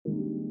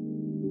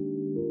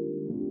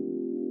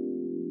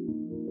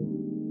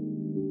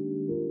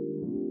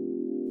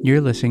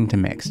You're listening to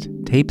Mixed,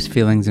 Tapes,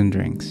 Feelings, and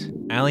Drinks.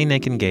 Allie,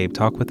 Nick, and Gabe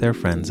talk with their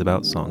friends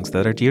about songs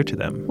that are dear to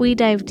them. We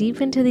dive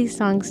deep into these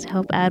songs to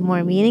help add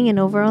more meaning and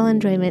overall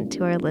enjoyment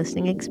to our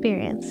listening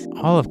experience.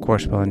 All, of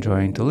course, while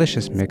enjoying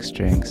delicious mixed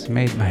drinks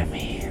made by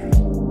me.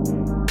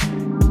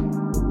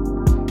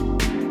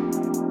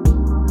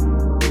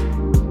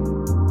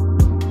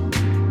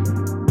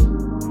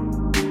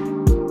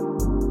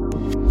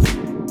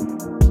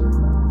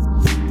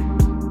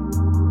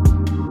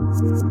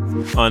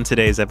 On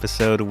today's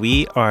episode,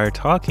 we are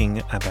talking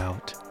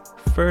about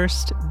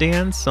first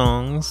dance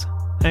songs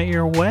at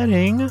your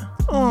wedding.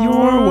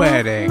 Your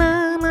wedding.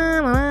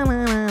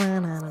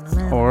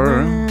 Or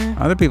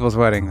other people's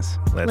weddings.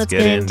 Let's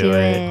get into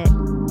it.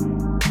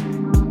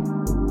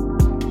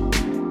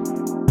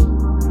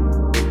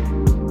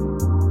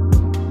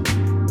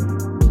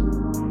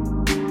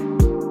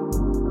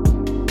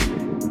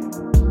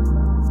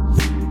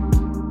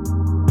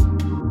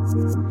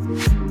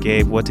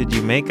 Gabe, what did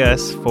you make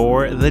us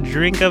for the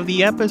drink of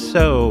the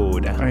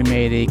episode? I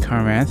made a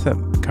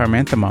chrysanthemum.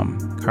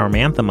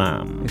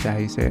 Chrysanthemum. Is that how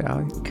you say it,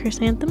 Ali?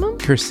 Chrysanthemum?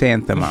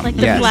 Chrysanthemum. Like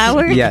the yes.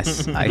 flower?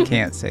 Yes, I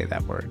can't say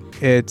that word.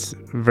 It's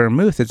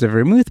vermouth. It's a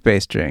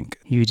vermouth-based drink.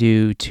 You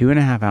do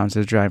 2.5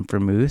 ounces dry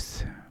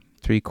vermouth,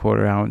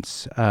 3/4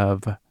 ounce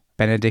of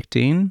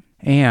Benedictine,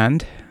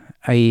 and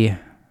a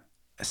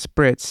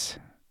spritz,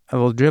 a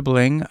little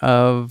dribbling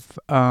of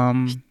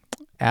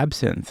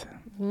absinthe.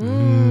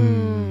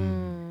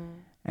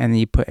 And then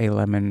you put a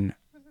lemon,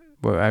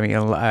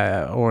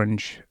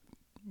 orange.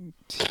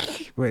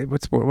 Wait,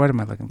 what am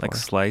I looking for? Like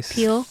slice?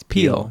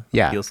 Peel?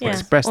 Yeah. Peel slice.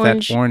 Express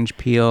that orange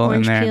peel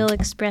in there. Orange peel,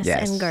 express,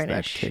 Yes, and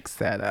garnish. that kicks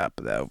that up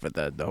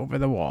over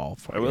the wall.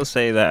 For I you. will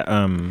say that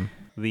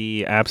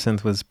the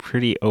absinthe was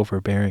pretty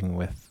overbearing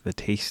with the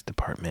taste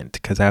department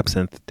because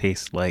absinthe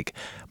tastes like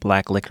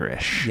black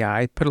licorice. Yeah,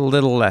 I put a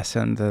little less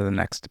into the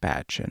next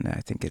batch, and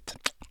I think it's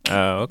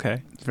Oh,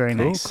 okay. very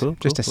Cool, nice. cool,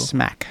 Just a cool.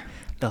 smack.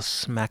 A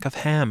smack of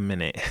ham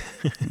in it.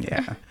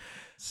 Yeah.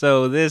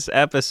 So this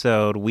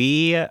episode,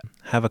 we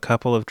have a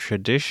couple of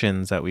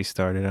traditions that we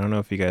started. I don't know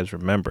if you guys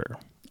remember.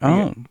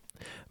 Oh.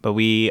 But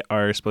we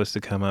are supposed to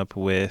come up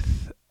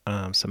with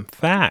some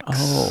facts.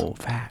 Oh,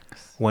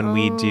 facts. When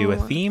we do a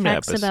themed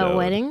facts episode. about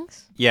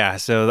weddings? Yeah,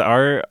 so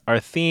our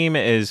theme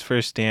is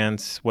first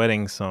dance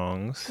wedding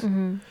songs.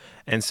 Mm-hmm.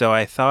 And so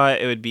I thought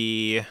it would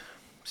be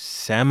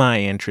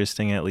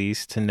semi-interesting at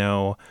least to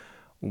know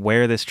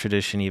where this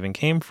tradition even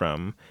came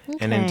from. Okay.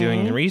 And in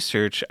doing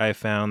research, I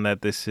found that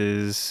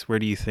where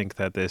do you think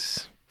that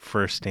this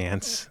first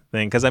dance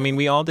thing, because I mean,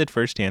 we all did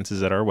first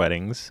dances at our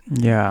weddings.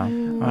 Yeah.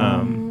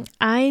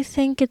 I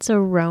think it's a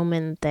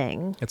Roman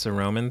thing. It's a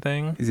Roman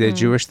thing. Is it a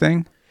Jewish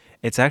thing?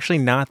 It's actually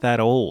not that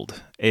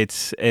old.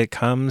 It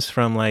comes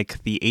from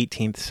like the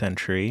 18th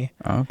century.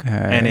 Okay.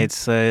 And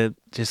it's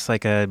just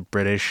like a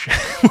British,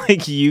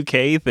 like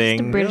UK thing.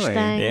 Just a British Really?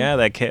 thing. Yeah,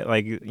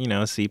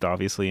 that seeped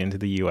obviously into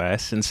the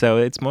US. And so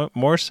it's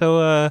more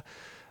so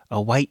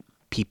a white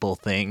people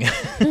thing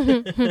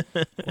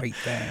White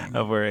thing.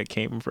 of where it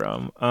came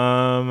from.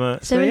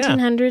 So yeah.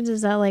 1700s,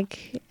 is that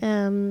like,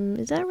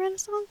 is that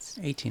Renaissance?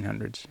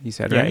 1800s, you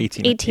said, Yeah, right?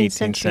 18th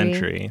century.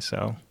 century.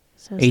 So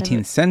So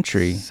 18th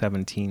century.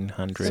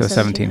 1700s. So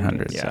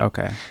 1700s. 1700s. Yeah.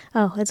 Okay.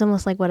 Oh, it's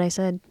almost like what I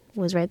said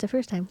was right the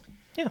first time.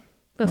 Yeah.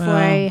 Before Well-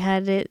 I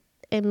had it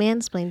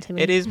mansplained to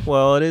me. It is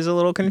a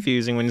little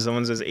confusing when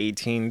someone says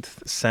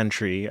 18th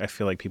century. I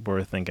feel like people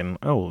are thinking,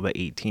 oh, the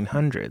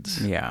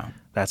 1800s. Yeah.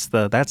 That's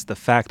the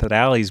fact that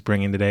Allie's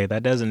bringing today.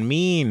 That doesn't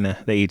mean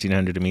the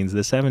 1800s. It means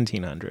the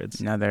 1700s.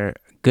 Another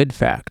good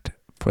fact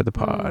for the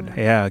pod.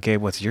 Yeah, okay,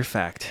 what's your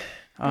fact?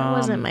 That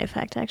wasn't my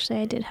fact, actually.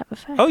 I did have a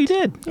fact. Oh, you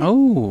did?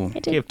 Oh. I You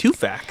did. have two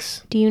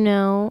facts. Do you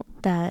know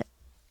that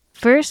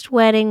first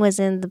wedding was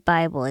in the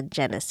Bible in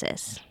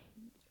Genesis?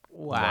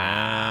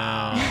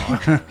 Wow.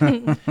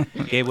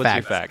 Gabe, what's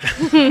your fact?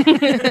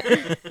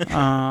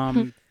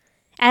 Adam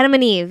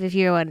and Eve, if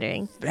you're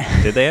wondering.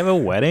 Did they have a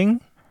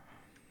wedding?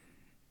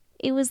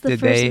 It was the Did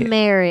first they-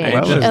 marriage.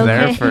 What was okay?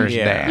 their first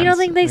Yeah. dance? You don't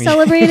think they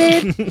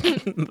celebrated?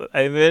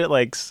 I bet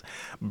like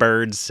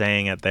birds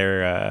sang at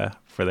their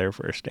for their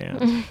first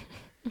dance.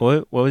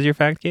 What was your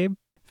fact, Gabe?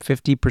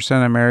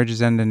 50% of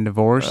marriages end in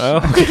divorce.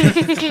 Oh,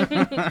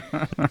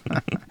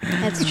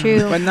 That's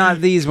true. But not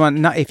these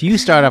one. Not if you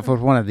start off with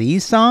one of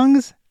these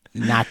songs,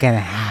 not gonna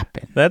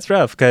happen. that's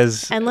rough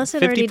because Unless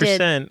it already did.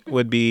 50%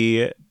 would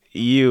be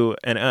you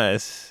and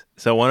us.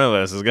 So one of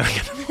us is gonna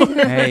get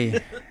divorced. Hey,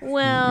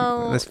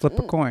 Well, let's flip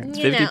a coin.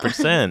 you know.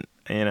 50%.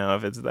 You know,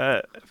 if it's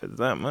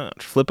that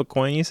much, flip a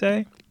coin. You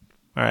say?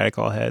 All right, I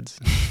call heads.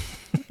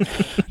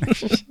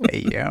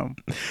 Hey, yo.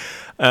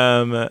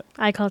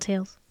 I call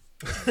tails.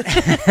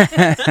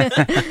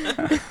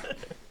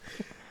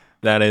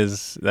 That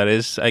is.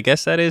 I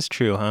guess that is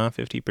true, huh?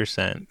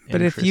 50%.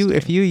 But if you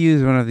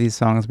use one of these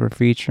songs we're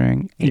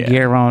featuring, Yeah.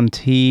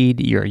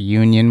 guaranteed your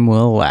union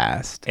will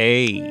last.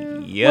 hey,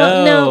 yo,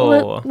 Well,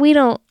 no, we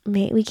don't.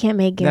 We can't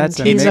make That's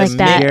a guarantees like mixed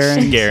that.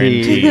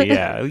 Guarantee.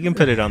 Yeah, we can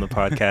put it on the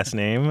podcast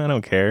name. I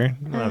don't care.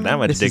 I don't have that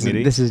much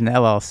dignity. This is an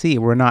LLC.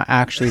 We're not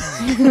actually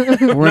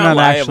Not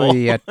liable.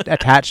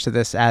 attached to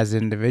this as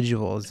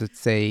individuals.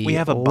 It's a We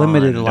have a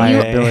limited bond,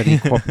 liability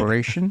okay?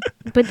 corporation.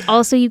 But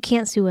also, you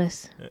can't sue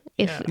us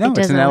if No, it it's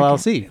doesn't an work out.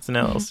 LLC. It's an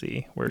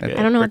LLC. We're good.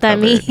 I don't know We're what that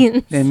covered.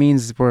 means. It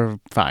means we're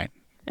fine.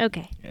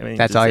 Okay. I mean,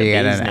 That's it's all a you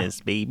gotta know.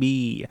 business,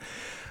 baby.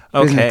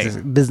 Okay.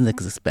 Business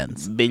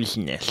expense.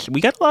 Business. We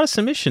got a lot of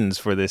submissions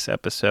for this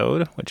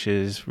episode, which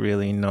is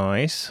really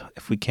nice.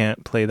 If we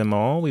can't play them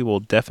all, we will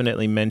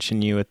definitely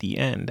mention you at the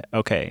end.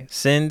 Okay,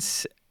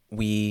 since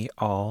we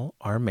all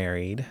are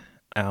married,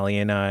 Allie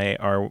and I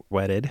are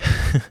wedded,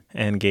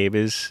 and Gabe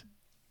is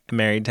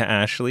married to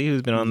Ashley,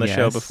 who's been on the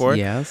show before.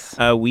 Yes.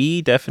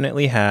 We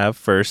definitely have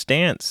first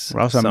dance.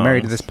 We're also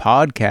married to songs. this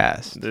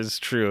podcast. It's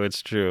true.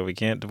 It's true. We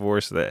can't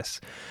divorce this.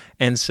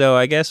 And so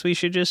I guess we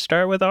should just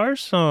start with our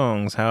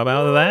songs. How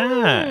about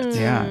that?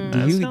 Yeah.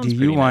 That Do sounds you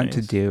pretty want to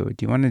nice.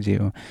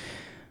 do?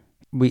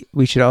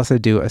 We should also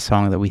do a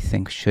song that we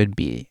think should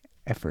be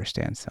a first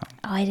dance song.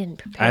 Oh, I didn't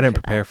prepare. I didn't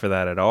for prepare for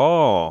that at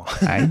all.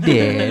 I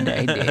did.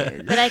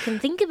 that. But I can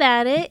think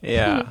about it.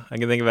 Yeah, I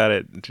can think about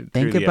it.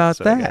 Think about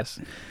that. I guess.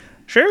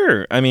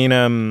 Sure. I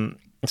mean,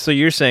 so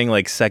you're saying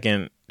like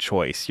second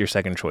choice. Your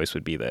second choice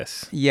would be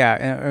this.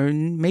 Yeah, or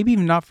maybe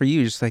even not for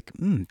you. Just like,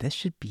 this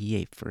should be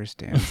a first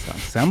dance song.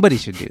 Somebody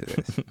should do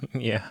this.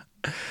 Yeah.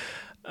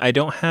 I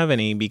don't have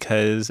any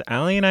because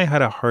Allie and I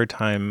had a hard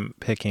time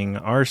picking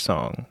our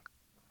song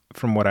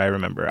from what I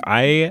remember.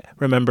 I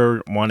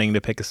remember wanting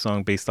to pick a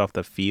song based off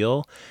the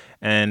feel,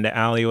 and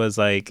Allie was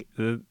like,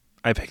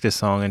 I picked a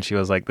song and she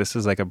was like, this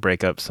is like a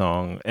breakup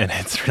song and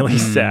it's really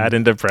sad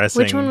and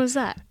depressing. Which one was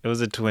that? It was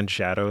a Twin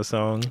Shadow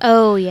song.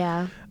 Oh,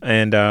 yeah.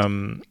 And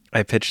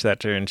I pitched that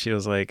to her and she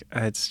was like,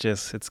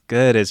 it's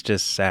good, it's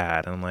just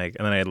sad. And I'm like,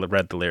 and then I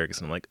read the lyrics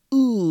and I'm like,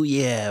 ooh,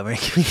 yeah, we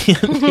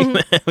can't do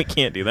that. We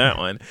can't do that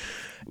one.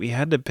 We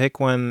had to pick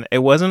one. It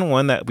wasn't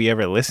one that we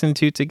ever listened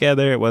to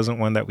together. It wasn't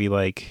one that we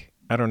like,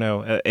 I don't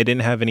know. It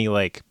didn't have any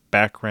like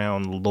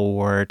background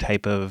lore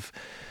type of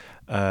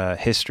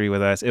history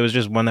with us. It was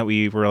just one that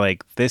we were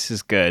like, this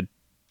is good.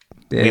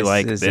 We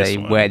like is this a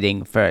one.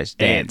 wedding first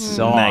dance It's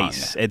song.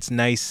 nice. It's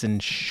nice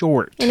and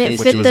short. And it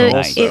Which fit was the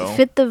also- it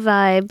fit the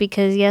vibe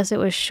because yes, it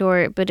was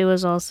short, but it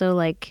was also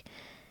like,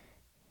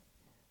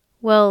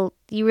 well,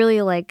 you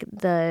really like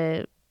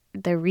the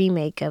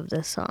remake of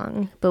the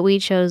song, but we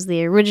chose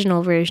the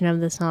original version of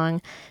the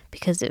song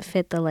because it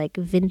fit the like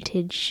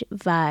vintage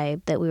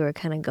vibe that we were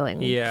kind of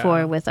going Yeah.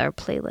 for with our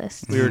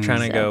playlist. We were trying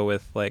to So- go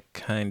with like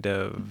kind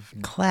of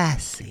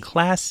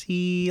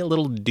Classy. a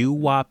little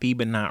doo-woppy,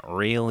 but not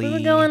really. We were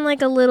going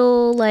like a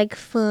little like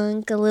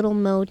funk, a little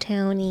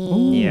Motowny.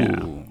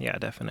 Ooh. Yeah,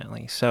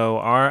 definitely. So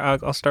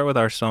I'll start with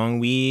our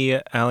song.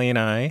 Allie and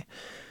I,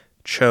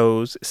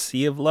 chose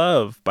 "Sea of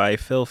Love" by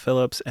Phil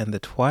Phillips and the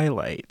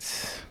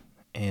Twilights,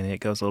 and it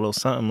goes a little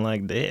something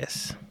like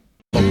this.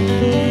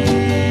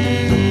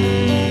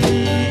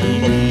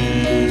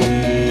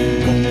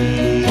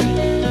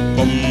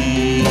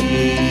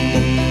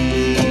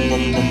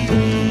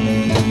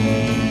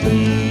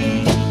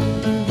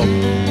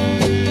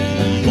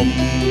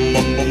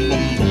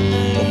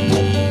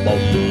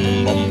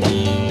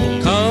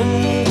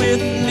 Come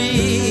with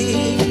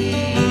me,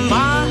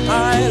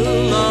 my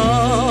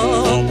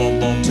love,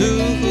 to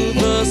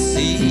the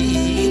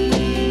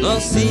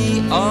sea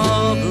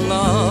of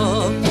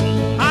love.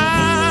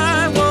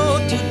 I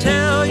want to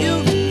tell you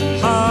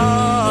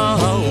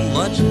how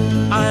much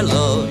I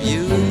love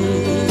you.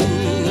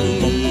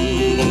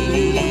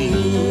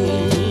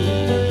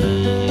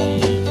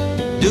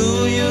 Do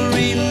you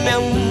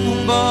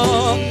remember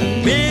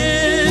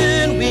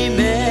when we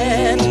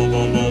met?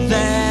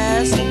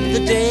 That's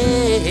the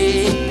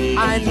day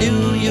I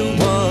knew you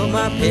were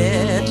my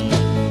pet.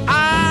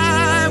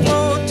 I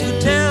want to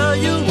tell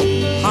you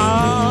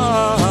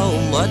how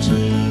much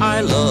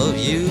I love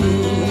you.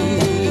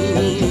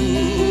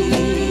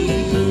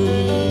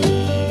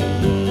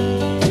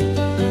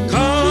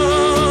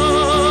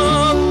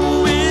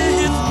 Come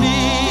with me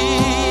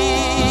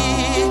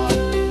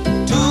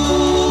to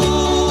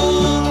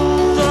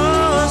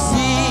the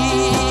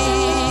sea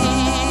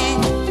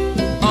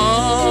of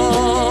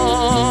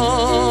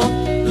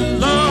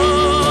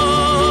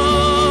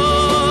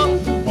love.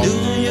 Do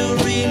you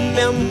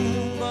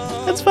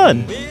remember? That's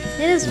fun.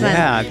 It is fun.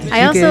 Yeah, did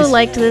I you also guys-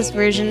 liked this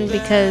version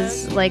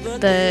because like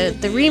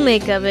the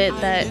remake of it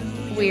that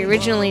we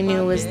originally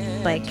knew was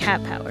like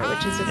Cat Power,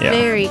 which is a Yeah.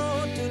 very,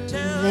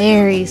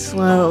 very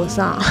slow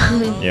song.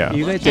 Yeah.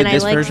 You guys did And I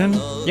this liked- version?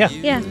 Yeah.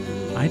 Yeah.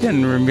 I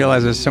didn't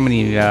realize there's so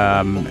many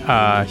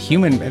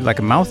human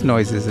like mouth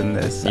noises in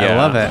this. I Yeah.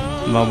 love it.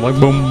 I'm like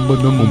boom,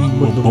 boom, boom,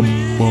 boom,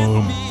 boom,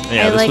 boom.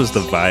 Yeah, I this was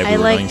liked- the vibe I we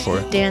were going liked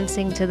for.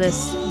 dancing to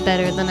this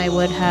better than I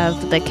would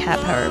have the Cat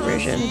Power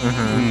version.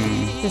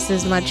 This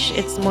is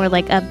it's more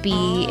like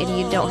upbeat, and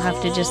you don't have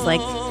to just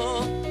like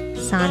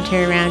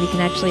saunter around. You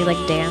can actually like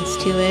dance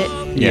to it.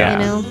 Yeah. You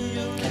know?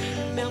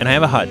 And I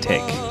have a hot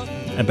take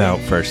about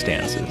first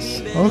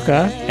dances.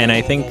 Okay. And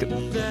I think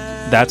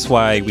that's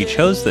why we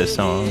chose this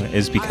song,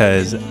 is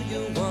because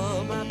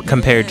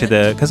compared to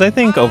because I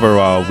think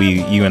overall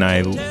you and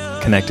I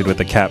connected with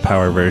the Cat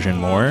Power version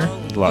more,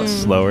 a lot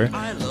slower,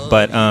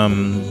 but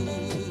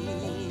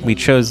we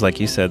chose, like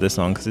you said, this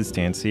song because it's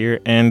dancier,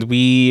 and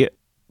we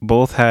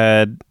both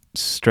had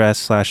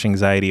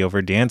stress/anxiety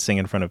over dancing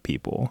in front of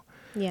people.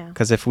 Yeah.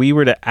 Because if we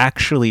were to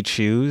actually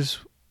choose,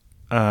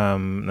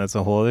 that's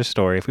a whole other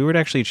story. If we were to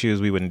actually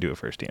choose, we wouldn't do a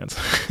first dance.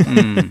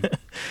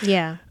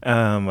 Yeah.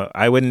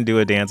 I wouldn't do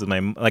a dance with my,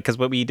 like, because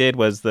what we did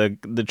was the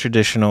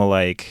traditional,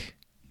 like,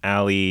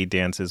 Allie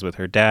dances with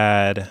her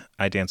dad,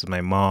 I dance with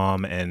my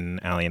mom,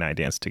 and Allie and I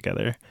danced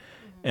together.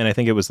 And I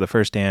think it was the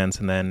first dance,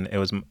 and then it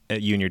was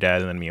you and your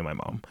dad, and then me and my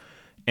mom.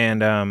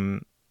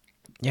 And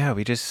yeah,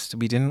 we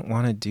didn't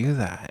want to do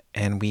that,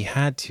 and we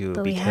had to.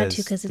 But because we had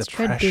to because it's the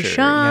pressure.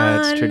 tradition. Yeah,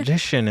 it's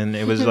tradition, and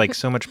it was like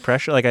so much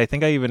pressure. Like I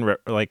think I even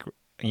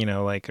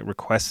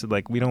requested,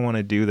 like, we don't want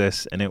to do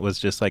this, and it was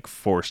just like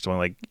forced. I'm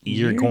like,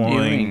 you're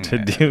going to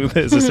do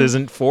this. This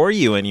isn't for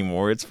you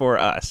anymore. It's for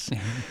us,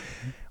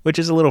 which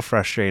is a little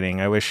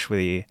frustrating. I wish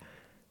we.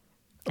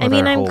 I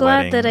mean, I'm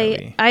glad that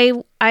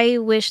I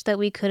wish that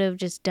we could have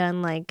just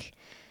done like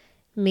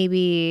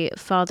maybe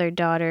father,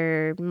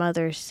 daughter,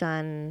 mother,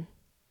 son,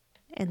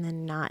 and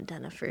then not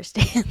done a first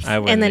dance. I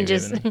wouldn't and then have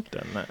just even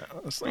done that.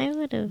 Honestly. I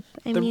would have.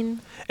 I mean,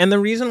 and the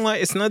reason why,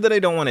 it's not that I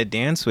don't want to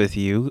dance with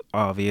you.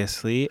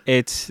 Obviously,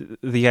 it's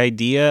the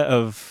idea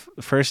of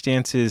first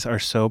dances are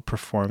so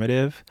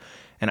performative,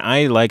 and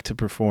I like to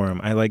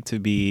perform. I like to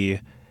be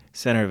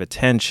center of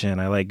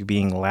attention. I like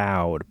being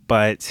loud,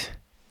 but.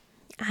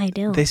 I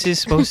don't. This is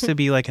supposed to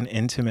be like an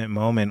intimate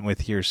moment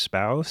with your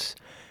spouse,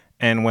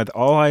 and with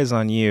all eyes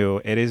on you,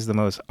 it is the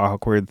most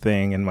awkward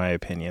thing, in my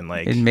opinion.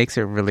 Like, it makes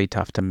it really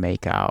tough to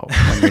make out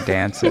when you're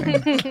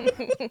dancing.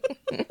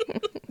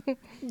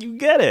 You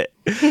get it.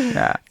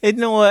 Yeah. You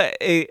know what?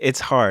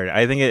 It's hard.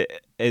 I think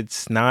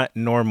it's not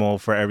normal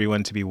for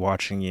everyone to be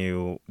watching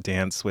you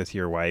dance with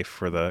your wife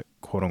for the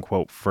quote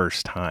unquote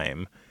first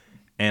time,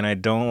 and I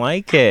don't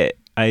like it.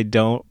 I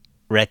don't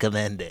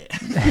recommend it.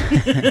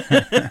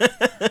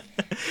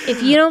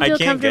 If you don't feel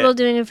comfortable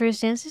doing a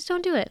first dance, just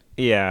don't do it.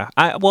 Yeah.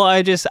 I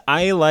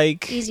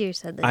like easier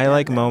said than I done,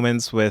 like though.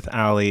 moments with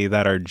Allie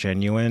that are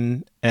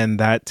genuine, and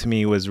that to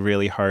me was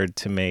really hard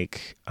to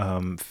make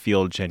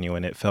feel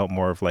genuine. It felt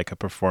more of like a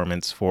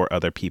performance for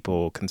other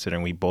people,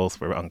 considering we both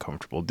were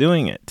uncomfortable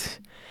doing it.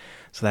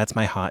 So that's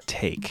my hot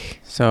take.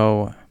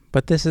 So,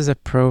 but this is a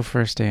pro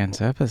first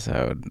dance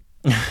episode.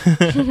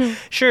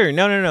 Sure.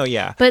 No.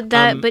 Yeah. But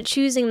but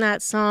choosing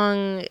that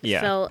song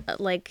felt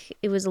like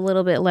it was a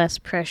little bit less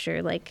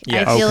pressure. Like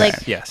Yes. I feel Okay.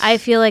 like Yes. I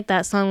feel like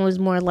that song was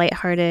more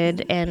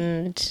lighthearted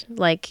and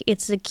like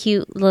it's a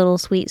cute little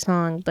sweet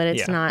song, but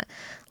it's not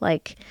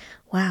like,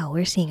 wow,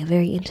 we're seeing a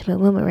very intimate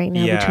moment right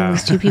now between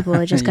these two people.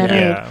 I just got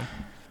married.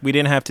 We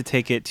didn't have to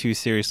take it too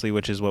seriously,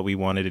 which is what we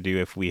wanted to do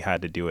if we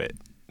had to do it,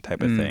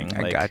 type of thing.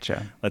 I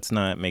gotcha. Let's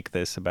not make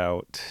this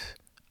about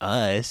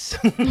us.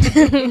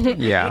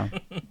 Yeah.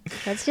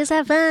 Let's just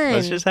have fun.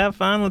 Let's just have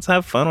fun. Let's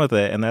have fun with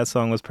it. And that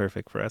song was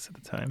perfect for us at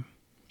the time.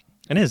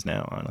 And is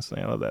now,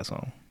 honestly. I love that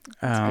song.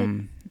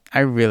 I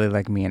really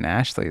like Me and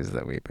Ashley's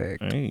that we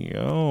picked. There you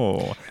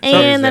go.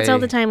 And that's all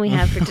the time we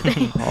have for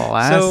today.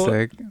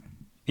 Classic.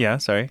 Yeah,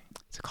 sorry.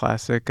 It's a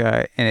classic,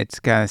 and it's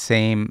got the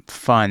same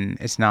fun.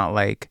 It's not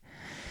like,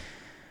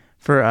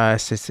 for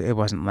us, it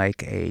wasn't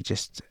like a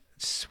just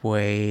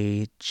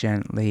sway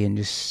gently and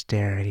just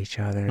stare at each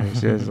other.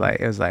 It was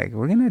like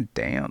we're gonna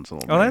dance a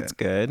little bit. Oh, that's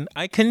good.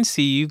 I can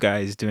see you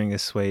guys doing a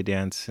sway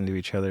dance into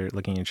each other,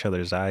 looking in each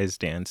other's eyes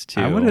dance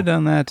too. I would have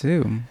done that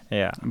too.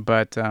 Yeah.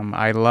 But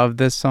I love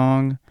this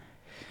song.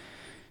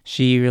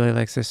 She really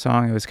likes this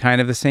song. It was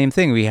kind of the same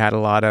thing. We had a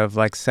lot of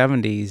like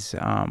 70s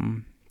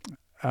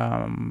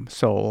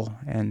soul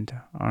and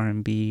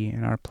R&B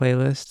in our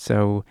playlist.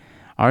 So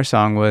our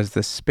song was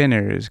The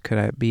Spinners, Could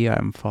I Be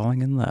I'm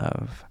Falling in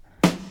Love.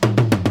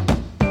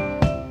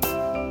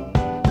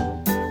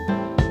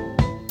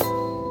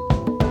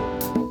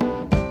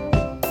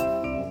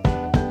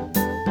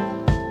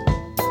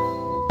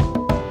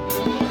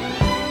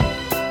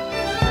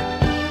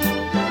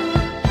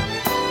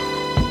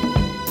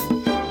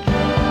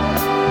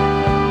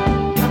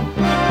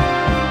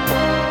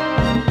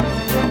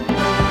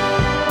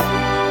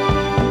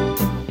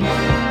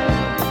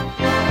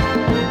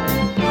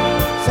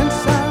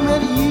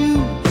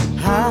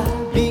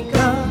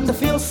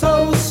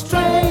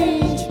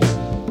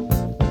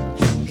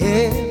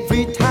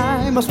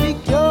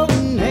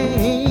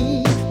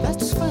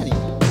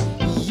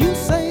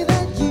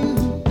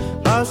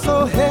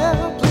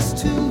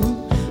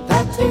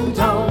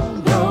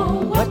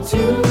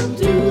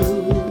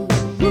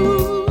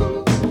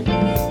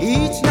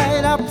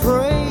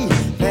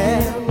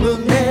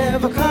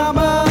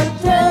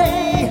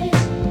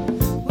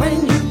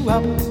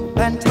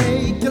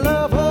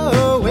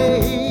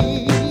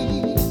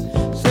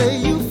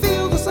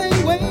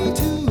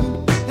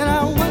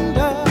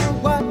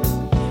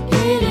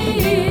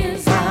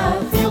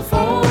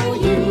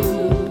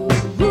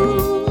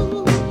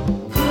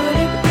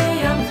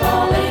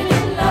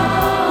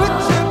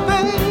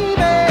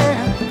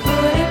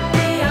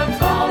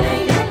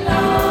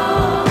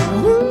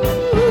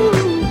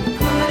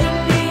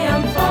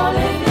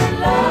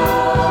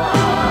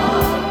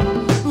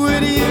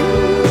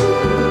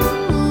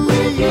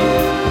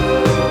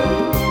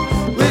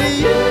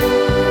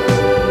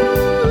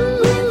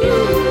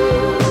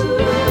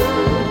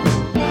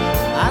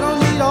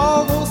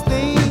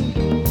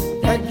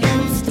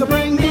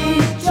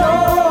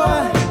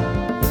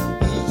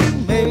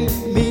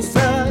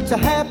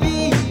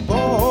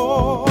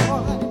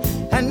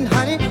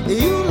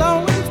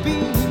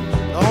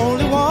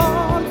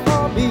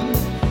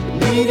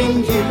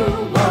 meeting you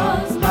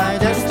was my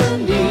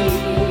destiny.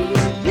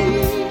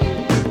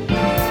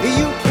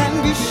 You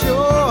can be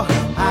sure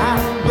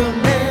I will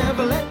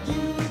never let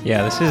you.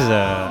 Yeah, this is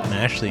an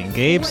Ashley and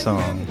Gabe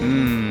song.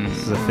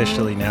 This is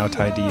officially now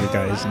tied to you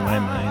guys in my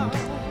mind.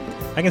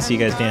 I can see you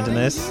guys dancing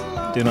this,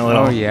 doing a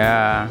little. Oh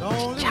yeah.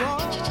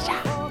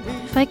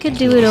 If I could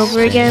do it over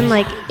again,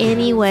 like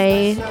any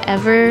way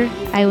ever,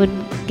 I would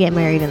get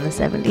married in the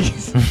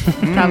 70s.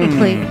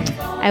 Probably.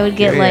 I would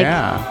get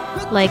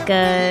like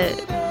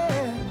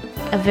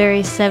a very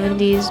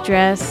 70s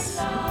dress,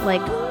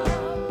 like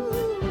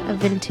a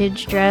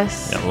vintage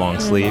dress. Yeah, long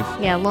sleeve.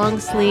 Yeah, long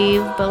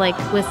sleeve, but like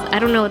with, I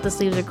don't know what the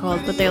sleeves are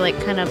called, but they're like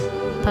kind of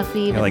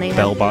puffy. Yeah, but like they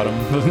bell have,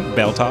 bottom,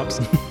 bell tops.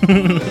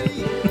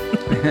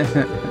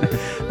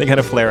 They kind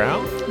of flare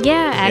out.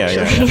 Yeah,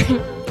 actually.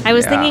 Yeah. I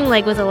was Yeah. thinking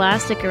like with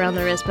elastic around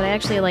the wrist, but I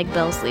actually like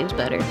bell sleeves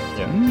better.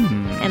 Yeah.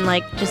 And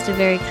like just a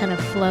very kind of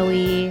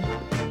flowy.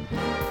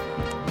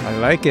 I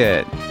like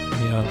it.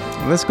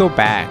 Yeah. Let's go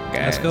back,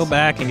 guys. Let's go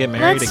back and get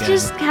married Let's again.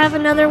 just have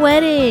another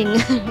wedding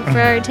for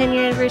our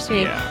 10-year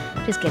anniversary.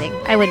 Yeah. Just kidding.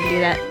 I wouldn't do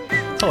that.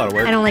 It's a lot of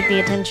work. I don't like the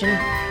attention.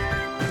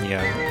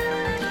 Yeah.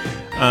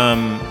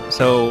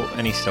 So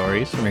any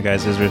stories from your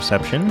guys'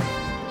 reception?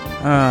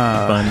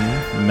 Fun,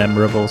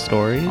 memorable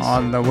stories?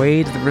 On the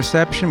way to the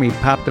reception, we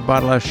popped a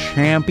bottle of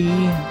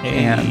champagne,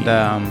 Hey. and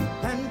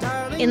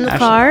In the Actually-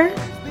 car?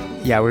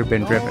 yeah, we were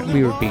being driven.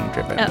 We were being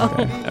driven. Oh.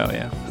 Okay. Oh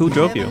yeah. Who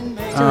drove you?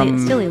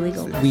 Still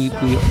illegal. We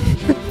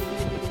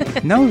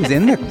no, it was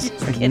in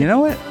the. You know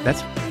what?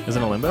 That's Is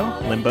it a limbo?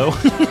 Limbo?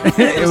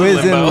 it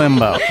was in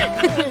limbo.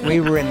 We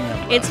were in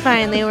limbo. It's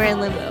fine. They were in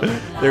limbo.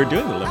 They were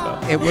doing the limbo.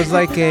 It was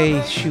like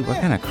a shoot. What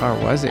kind of car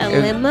was it? A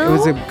It limo?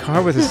 was a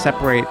car with a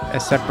separate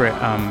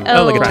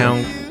Oh, like a Front-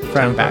 town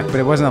front and back, but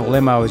it wasn't a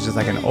limo. It was just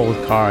like an old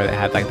car that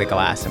had like the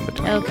glass in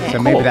between. Okay. So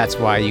maybe Cool. that's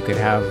why you could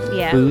have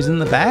Yeah. booze in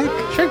the back.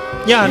 Sure.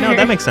 Yeah, no,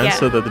 that makes sense. Yeah.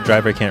 So that the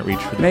driver can't reach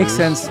for the Makes booze.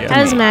 sense. Yeah.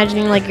 I was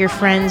imagining like your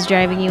friends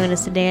driving you in a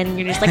sedan and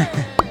you're just like,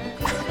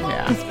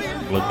 Yeah.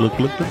 Look, look,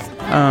 look, look.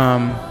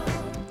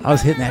 I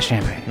was hitting that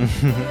champagne.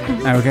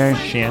 Okay.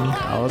 Shanny.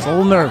 I was a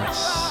little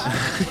nervous.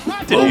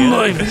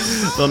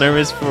 Little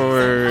nervous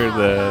for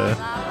the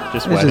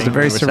just It was wedding. just a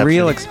very reception.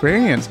 surreal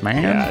experience,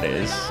 man. Yeah, it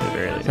is. It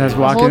really So I was is.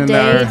 the walking whole in day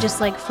there. just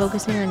like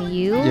focusing on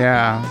you.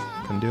 Yeah.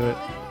 Couldn't do it.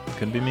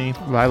 Couldn't be me.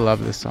 Well, I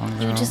love this song.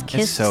 You though. just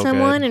kissed so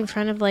someone good. in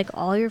front of like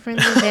all your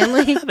friends and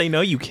family. They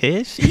know you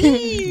kiss.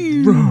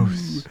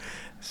 Gross.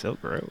 So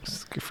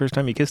gross. First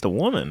time you kissed a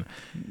woman.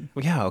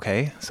 Well, yeah.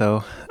 Okay.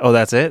 So,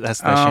 that's it.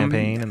 That's the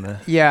champagne and the.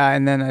 Yeah,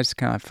 and then I just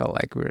kind of felt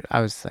like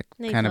I was like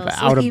Then you kind of fell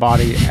out of asleep.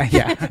 body.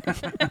 Yeah.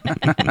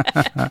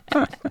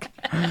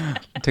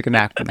 Took a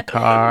nap in the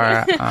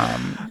car.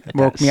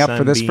 Woke me up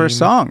for this first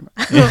song.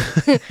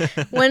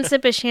 One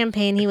sip of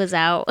champagne, he was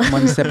out.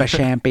 One sip of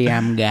champagne,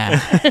 I'm gone.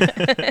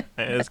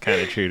 It's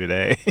kind of true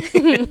today.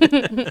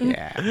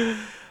 Yeah.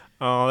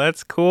 Oh,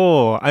 that's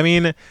cool. I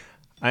mean,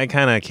 I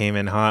kind of came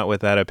in hot with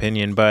that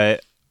opinion,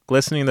 but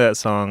listening to that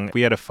song,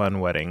 we had a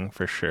fun wedding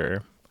for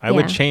sure. I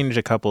would Yeah. change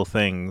a couple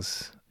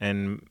things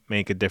and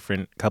make a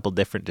couple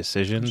different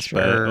decisions,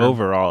 but Sure.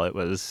 overall it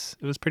was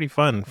pretty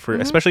fun for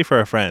especially for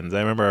our friends. I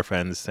remember our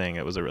friends saying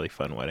it was a really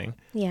fun wedding.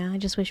 Yeah, I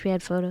just wish we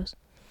had photos.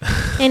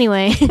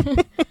 Anyway,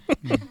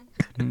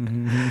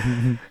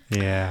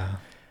 Yeah.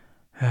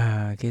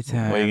 Good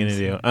times. What are you gonna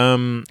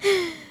do?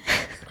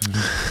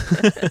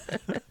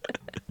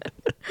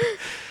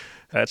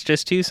 That's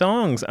just 2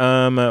 songs.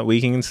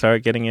 We can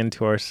start getting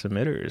into our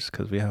submitters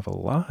because we have a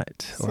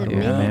lot of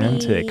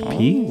romantic Submittees.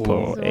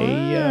 people.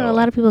 Hey, yo. a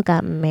lot of people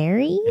got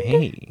married.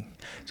 Hey.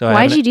 So I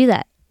Why'd have you do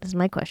that? This is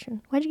my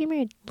question. Why'd you get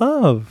married?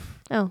 love?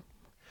 Oh,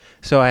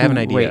 So I have an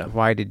idea. Wait,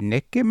 why did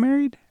Nick get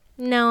married?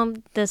 no,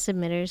 the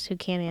submitters who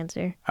can't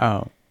answer.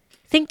 Oh.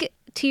 Think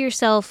to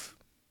yourself,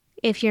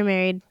 if you're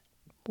married,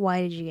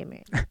 why did you get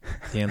married?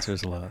 The answer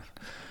is love.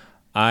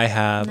 I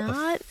have a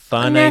Not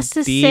fun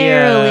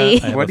necessarily.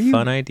 idea. I have What a are you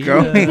fun idea.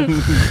 going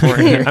for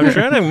here? I'm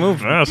trying to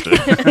move faster.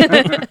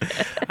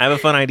 I have a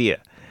fun idea.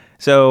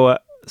 So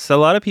a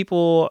lot of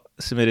people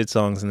submitted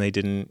songs and they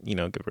didn't, give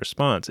a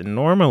response. And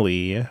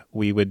normally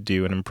we would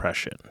do an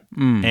impression.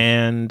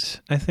 And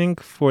I think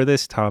for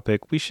this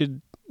topic, we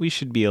should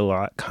be a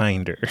lot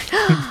kinder.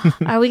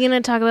 Are we going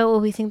to talk about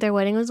what we think their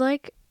wedding was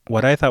like?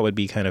 What I thought would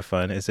be kind of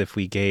fun is if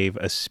we gave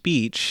a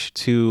speech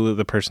to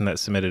the person that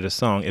submitted a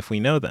song if we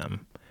know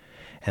them.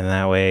 And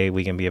that way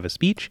we can give a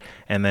speech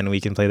and then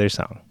we can play their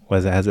song.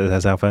 Does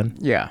that sound fun?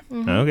 Yeah.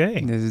 Okay.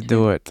 Let's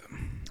do it.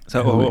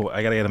 So,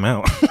 I got to get them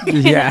out.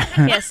 Yeah.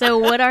 Yeah, so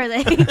what are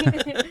they?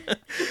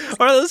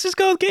 All right, let's just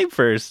go with Gabe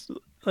first.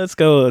 Let's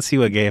see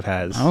what Gabe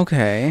has.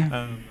 Okay.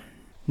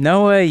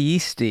 Noah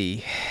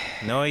Yeasty.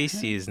 Noah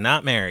Easty is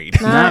not married.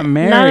 Not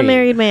married. Not a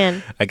married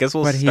man. I guess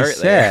we'll But he start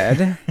there.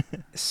 said,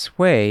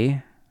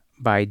 Sway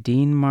by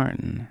Dean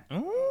Martin.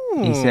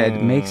 He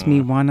said, makes me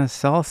wanna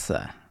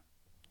salsa.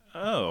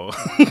 Oh.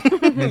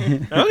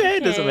 Okay,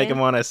 does it make him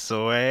want to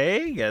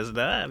sway? Guess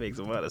not. Makes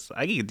him want to.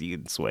 I can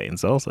do sway and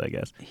salsa, I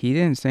guess. He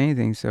didn't say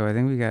anything, so I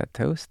think we got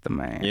to toast the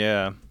man.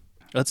 Yeah.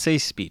 Let's say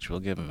speech.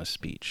 We'll give him a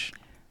speech.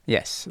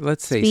 Yes,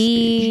 let's say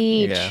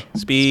speech.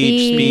 Speech.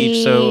 Yeah.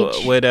 Speech.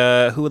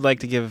 So who would like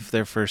to give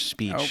their first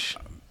speech?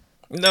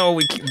 No,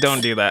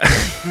 don't do that.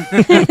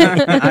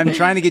 I'm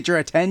trying to get your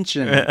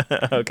attention.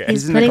 Okay.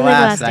 This is in a putting the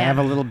glass. glass I have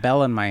a down. little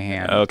bell in my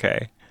hand.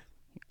 Okay.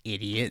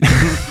 Idiot.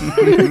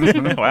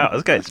 Wow,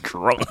 this guy's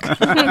drunk.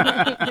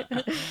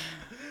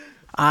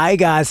 I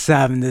got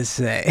something to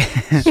say.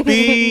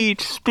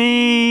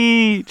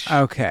 Speech.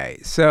 Okay,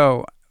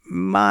 so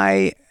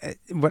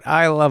what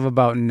I love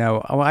about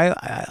Noah,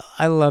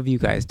 I love you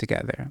guys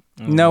together.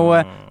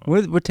 Noah,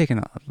 we're taking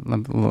a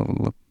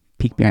little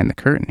peek behind the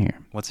curtain here.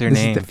 What's her This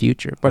name? is the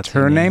future. What's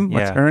her her name? name?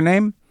 What's Yeah. her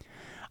name?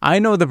 I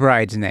know the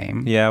bride's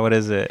name. Yeah, what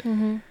is it?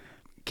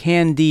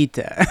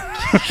 Candida.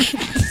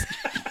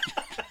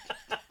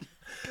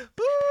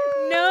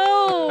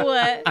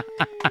 No.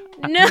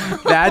 No.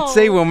 That's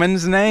a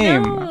woman's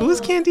name. No. Who's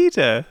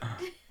Candida?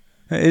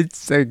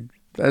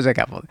 There's a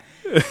couple.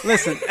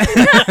 Listen. There's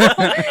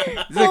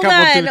a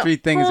couple, 2, 3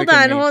 things Hold it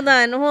on, could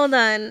mean. hold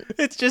on.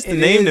 It's just a It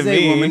name is to a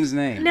me. woman's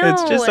name. No.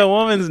 It's just a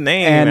woman's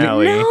name, And-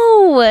 Allie.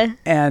 No.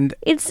 And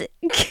It's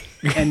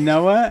and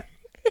Noah,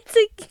 it's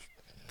a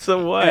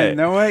So what? and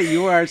Noah,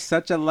 you are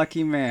such a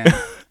lucky man.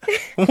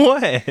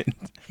 What?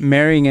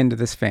 Marrying into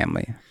this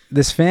family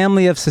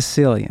of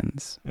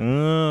Sicilians,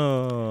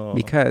 Oh.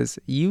 because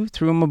you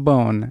threw him a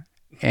bone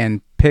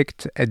and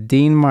picked a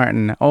Dean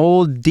Martin,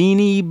 old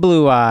Deanie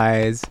Blue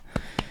Eyes.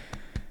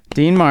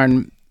 Dean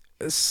Martin,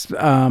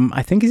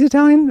 I think he's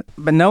Italian,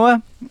 but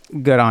Noah,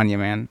 good on you,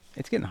 man.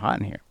 It's getting hot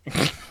in here.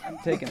 I'm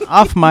taking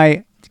off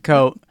my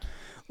coat,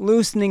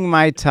 loosening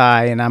my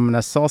tie, and I'm gonna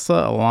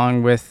salsa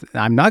along with.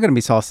 I'm not gonna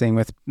be salsaing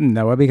with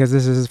Noah because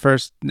this is his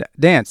first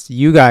dance.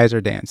 You guys are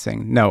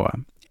dancing. Noah,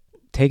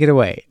 take it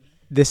away.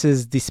 This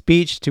is the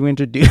speech to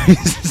introduce.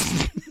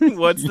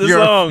 What's the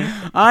Your- song?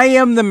 I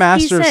am the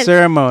master of said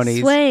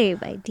ceremonies. Sway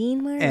by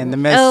Dean Martin. And the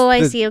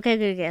I the- see. Okay,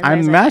 good.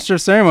 I'm the master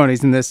of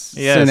ceremonies in this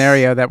Yes.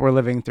 scenario that we're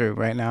living through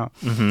right now.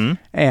 Mm-hmm.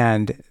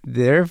 And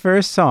their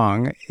first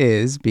song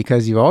is,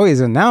 because you always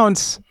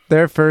announce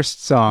their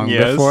first song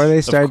Yes, before they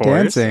of start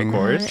course, dancing. of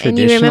course. And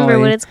you remember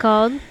what Traditionally it's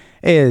called?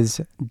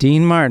 is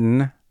Dean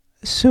Martin,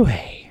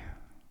 Sway.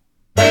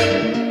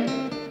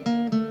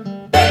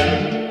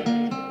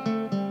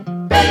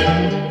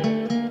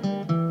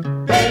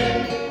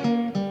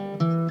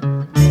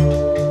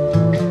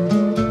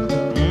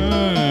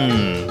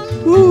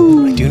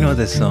 I do know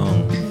this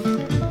song.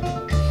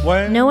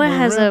 Noah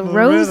has a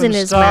rose in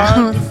his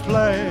mouth.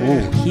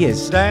 Ooh, he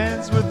is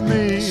Dance with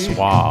me,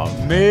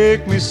 suave.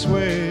 make me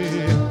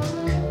sway,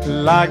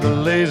 like the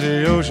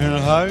lazy ocean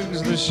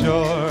hugs the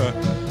shore.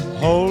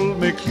 Hold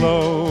me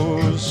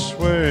close,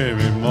 sway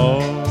me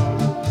more,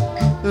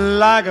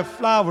 like a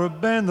flower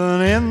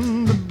bending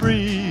in the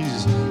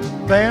breeze.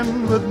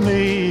 Bend with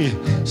me,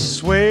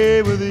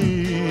 sway with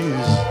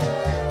ease.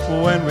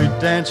 When we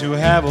dance, you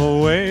have a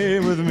way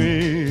with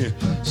me.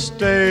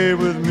 Stay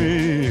with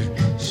me,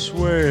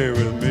 sway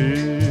with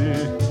me.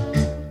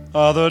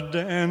 Other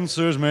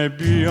dancers may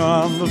be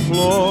on the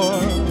floor,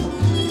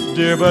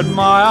 dear, but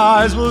my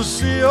eyes will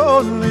see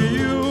only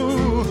you.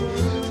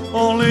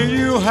 Only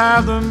you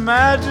have the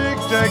magic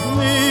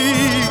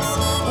technique.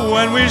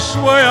 When we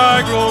sway,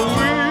 I grow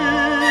weak.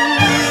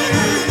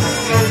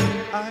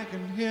 I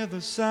can hear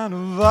the sound of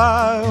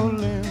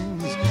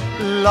violins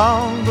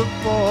long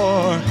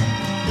before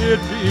it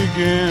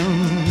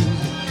begins.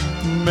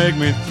 Make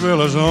me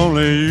thrill as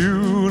only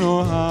you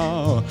know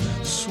how.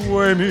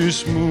 Sway me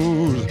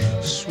smooth,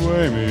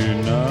 sway me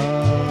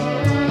now.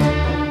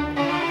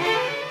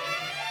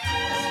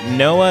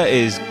 Noah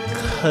is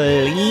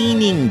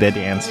cleaning the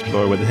dance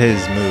floor with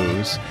his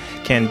moves.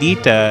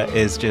 Candida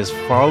is just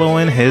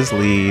following his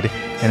lead,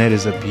 and it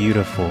is a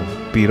beautiful,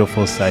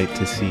 beautiful sight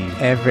to see.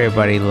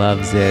 Everybody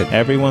loves it.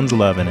 Everyone's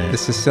loving The it.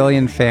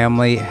 Sicilian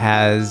family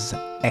has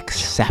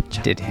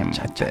accepted him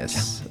with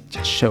this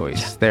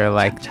choice. They're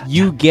like,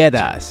 you get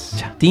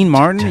us. Dean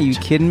Martin, are you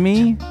kidding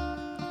me?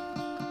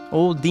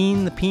 Old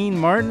Dean the Peen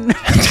Martin?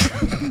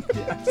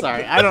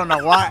 Sorry, I don't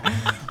know why.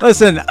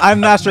 Listen,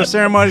 I'm master of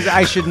ceremonies.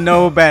 I should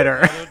know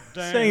better.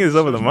 Saying this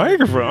over the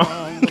microphone.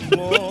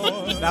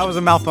 That was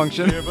a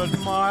malfunction. Yeah, but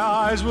my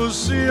eyes will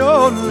see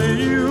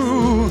only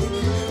you.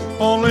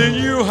 Only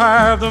you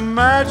have the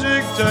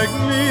magic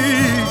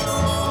technique.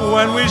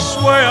 When we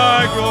sway,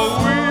 I grow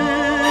weak.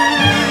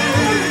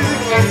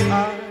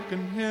 I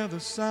can hear the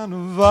sound of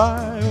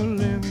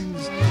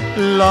violins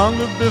long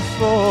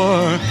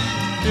before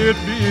it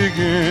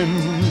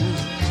begins.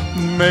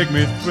 Make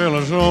me thrill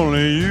as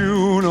only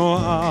you know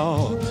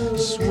how.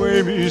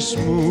 Sway me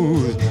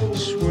smooth,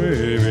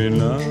 sway me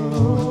now.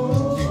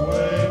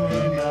 Sway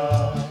me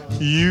now.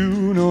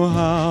 You know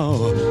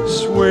how.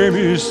 Sway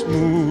me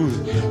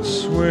smooth,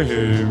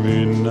 sway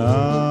me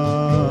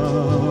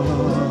now.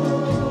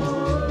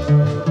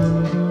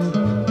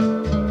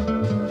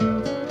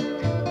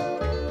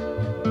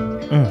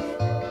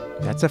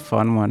 That's a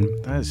fun one.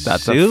 That's a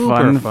super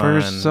fun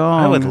first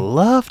song. I would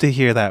love to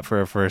hear that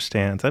for a first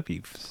dance. That'd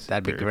be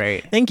That'd be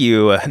great. Thank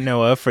you,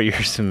 Noah, for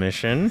your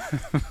submission.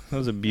 That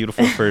was a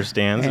beautiful first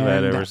dance if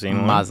I'd And ever seen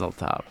one. Mazel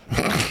tov.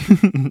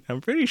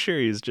 I'm pretty sure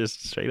he's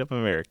just straight up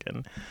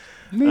American.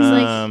 He's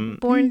like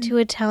born to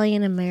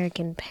Italian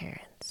American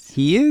parents.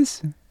 He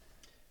is?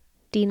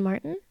 Dean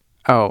Martin?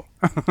 Oh.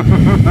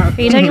 Are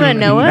you talking about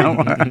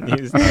Noah?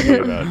 He's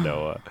talking about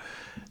Noah.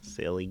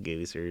 Silly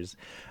goosers.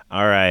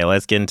 All right,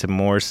 let's get into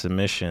more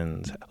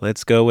submissions.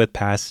 Let's go with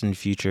past and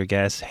future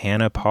guest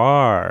Hannah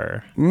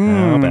Parr.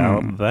 How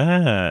about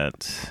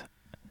that?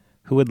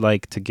 Who would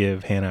like to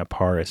give Hannah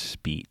Parr a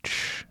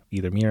speech?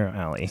 Either me or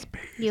Allie.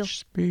 You.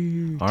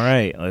 All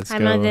right, let's go.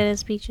 I'm not good at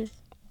speeches.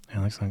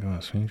 Alex not good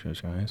at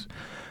speeches, guys.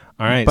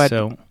 All right, But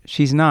so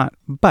she's not.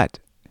 But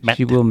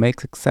she will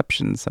make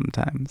exceptions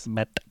sometimes.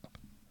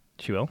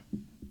 she will.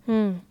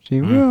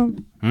 She will.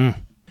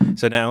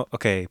 So now,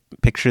 okay,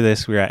 picture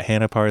this. We're at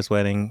Hannah Parr's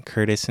wedding.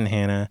 Curtis and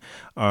Hannah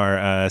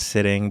are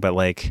sitting, but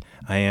like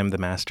I am the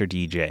master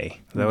DJ. Is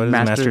that what it is?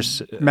 Master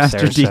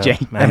Master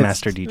DJ.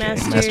 Master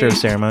DJ. Master of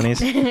ceremonies.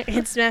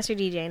 It's Master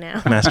DJ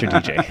now. Master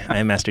DJ. I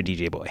am Master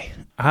DJ boy.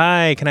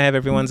 Hi, can I have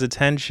everyone's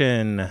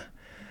attention?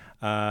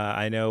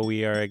 I know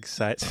we are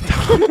excited.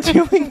 Stop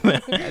doing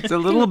that. It's a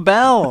little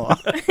bell.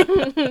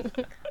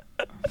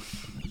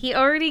 He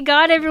already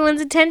got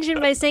everyone's attention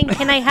by saying,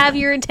 "Can I have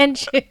your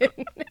attention?"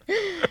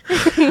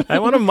 I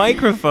want a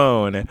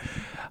microphone.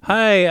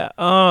 Hi.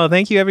 Oh,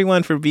 thank you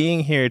everyone for being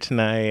here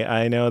tonight.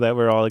 I know that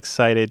we're all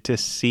excited to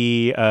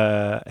see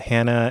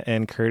Hannah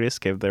and Curtis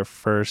give their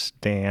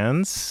first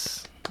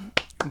dance.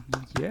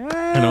 Yeah.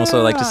 And also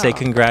I'd like to say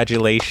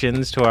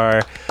congratulations to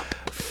our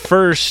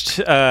first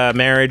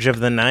marriage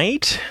of the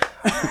night.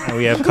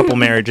 We have a couple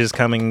marriages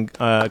coming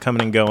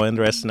and going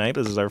the rest of the night.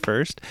 This is our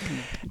first.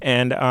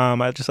 And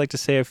I'd just like to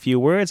say a few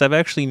words. I've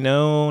actually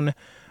known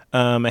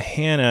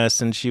Hannah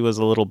since she was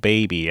a little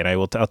baby. And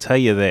I'll tell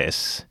you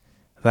this.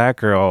 That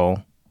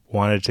girl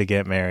wanted to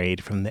get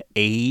married from the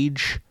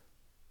age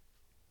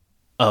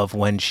of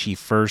when she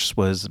first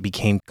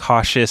became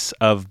cautious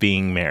of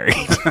being married.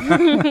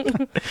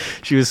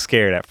 She was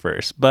scared at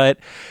first. But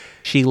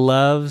she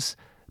loves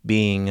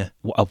being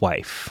a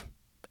wife.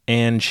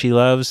 And she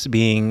loves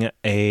being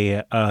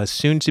a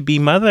soon-to-be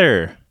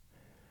mother.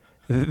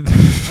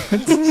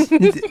 Is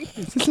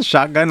this a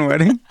shotgun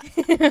wedding?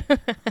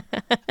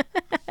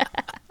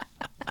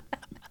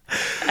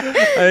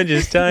 I'm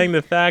just telling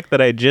the fact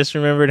that I just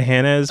remembered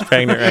Hannah is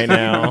pregnant right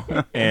now.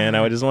 And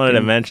I just wanted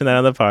to mention that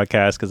on the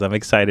podcast because I'm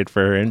excited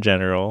for her in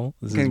general.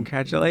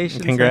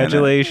 Congratulations.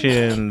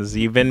 Congratulations.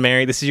 You've been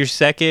married. This is your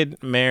second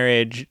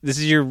marriage. This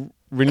is your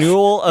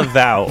renewal of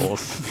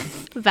vows.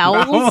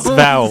 Vowels?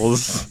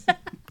 Vowels.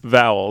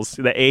 Vowels.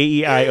 The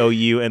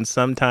A-E-I-O-U. And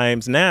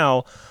sometimes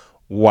now,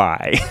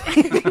 why?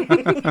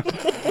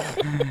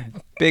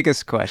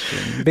 Biggest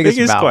question. Biggest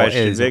vowel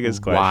question. is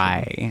Biggest question.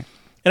 why?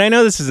 And I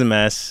know this is a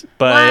mess,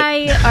 but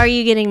Why are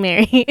you getting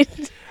married?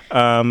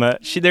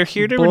 they're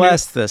here to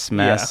Bless this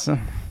mess. Yeah.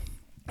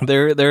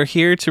 They're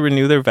here to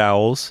renew their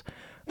vows.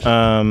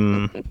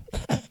 And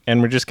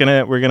we're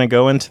gonna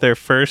go into their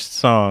first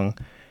song.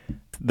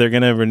 They're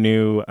gonna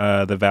renew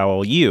the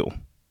vowel U.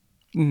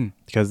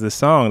 Because the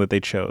song that they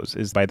chose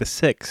is by The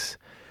Six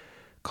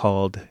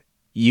called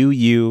You,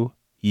 You,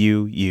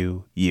 You,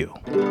 You, You.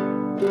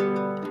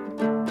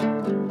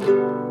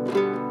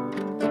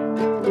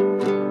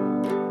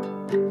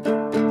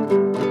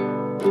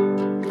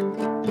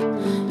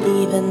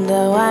 Even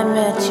though I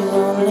met you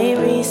only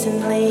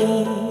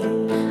recently,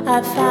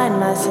 I find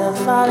myself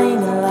falling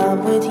in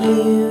love with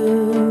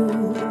you.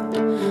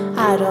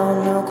 I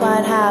don't know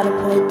quite how to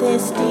put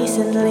this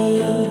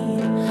decently,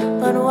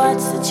 but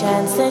what's the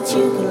chance that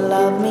you could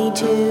love me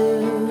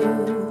too?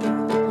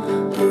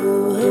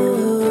 Ooh,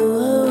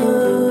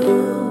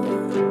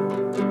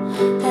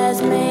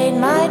 has made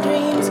my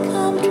dreams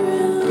come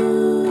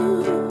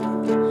true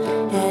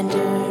and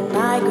turned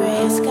my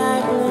gray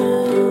sky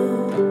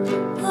blue.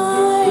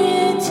 Oh,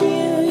 it's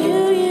you,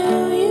 you, you,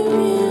 you,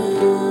 you.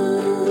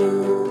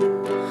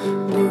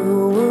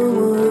 Ooh,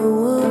 ooh,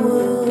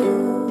 ooh,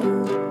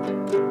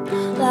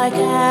 ooh. Like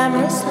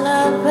amorous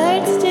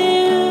lovebirds do.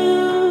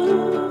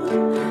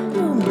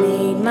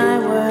 My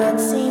world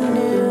seemed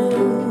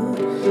new.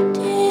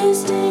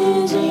 Tis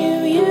you, you,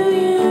 you,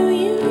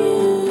 you, you.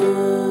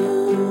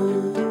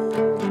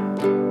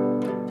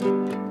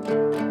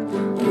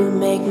 You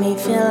make me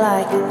feel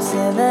like I'm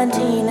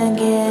 17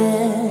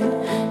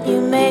 again.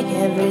 You make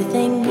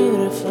everything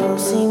beautiful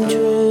seem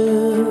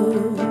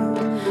true.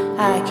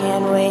 I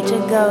can't wait to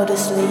go to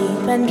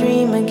sleep and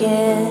dream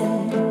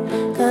again.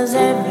 'Cause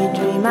every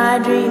dream I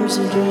dream's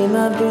a dream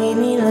of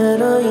dreamy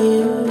little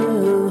you.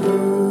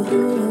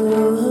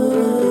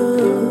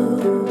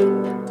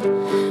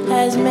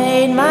 Has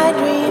made my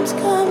dreams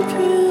come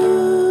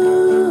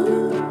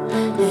true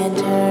and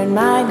turned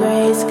my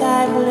gray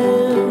sky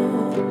blue.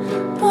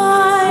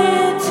 Why,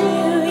 it's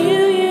you,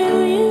 you,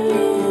 you,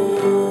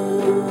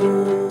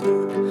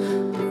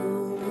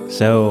 you.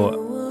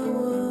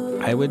 So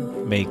I would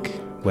make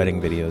wedding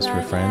videos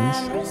for friends.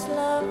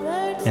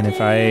 And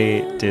if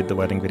I did the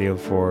wedding video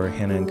for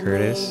Hannah and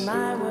Curtis,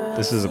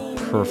 this is a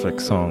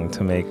perfect song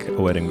to make a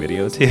wedding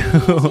video to.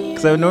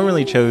 Because I would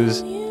normally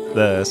choose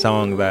the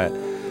song that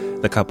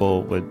the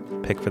couple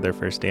would pick for their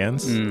first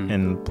dance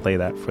and play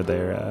that for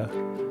their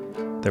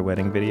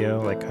wedding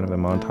video, like kind of a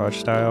montage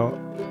style.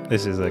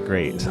 This is a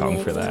great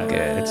song for that.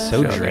 Good. It's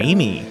so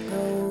dreamy.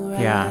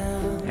 Yeah.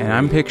 And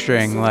I'm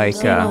picturing like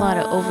Seeing a lot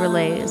of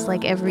overlays.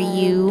 Like every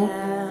U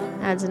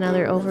adds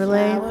another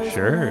overlay.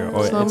 Sure.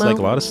 Oh, it's Slow-mo? like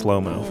a lot of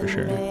slow-mo for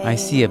sure. I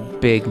see a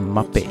big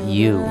Muppet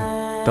U,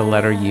 the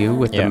letter U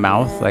with the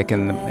mouth, like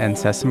in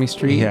Sesame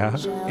Street. Yeah.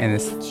 And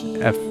it's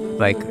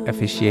like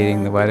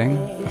officiating the wedding.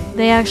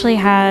 They actually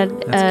had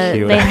That's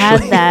cute, they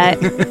had that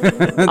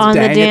on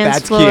the Dang it, dance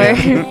that's floor,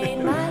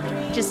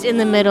 cute. just in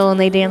the middle, and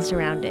they danced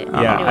around it.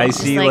 Yeah, It I was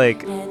see just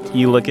like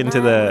you look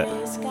into the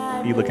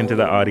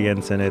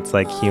audience and it's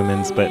like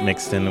humans but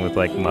mixed in with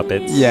like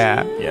Muppets.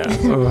 Yeah. Yeah.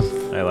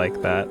 I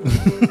like that.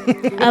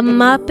 a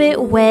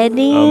Muppet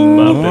wedding.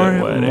 A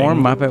Muppet wedding. More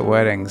Muppet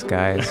weddings,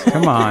 guys.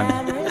 Come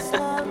on.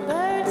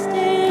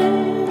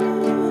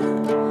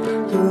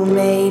 Who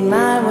made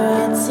my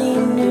world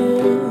seem new?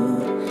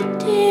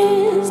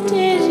 'Tis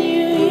you.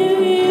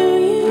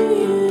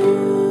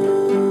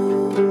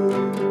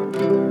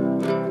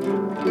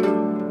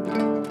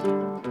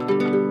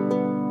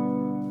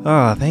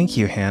 Oh, thank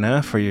you,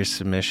 Hannah, for your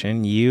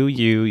submission.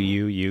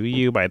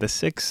 You by the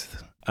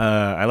Sixth.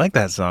 I like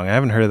that song. I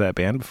haven't heard of that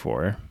band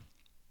before.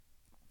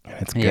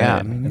 It's good.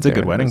 Yeah, It's a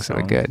good wedding It's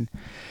really song. good.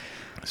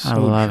 So I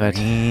love it.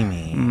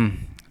 dreamy.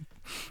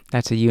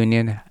 That's a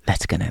union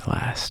that's gonna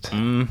last.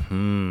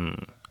 Mm-hmm.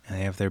 And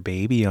they have their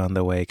baby on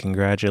the way.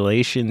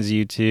 Congratulations,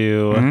 you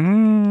two.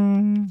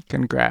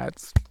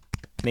 Congrats.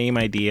 Name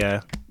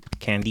idea,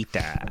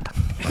 Candita.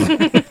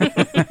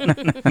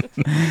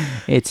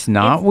 It's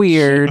not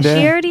weird.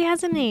 She already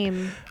has a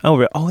name.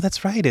 Oh,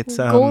 that's right. It's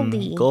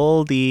Goldie.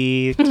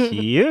 Goldie.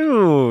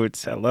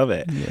 Cute. I love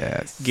it.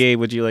 Yes. Gabe,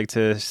 would you like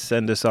to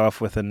send us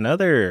off with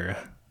another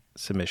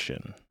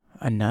submission?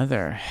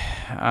 Another.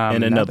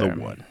 And another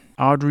one.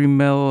 Audrey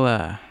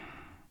Miller.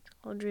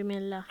 Audrey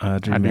Miller.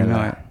 Audrey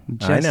Miller.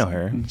 Miller. I know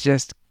her.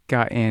 Just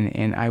got in,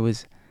 and I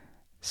was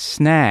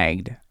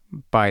snagged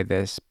by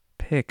this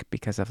pick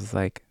because I was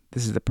like,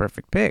 this is the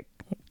perfect pick.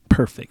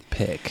 Perfect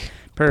pick.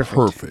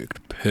 Perfect.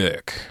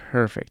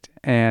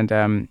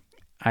 And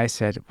I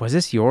said, was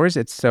this yours?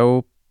 It's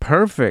so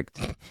perfect.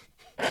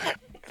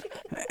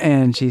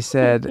 And she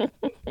said,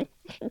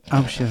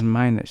 oh, she doesn't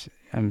mind that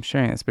I'm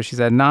sharing this. But she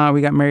said, nah, we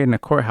got married in a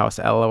courthouse,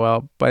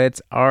 LOL. But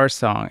it's our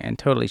song and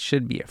totally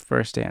should be a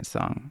first dance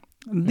song.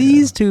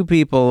 These two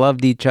people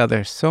loved each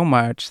other so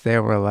much, they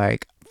were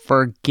like,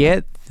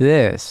 forget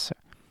this.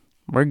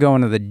 We're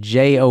going to the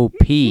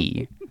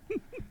JOP.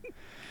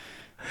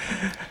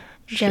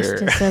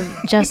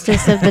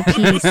 Justice of the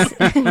peace.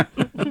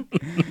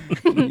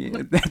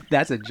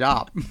 That's a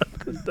job.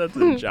 That's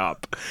a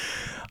job.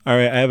 All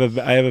right, I have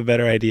a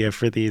better idea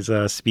for these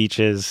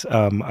speeches.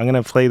 I'm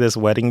gonna play this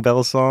wedding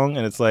bell song,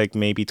 and it's like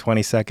maybe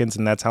 20 seconds,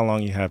 and that's how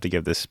long you have to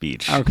give this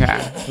speech.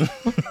 Okay.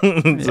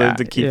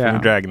 To keep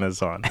from dragging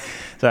this on.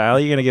 So, Al,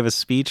 you're gonna give a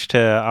speech to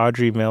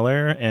Audrey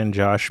Miller and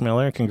Josh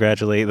Miller.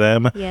 Congratulate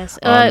them. Yes.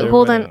 on their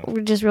Hold wedding.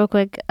 on, just real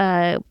quick.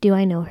 Do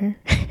I know her?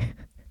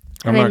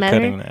 I'm Have I not met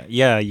cutting her? that.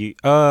 Yeah, you.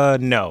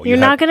 No. You're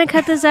not gonna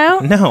cut this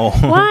out? No.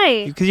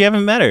 Why? Because you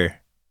haven't met her.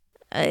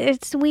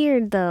 It's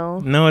weird though.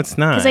 No, it's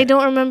not. Because I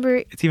don't remember.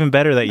 It's even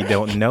better that you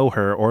don't know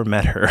her or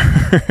met her.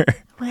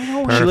 Well, I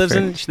don't She want. lives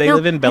in. They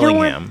live in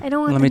Bellingham. I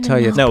don't want. Let me them to tell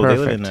you, know. it's No,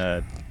 perfect.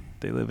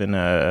 they live in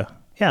yeah,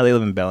 they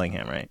live in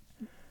Bellingham, right?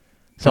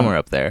 Somewhere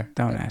up there.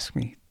 Don't ask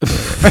me.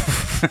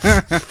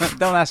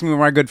 Don't ask me where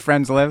my good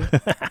friends live. You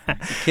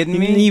kidding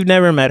me? You've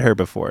never met her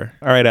before.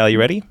 All right, Al, you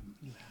ready?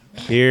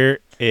 Here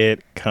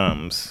it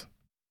comes.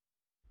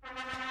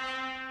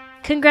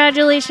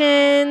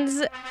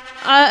 Congratulations,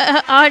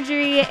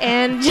 Audrey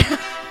and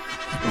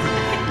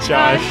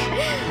Josh.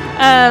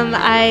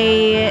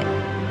 I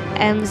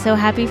am so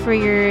happy for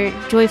your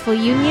joyful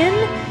union.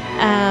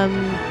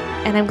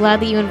 And I'm glad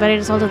that you invited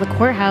us all to the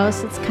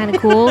courthouse. It's kind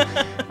of cool.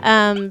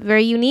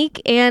 Very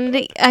unique. And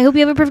I hope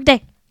you have a perfect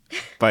day.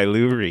 By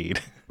Lou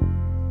Reed.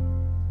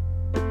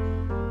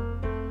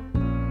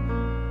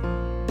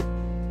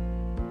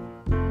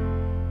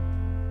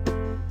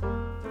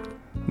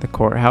 The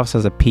courthouse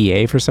has a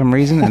PA for some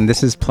reason, and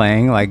this is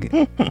playing like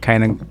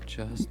kind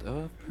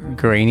of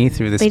grainy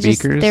through the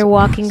speakers. They're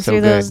walking So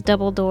through good. those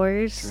double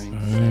doors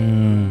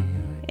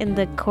in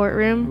the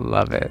courtroom,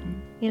 Love it.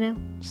 you know?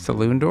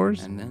 Saloon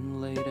doors?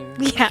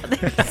 Yeah.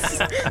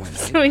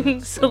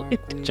 Swinging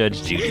salute.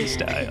 Judge Judy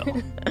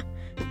style.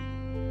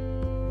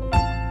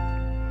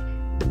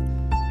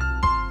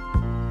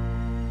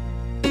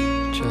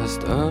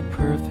 Just a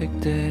perfect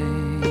day.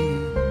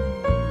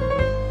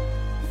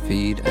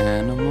 Feed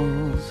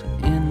animals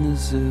in the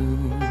zoo.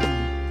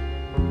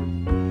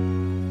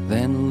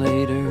 Then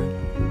later,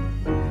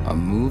 a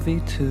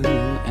movie too,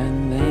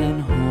 and then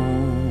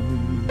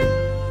home.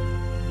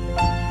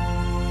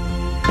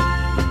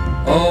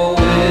 Oh,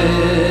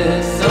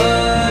 it's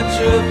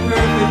such a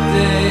perfect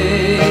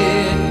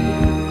day.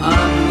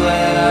 I'm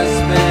glad I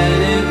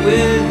spent it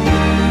with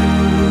you.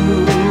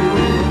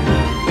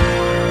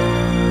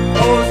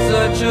 Oh,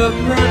 such a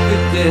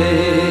perfect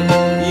day.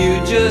 You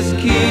just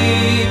keep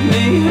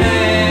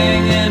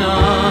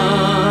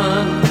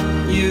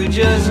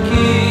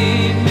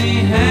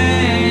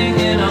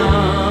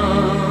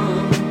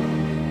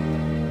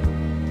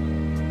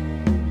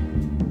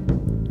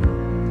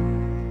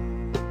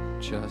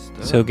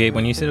So, Gabe,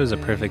 when you said it was a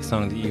perfect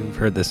song, you've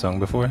heard this song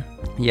before?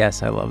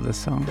 Yes, I love this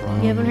song.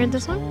 You haven't heard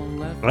this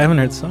one? I haven't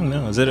heard the song,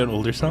 no. Is it an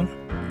older song?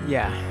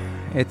 Yeah.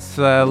 It's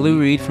Lou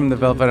Reed from the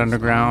Velvet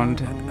Underground.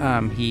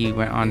 He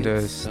went on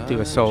to do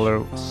a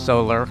solar,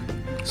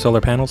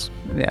 Solar panels?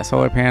 yeah,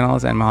 solar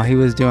panels, and while he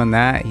was doing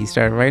that, he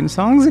started writing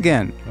songs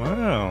again.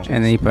 Wow.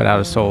 And then he put out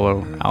a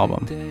solar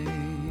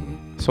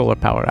album. Solar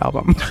power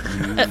album.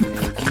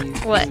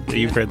 What?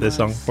 You've heard this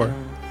song before?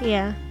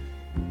 Yeah.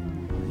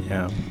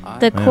 Yeah.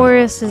 The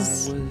chorus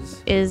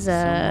is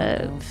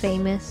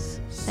famous,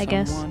 I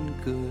guess.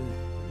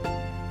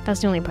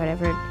 That's the only part I've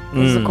heard.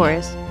 Is the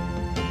chorus.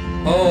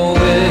 Oh,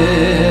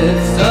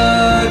 it's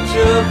such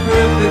a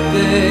perfect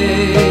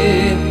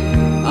day.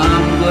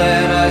 I'm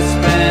glad I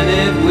spent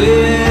it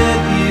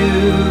with you.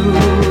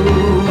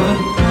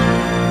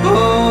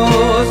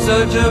 Oh,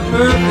 such a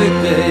perfect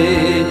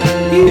day.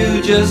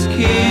 You just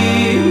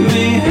keep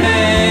me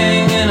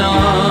hanging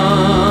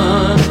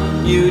on.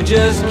 You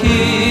just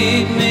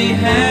keep me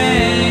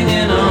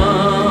hanging on.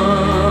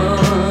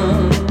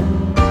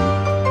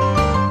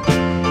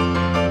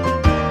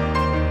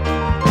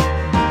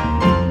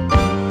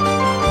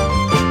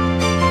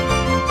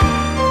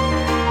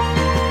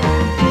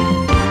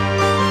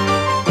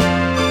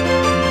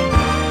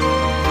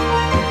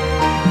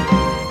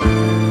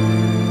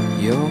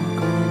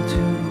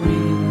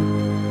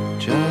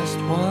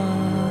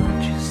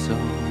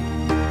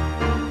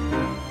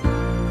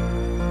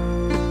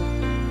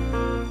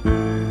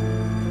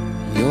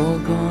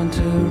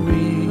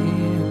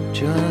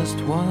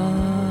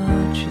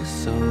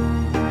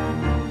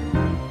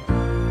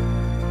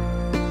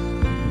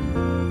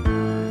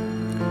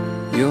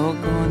 You're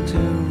going to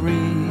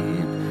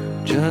reap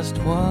just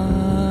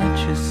what you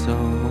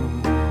sow.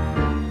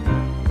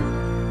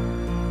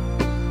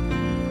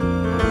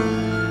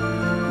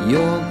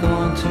 You're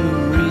going to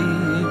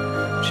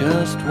reap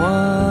just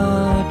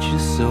what you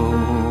sow.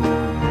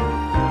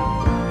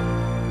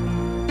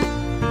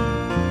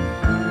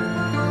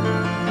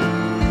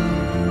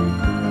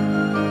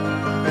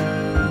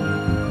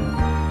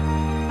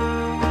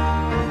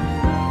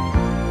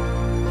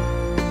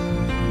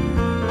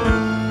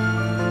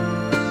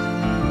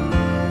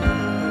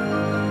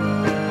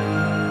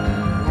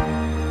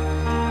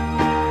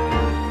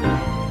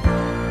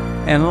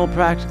 And a little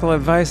practical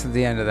advice at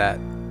the end of that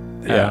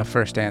Yeah.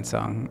 first dance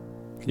song.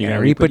 You're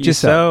gonna reap what you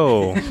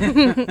sow.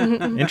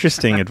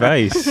 Interesting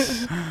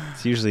advice.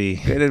 It's usually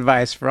Good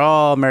advice for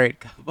all married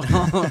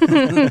couples.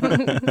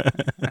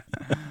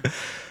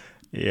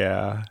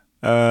 yeah.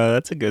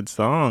 That's a good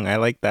song. I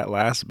like that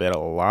last bit a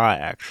lot,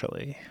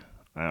 actually.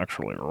 I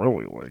actually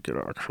really like it,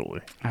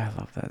 actually. I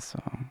love that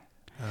song.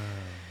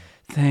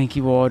 Thank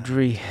you,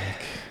 Audrey.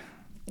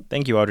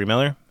 Thank you, Audrey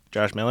Miller.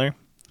 Josh Miller.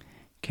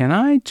 Can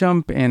I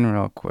jump in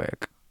real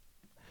quick?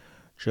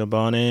 Jump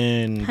on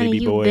in, Honey,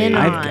 baby you've boy. been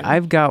on.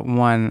 I've got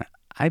one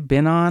I've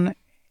been on,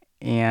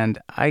 and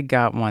I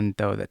got one,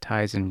 though, that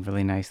ties in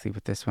really nicely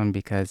with this one,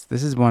 because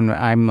this is one where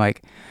I'm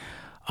like,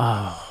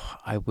 oh,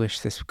 I wish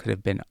this could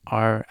have been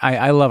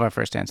I love our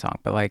first dance song,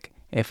 but like,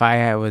 if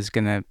I was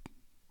going to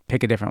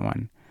pick a different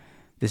one,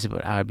 this is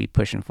what I would be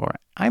pushing for.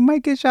 I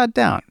might get shot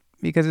down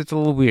because it's a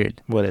little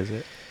weird, What is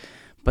it?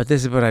 but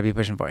this is what I'd be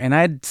pushing for. And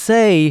I'd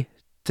say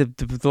to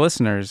the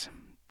listeners,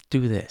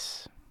 do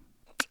this.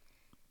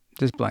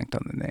 Just blanked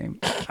on the name.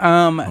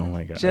 Oh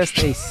my gosh. Just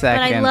a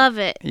second. But I love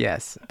it.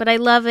 Yes. But I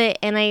love it,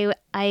 and I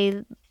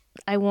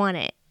want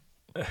it.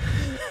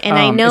 And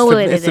I know what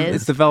it is.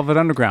 It's the Velvet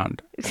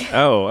Underground.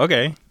 Oh,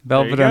 okay.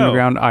 Velvet There you go.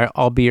 Underground,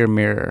 I'll Be Your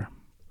Mirror.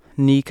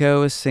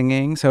 Nico is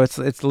singing. So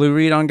it's Lou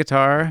Reed on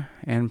guitar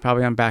and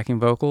probably on backing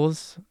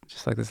vocals,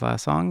 just like this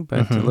last song,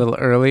 but a little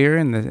earlier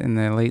in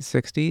the late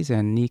 60s,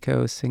 and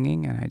Nico is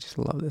singing, and I just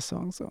love this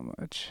song so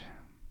much.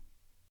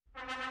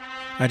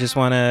 I just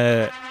want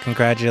to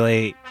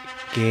congratulate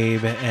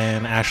Gabe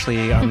and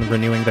Ashley on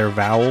renewing their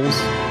vowels.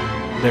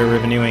 They're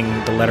renewing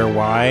the letter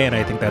Y, and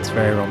I think that's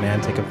very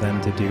romantic of them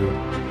to do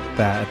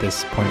that at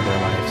this point of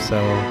their life.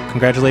 So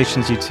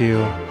congratulations, you two.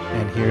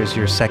 And here's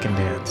your second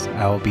dance,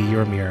 I'll Be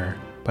Your Mirror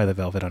by the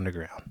Velvet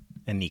Underground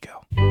and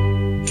Nico.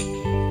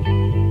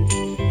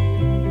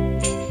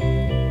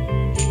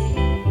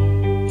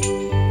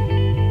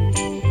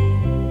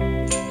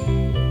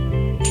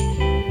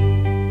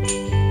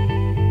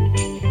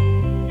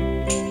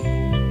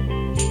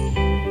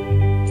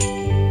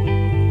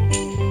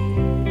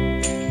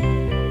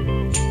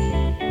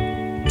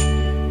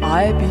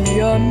 I be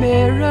your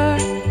mirror,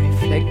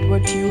 reflect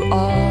what you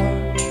are,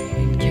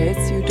 in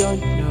case you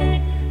don't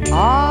know.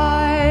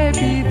 I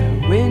be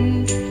the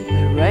wind,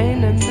 the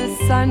rain and the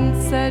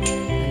sunset,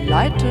 the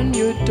light on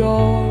your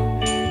door,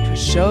 to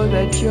show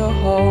that you're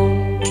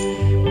home.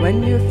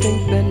 When you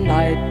think the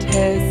night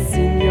has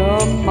seen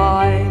your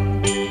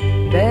mind,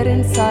 that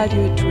inside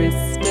you're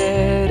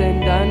twisted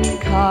and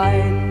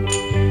unkind.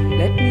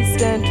 Let me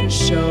stand to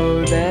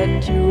show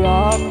that you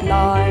are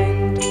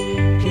blind.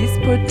 Please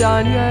put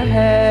down your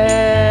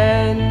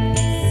hands,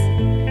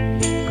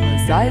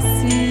 'cause I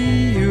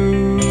see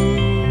you.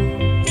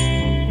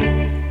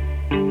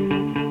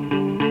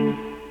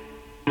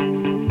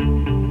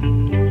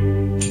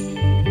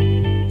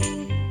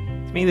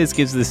 this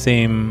gives the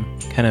same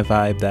kind of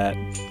vibe that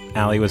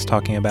Allie was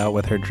talking about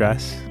with her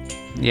dress.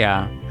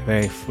 Yeah.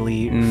 Very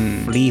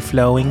flowing, Flea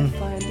flopping.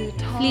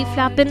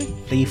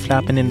 flea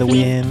flopping in the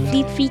wind.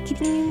 Fleet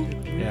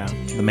freaking. Yeah,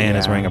 the man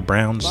is wearing a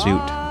brown suit.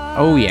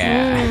 Oh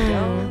yeah.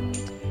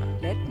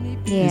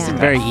 It's Yeah.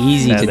 very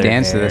easy to Feather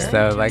dance to hair. this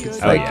though. Like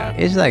it's Oh, like yeah.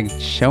 it's like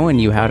showing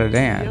you how to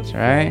dance,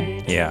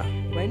 right? Yeah,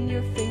 When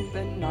you think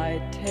the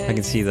night I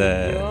can see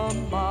the.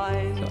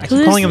 I keep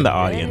Who's- calling them the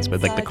audience,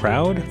 but like the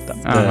crowd, the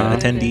Uh-huh.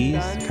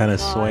 attendees, kind of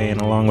swaying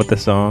along with the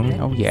song.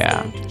 Oh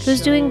yeah.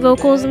 Who's doing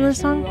vocals in this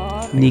song?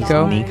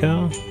 Nico.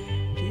 Nico.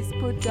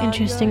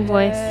 Interesting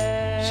voice.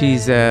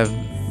 She's a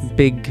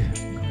big,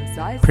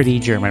 pretty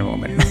German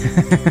woman.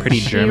 Pretty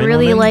She German.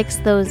 really woman? likes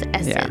those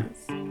S's. Yeah.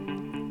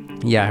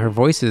 Yeah, her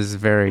voice is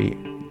very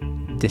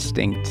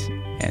distinct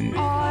and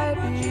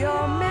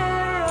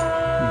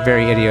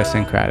very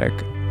idiosyncratic.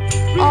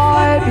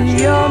 I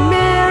be your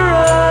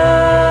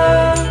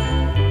mirror.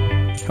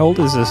 How old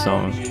is this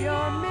song?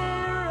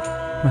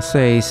 Let's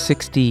say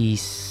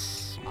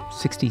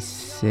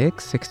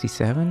 66,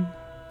 67?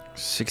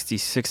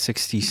 66,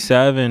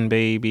 67,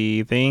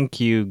 baby. Thank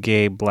you,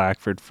 Gabe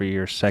Blackford, for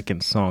your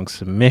second song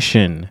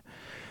submission.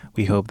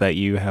 We hope that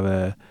you have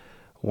a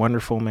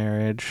wonderful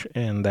marriage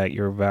and that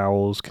your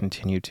vows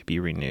continue to be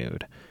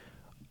renewed.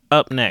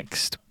 Up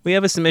next, we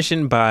have a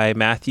submission by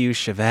Matthew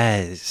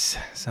Chavez,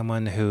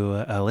 someone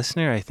who, a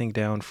listener, I think,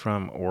 down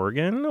from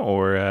Oregon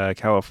or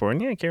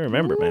California. I can't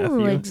remember, Ooh,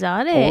 Matthew.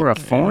 exotic.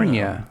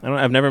 California.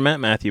 I've never met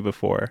Matthew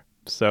before,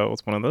 so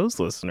it's one of those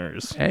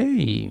listeners.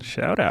 Hey.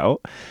 Shout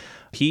out.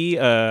 He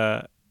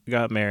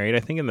got married, I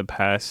think, in the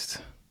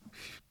past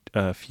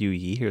few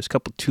years,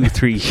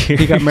 3 years.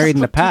 He got married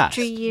in the past.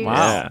 3 years.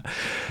 Wow. Yeah,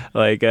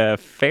 like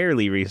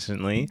fairly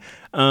recently.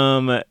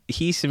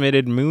 He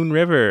submitted Moon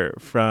River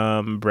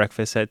from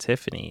Breakfast at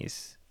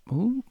Tiffany's.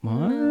 Ooh,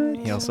 what?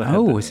 He also had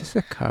Oh, is this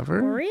a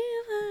cover?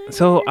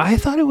 So I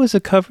thought it was a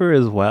cover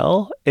as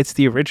well. It's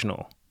the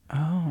original.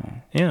 Oh.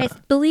 Yeah. I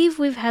believe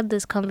we've had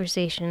this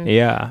conversation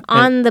Yeah.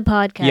 on the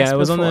podcast. Yeah, it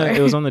was before.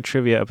 on the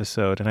trivia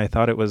episode, and I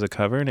thought it was a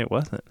cover, and it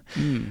wasn't.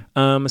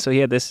 Mm. So he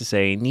had this to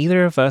say: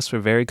 neither of us were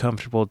very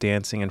comfortable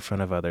dancing in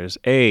front of others.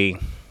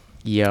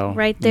 Yo.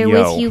 Right there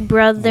Yo. with you,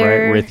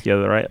 brother. Right with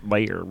you, right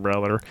later,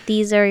 brother.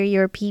 These are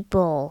your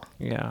people.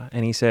 Yeah,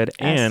 and he said,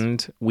 Yes.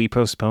 and we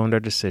postponed our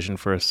decision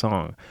for a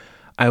song.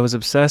 I was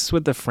obsessed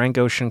with the Frank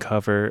Ocean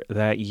cover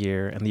that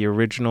year, and the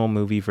original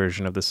movie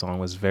version of the song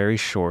was very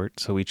short,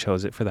 so we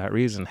chose it for that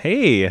reason.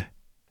 Hey,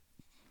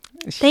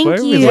 Thank we're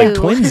you. like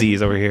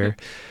twinsies over here.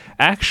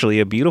 Actually,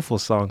 a beautiful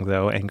song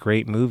though, and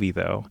great movie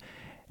though,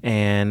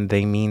 and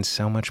they mean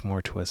so much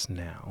more to us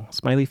now.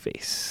 Smiley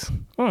face.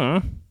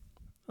 I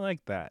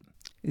like that.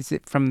 Is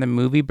it from the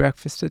movie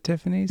Breakfast at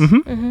Tiffany's?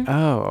 Mhm.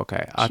 Oh,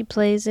 okay. She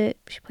plays it.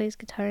 She plays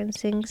guitar and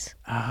sings.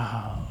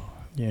 Oh.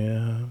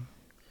 Yeah.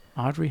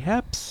 Audrey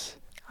Hepps.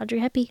 Audrey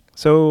Hepburn.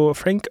 So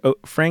Frank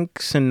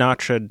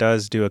Sinatra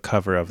does do a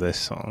cover of this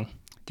song.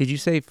 Did you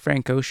say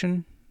Frank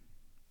Ocean?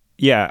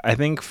 Yeah, I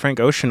think Frank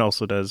Ocean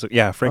also does.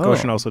 Yeah, Frank Oh.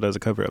 Ocean also does a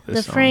cover of this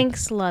The song.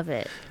 Franks love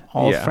it.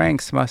 All Yeah.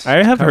 Franks must.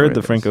 I have cover heard the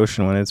this. Frank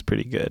Ocean one. It's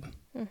pretty good.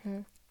 Mm-hmm.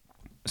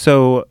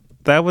 So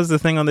that was the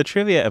thing on the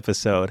trivia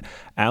episode.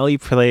 Allie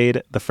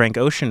played the Frank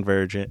Ocean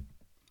version.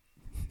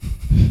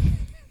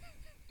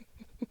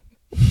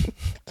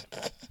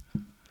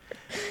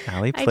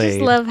 Allie I played.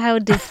 just love how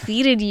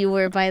defeated you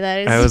were by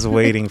that. I was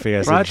waiting for you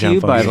guys to Brought to you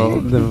jump by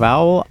on the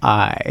vowel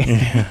I.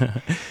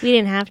 We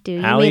didn't have to.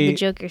 You Allie- made the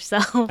joke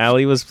yourself.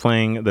 Allie was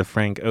playing the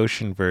Frank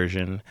Ocean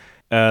version.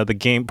 The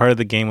game part of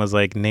the game was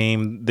like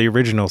name the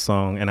original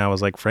song, and I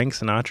was like Frank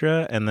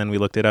Sinatra, and then we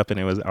looked it up, and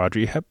it was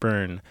Audrey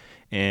Hepburn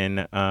in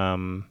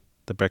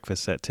the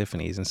Breakfast at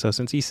Tiffany's. And so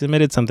since he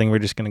submitted something, we're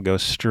just gonna go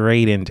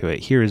straight into it.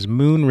 Here is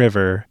Moon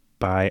River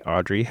by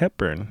Audrey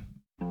Hepburn.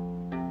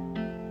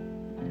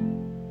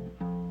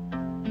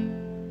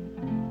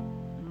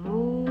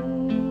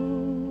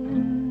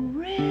 Moon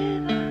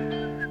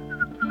River,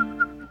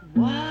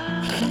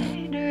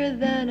 wider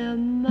than a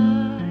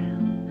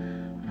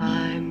mile,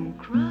 I'm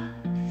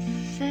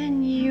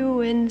crossing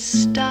you in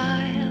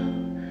style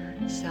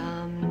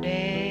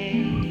someday.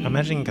 I'm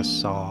imagining a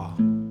saw.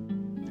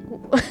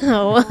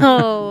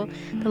 Oh,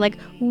 they're like,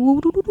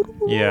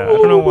 Yeah, I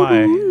don't know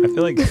why. I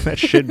feel like that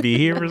should be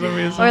here for some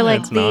reason. or like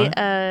It's the. not.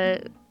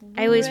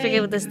 I always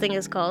forget what this thing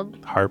is called.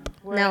 Harp.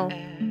 No,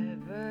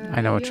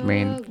 I know what you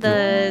mean.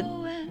 the.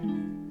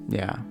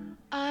 Yeah.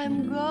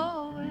 I'm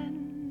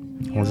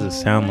going. What does it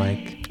sound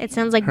like? It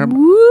sounds like. Herb-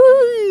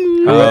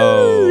 woo.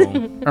 Oh.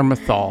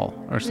 Ermathal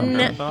or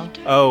something.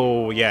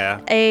 Oh yeah.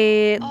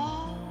 A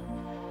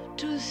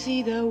To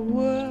see the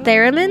world.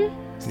 theremin.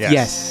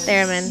 Yes.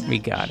 Theremin. We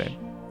got it.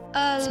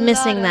 It's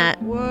missing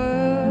that.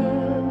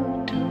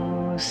 World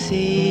to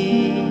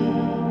see.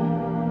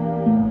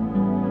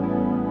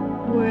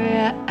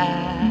 We're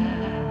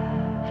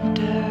after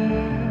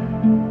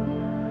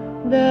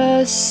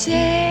the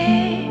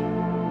same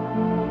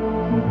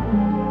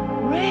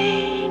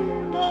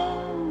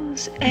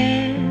rainbows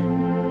and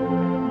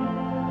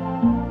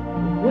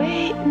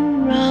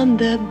waiting round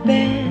the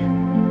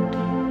bend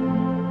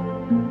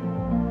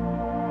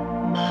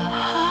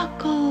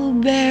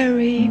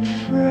very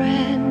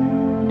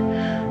friend,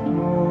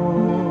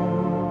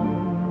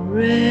 moon,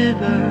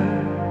 river,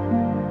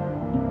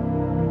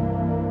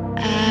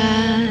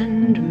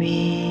 and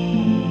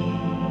me.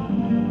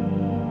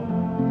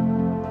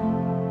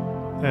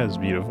 That is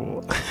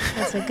beautiful.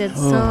 That's a good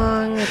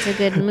song. That's a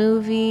good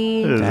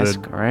movie. That's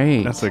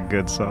great. That's a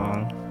good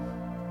song.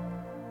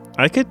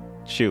 I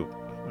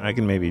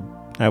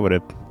would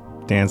have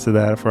danced to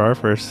that for our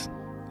first.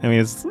 I mean,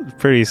 it's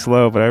pretty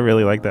slow, but I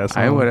really like that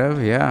song. I would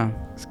have, yeah.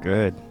 It's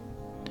good.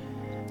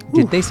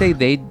 Did they say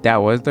that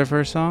was their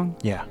first song?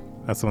 Yeah,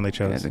 that's the one they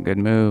chose. That's a good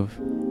move.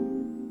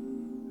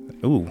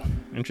 Ooh,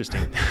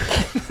 interesting.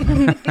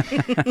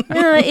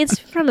 No, it's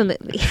from a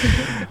movie.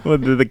 Well,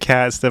 did the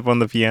cat step on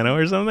the piano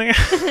or something?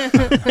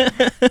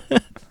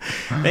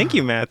 Thank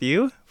you,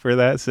 Matthew, for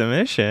that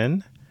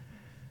submission.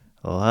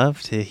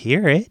 Love to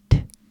hear it,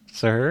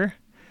 sir.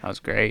 That was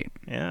great.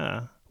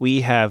 Yeah.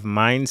 We have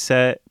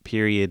Mindset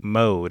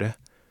Mode,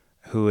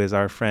 who is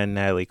our friend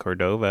Natalie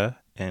Cordova,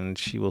 and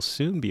she will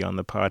soon be on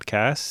the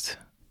podcast.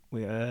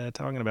 We're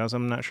talking about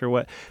something, I'm not sure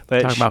what.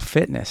 But Talking about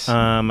fitness.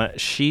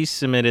 She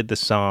submitted the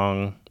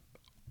song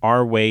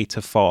Our Way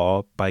to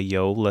Fall by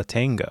Yo La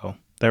Tengo.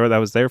 That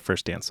was their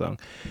first dance song.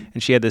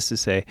 And she had this to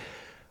say,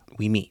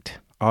 "We meet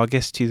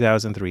August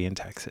 2003 in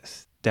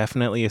Texas.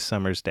 Definitely a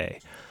summer's day.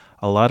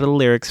 A lot of the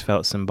lyrics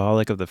felt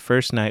symbolic of the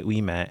first night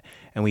we met,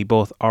 and we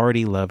both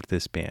already loved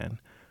this band.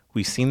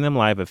 We've seen them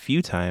live a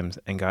few times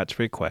and got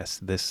to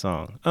request this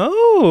song."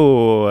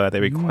 Oh, they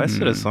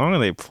requested a song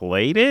and they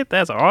played it?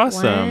 That's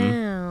awesome.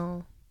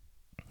 Wow.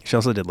 She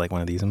also did like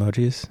one of these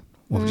emojis.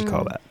 What would you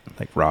call that?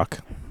 Like rock?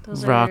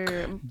 Those Rock.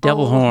 are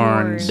Devil bull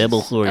horns.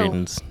 Devil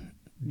horns.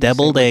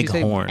 Deviled egg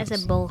say? horns. I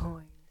said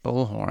bullhorn.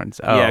 Bullhorns.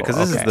 Oh, Yeah,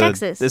 because okay.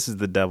 this is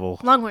the devil.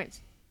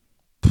 Longhorns.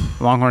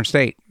 Longhorn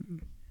State.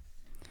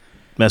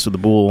 Mess with the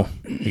bull,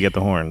 you get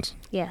the horns.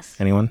 Yes.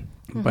 Anyone?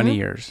 Bunny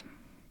ears.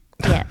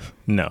 Yeah.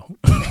 No.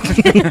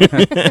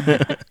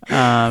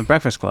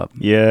 Breakfast Club.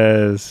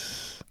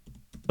 Yes.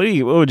 What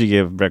would you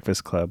give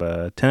Breakfast Club?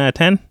 10 out of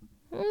 10?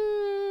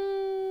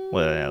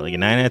 What, like a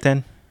 9 out of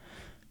 10?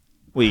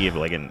 What do you give,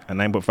 like a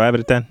 9.5 out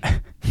of 10?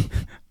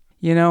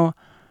 You know,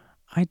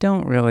 I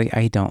don't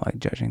like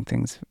judging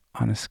things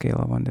on a scale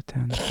of 1 to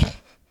 10. Have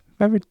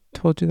I ever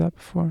told you that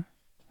before?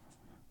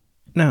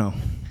 No,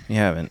 you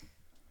haven't.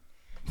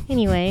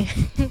 Anyway.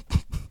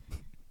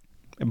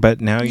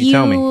 But now you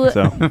tell me,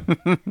 so.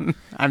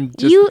 I'm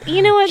just,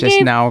 you know what, just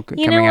Gabe? now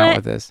You coming know out what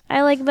with this.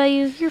 I like about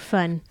you. You're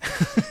fun.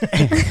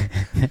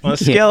 On a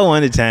scale of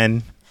 1 to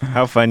 10,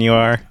 how fun you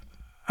are.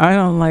 I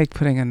don't like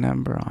putting a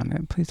number on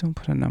it. Please don't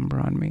put a number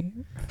on me.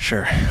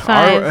 Sure.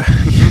 5.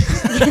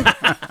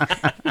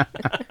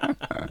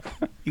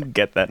 You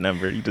get that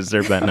number. You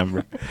deserve that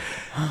number.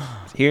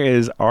 Here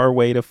is Our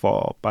Way to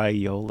Fall by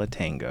Yo La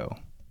Tengo.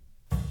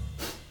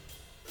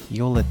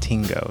 Yo La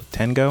Tengo.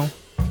 Tango?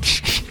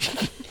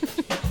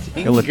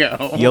 Yo La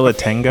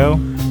Tengo?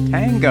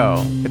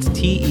 Tango. It's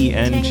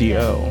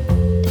Tengo.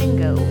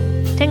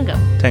 Tango.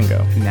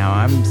 Tango. Now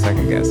I'm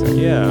second guessing.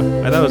 Yeah.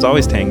 I thought it was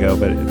always Tango,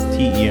 but it's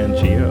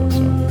Tengo,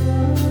 so.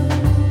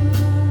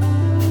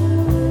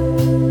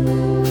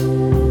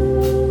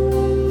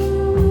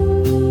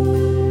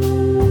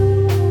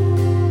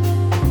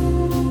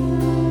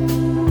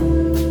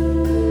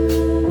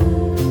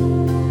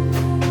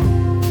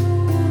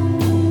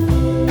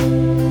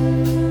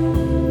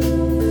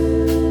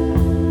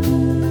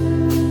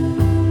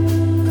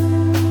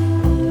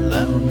 I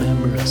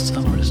remember a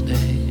summer's day.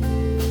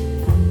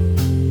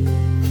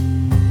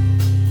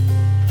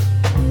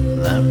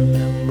 I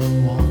remember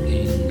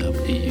walking up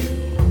to you.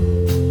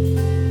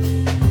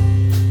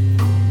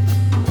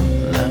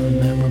 I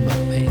remember my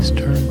face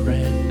turned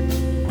red.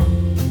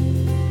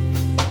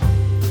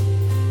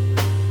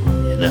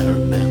 And I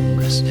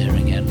remember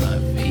staring at my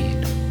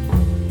feet.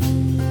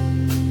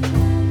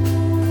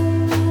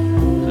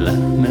 I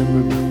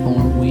remember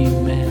before we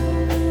met.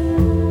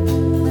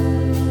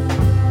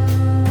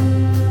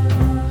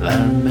 I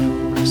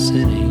remember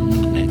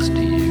sitting next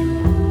to you.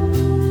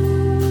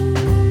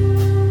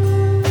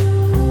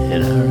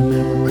 And I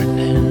remember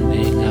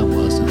pretending I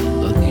wasn't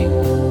looking.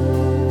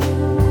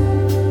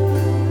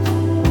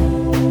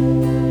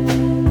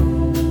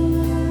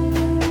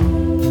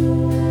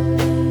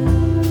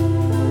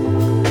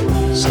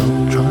 So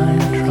try,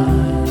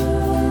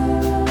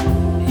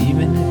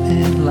 even if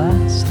it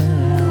lasts an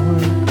hour,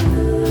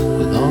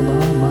 with all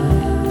our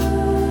might,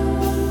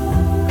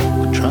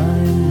 we'll try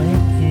and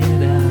make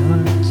it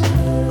ours,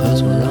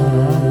 'cause we're on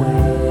our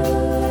way.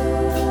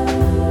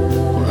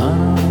 We're on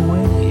our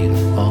way to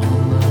follow.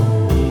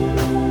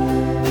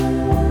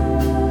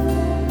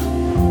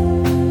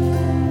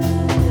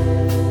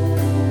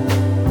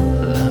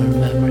 I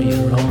remember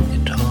your old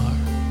guitar.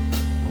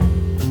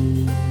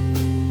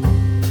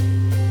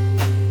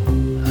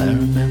 I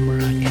remember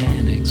I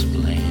can't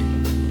explain.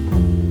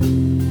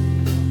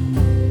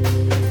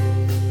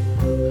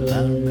 I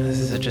remember This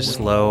is such a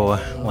slow,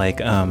 like,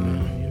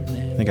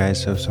 the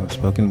guy's so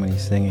soft-spoken when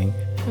he's singing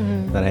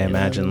that I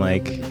imagine,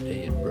 like,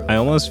 I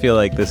almost feel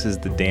like this is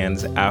the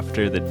dance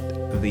after the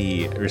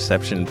the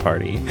reception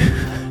party.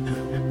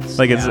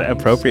 Like it's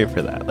appropriate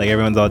for that. Like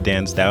everyone's all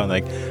danced out, and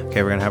like,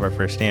 okay, we're gonna have our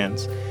first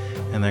dance,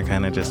 and they're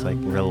kind of just like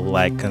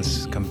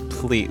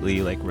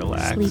completely like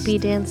relaxed, Sleepy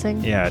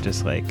dancing. Yeah,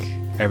 just like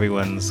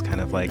everyone's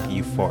kind of like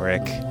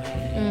euphoric,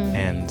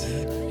 and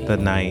the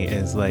night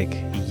is like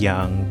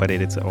young, but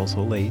it's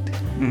also late,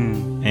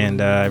 and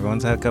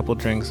everyone's had a couple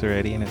drinks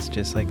already, and it's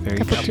just like very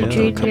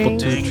chill. Couple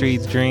two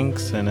treat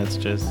drinks, and it's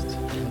just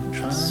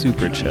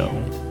super chill.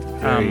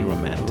 Very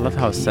romantic. I love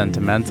how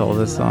sentimental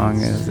this song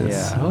is.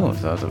 It's so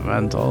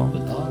sentimental.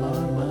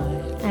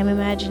 I'm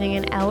imagining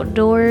an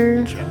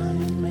outdoor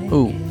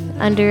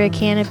under a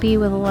canopy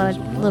with a lot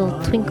of little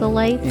twinkle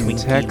lights. In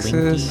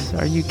Texas?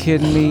 Are you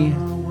kidding me?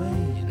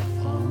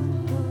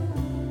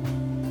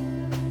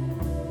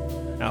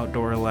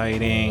 Outdoor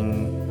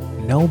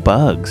lighting. No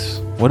bugs.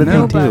 What did they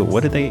do?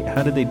 Bugs.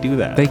 How did they do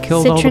that? They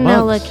killed all the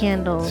Citronella bugs.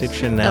 candles.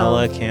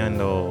 Citronella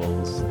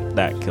candles.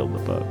 That killed the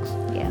bugs.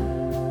 Yeah.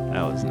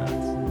 That was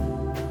nuts.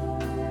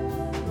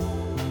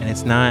 And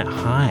it's not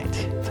hot.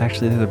 It's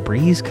actually there's a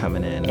breeze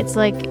coming in. It's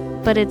like,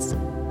 but it's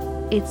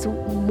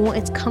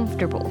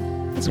comfortable.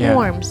 It's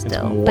warm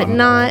still, warm. but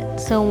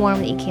not so warm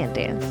that you can't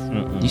dance.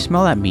 Do you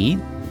smell that meat?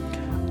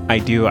 I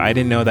do. I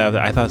didn't know that.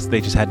 I thought they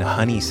just had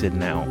honey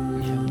sitting out.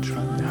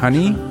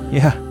 Honey?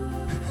 Yeah.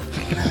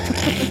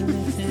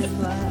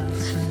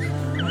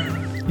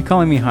 You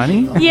calling me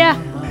honey? Yeah.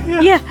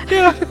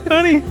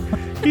 Honey.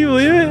 Can you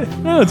believe it?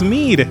 No, it's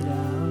mead.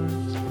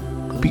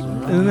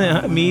 Isn't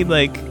it mead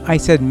like... I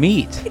said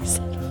meat.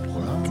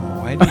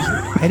 Why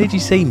did you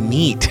say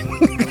meat?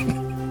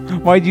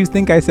 Why do you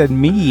think I said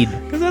mead?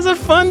 Because that's a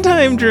fun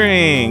time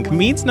drink.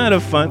 Mead's not a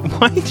fun...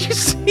 Why did you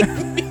say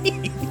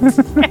mead?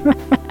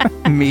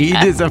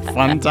 Mead is a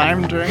fun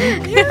time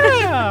drink?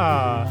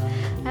 Yeah.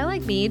 I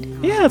like mead.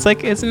 Yeah, it's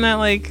like, isn't that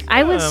like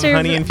I would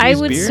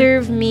honey-infused beer?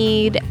 serve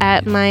mead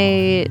at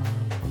my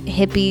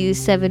hippie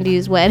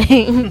 70s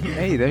wedding.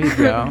 Hey, there you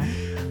go.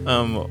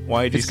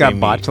 Why did you It's say got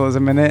meat?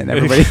 botulism in it and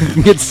everybody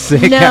gets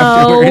sick No.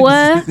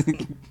 afterwards.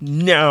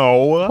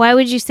 No. Why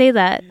would you say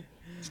that?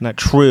 It's not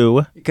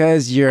true.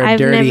 Because you're a I've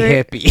dirty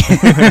never- hippie.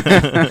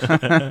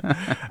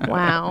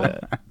 Wow.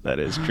 That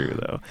is true,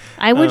 though.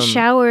 I would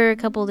shower a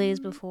couple days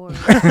before.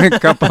 a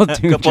couple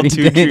two,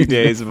 three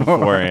days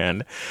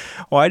beforehand.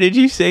 Why did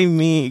you say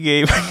meat,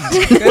 Gabe?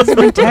 Because I'm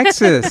in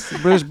Texas.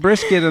 There's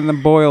brisket in the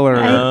boiler.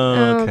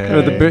 Okay.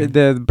 Or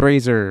the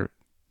brazier.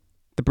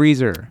 The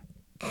breezer.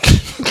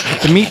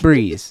 The meat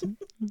breeze.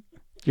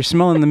 You're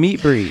smelling the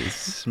meat breeze.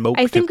 Smoked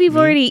I think we've meat.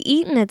 already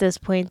eaten at this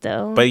point,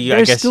 though. But I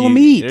There's guess still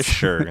meat.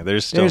 Sure,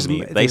 there's still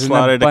meat. They there's an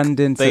slaughtered.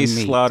 abundance They of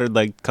meat. slaughtered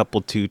like a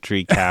couple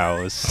 2-3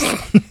 cows.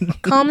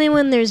 Call me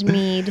when there's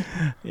mead.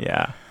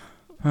 Yeah,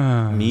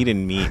 meat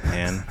and meat,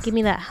 man. Give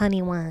me that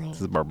honey wine.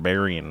 This is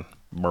barbarian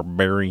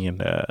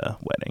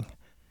wedding.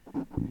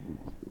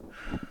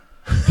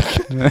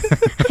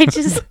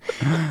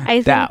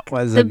 I That think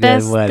was the a good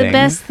best. wedding. The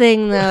best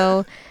thing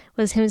though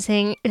was him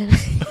saying,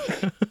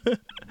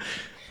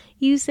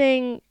 "You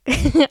saying."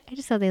 I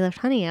just thought they left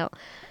honey out.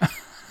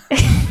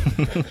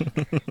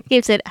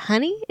 Gabe said,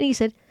 "Honey," and you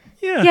said,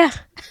 Yeah.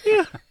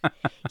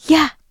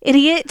 "Yeah,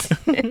 idiot."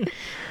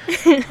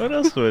 What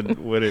else would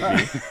it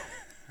be?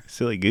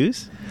 Silly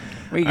goose?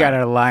 We got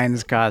our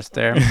lines crossed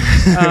there.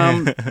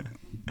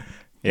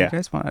 Yeah. You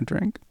guys want a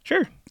drink?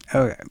 Sure.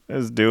 Okay.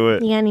 Let's do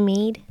it. You got any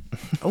mead?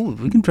 Oh,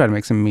 we can try to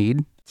make some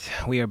mead.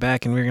 We are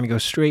back, and we're going to go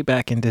straight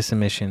back into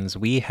submissions.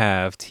 We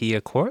have Tia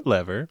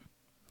Courtlever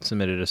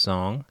submitted a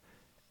song,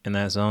 and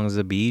that song is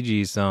a Bee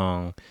Gees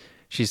song.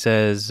 She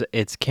says,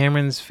 it's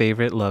Cameron's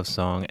favorite love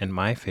song and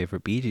my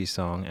favorite Bee Gees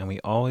song, and we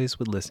always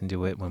would listen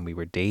to it when we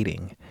were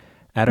dating.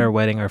 At our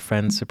wedding, our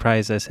friends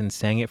surprised us and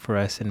sang it for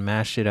us and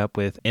mashed it up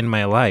with In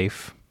My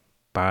Life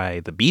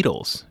by the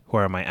Beatles, who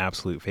are my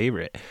absolute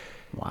favorite.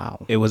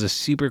 Wow. It was a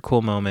super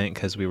cool moment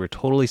because we were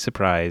totally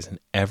surprised and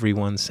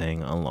everyone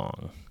sang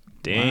along.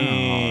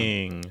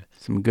 Dang. Wow.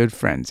 Some good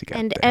friends you got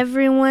And there.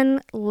 everyone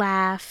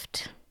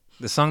laughed.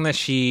 The song that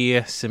she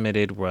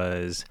submitted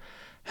was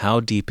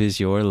How Deep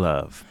Is Your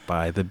Love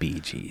by the Bee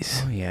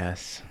Gees. Oh,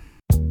 yes.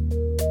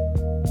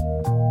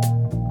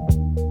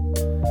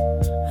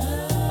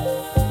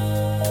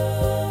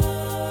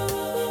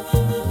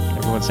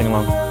 Everyone sing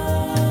along. To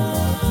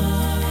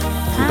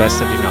the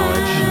best of your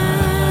knowledge,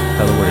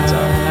 how the words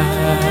are.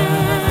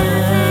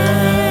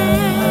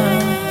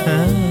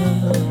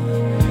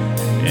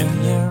 In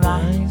your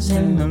eyes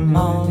in the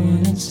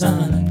morning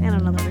sun, I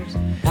don't know the words.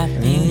 I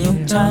feel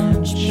your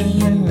touch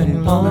in the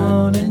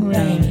morning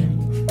rain.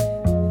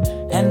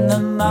 And the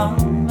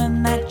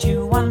moment that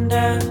you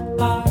wander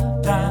far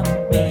from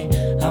me,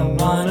 I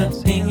wanna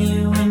feel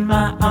you in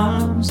my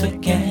arms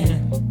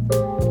again.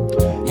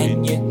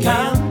 And you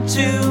come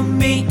to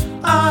me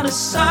on a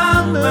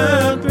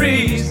summer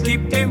breeze,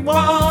 keep me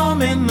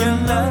warm in the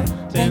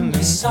love and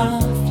me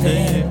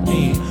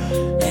softly.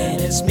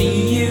 And it's me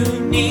you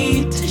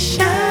need to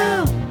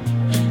show.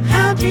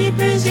 How deep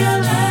is your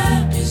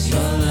love? Is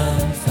your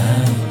love?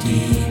 How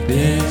deep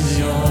is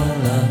your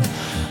love?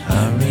 I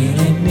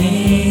really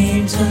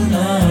need to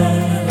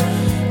know.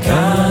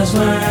 'Cause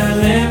we're we're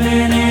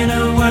living in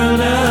a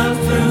world of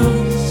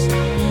fools,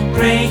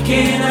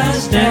 breaking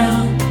us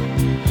down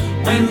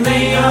when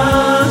they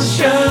all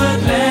should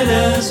let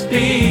us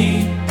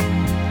be.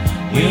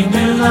 We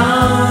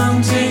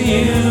belong to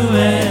you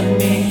and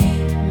me.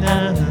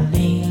 I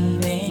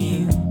believe in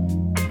you.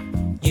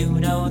 You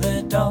know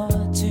the door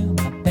to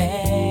my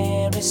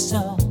very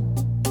soul.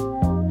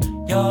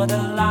 You're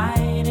the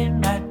light in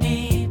my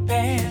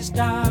deepest,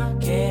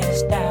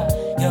 darkest doubt.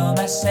 You're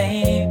my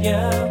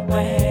savior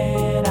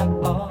when I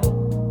fall.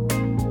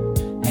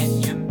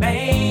 And you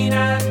may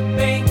not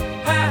think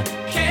I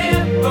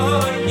care for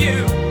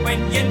you when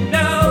you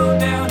know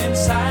down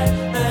inside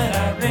that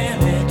I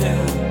really do.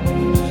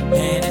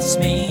 And it's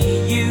me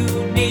you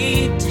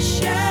need to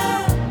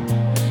show.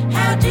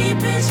 How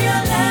deep is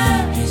your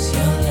love? Is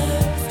your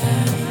love?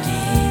 How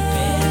deep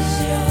is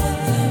your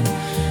love?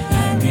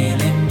 I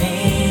really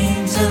mean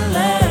to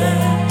love.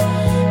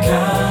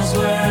 'Cause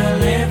we're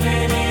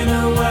living in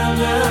a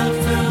world of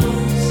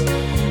fools,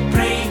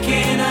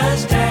 breaking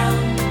us down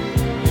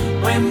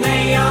when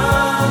they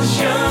all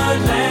should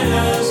let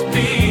us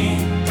be.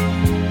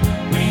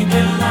 We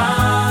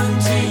belong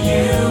to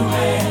you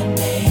and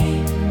me.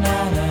 Na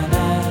na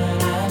na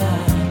na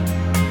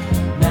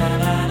na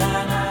na na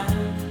na.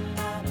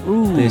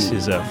 This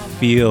is a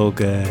feel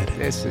good.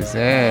 This is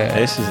it.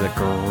 This is a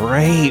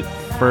great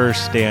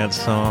first dance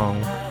song.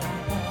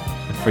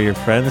 And for your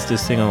friends to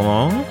sing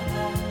along,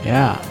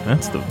 Yeah.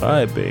 that's the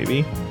vibe,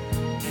 baby.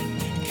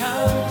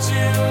 Come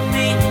to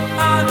me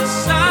on a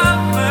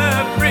summer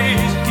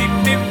breeze. Keep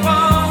me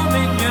warm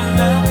in your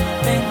love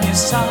and your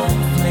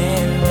softly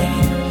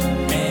rain.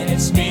 And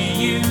it's me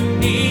you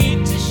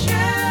need to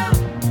show.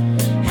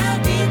 How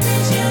deep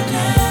is your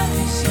love?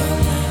 Is your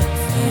love?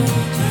 How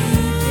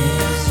deep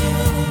is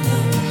your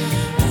love?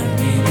 I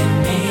really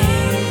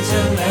mean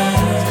to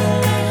love.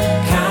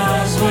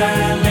 'Cause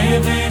we're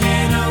living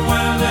in a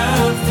world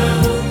of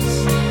fools,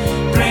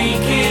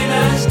 breaking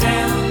us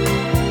down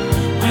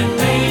when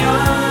they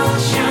all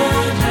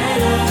should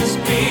let us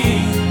be.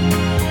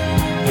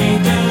 We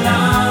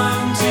belong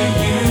to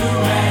you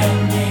and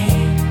me.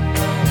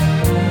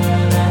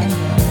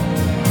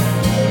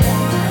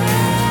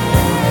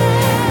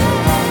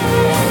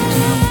 How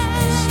deep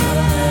is your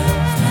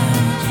love? How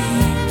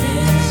deep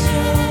is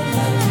your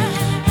love?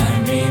 I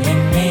really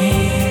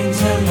mean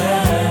to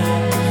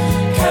love.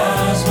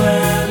 'Cause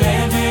we're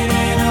living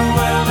in a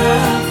world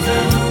of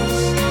fools,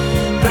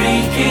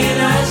 breaking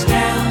us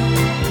down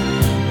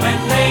when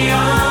they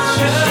all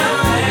should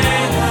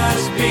let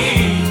us be.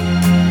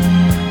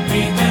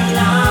 We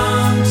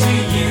belong to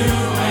you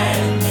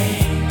and me.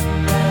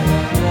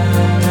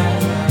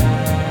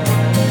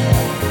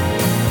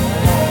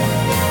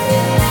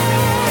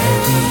 How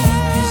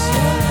deep is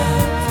your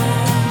love?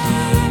 How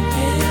deep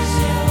is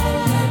your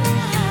love?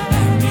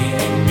 I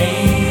really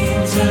mean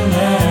to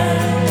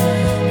love.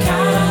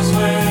 'Cause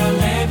we're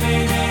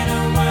living in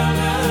a world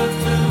of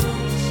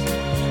fools,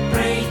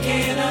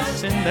 breaking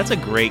us down. That's a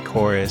great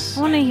chorus.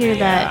 I want to hear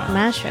that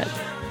mashup.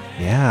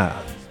 Yeah.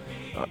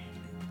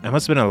 That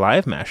must have been a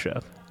live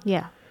mashup.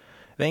 Yeah.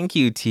 Thank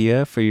you,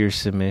 Tia, for your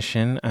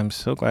submission. I'm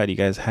so glad you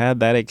guys had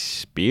that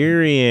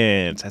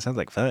experience. That sounds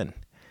like fun.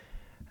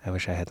 I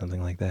wish I had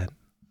something like that.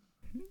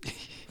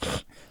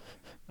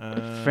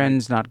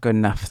 Friend's not good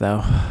enough,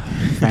 though.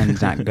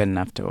 Friend's not good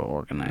enough to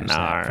organize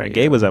that for Nah, you.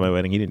 Gabe was at my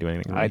wedding. He didn't do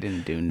anything. I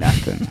didn't do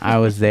nothing. I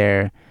was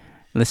there.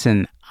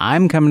 Listen,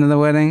 I'm coming to the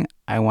wedding.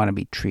 I want to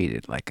be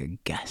treated like a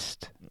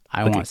guest.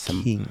 I Like a want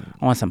some. king.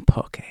 I want some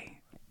poke.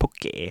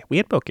 Poke. We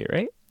had poke,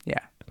 right? Yeah.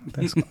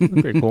 That's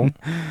pretty cool.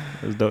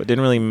 It was dope.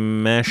 Didn't really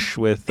mesh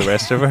with the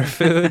rest of our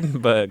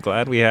food, but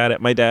glad we had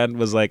it. My dad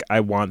was like, I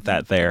want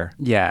that there.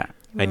 Yeah.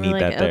 I need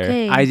that there.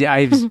 Okay.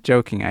 I was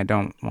joking. I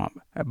don't want.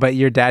 But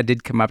your dad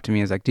did come up to me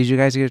and was like, "Did you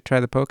guys get to try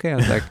the poke?" I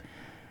was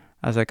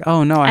like,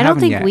 "Oh no, I don't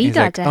haven't think yet." we He's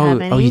got like, to "Oh,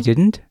 have oh, you any."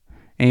 didn't?"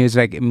 And he was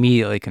like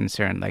immediately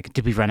concerned. Like,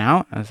 "Did we run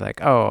out?" I was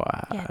like, "Oh,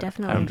 Yeah,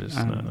 definitely. I'm just,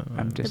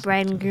 I'm the just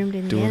bride and groom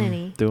didn't get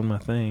any. doing my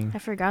thing. I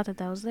forgot that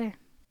was there.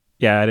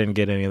 Yeah, I didn't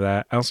get any of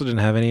that. I also didn't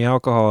have any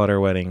alcohol at our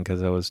wedding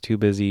because I was too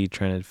busy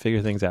trying to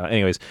figure things out.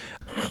 Anyways,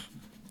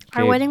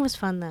 Our Gabe, wedding was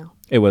fun though,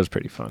 it was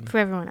pretty fun. for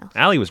everyone else.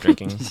 Allie was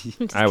drinking.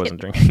 Just I wasn't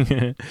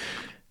drinking.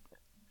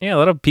 Yeah, a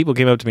lot of people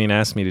came up to me and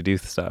asked me to do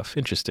stuff.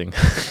 Interesting.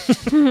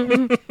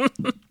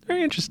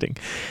 Very interesting.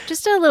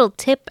 Just a little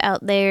tip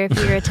out there: if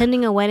you're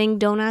attending a wedding,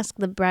 don't ask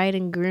the bride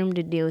and groom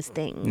to do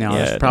things. no.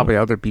 Yeah, There's probably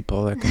other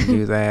people that can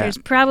do that. There's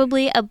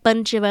probably a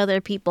bunch of other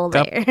people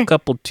there.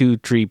 Couple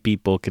 2-3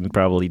 people can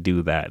probably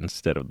do that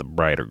instead of the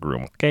bride or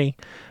groom. Okay.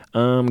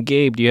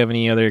 Gabe, do you have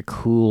any other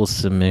cool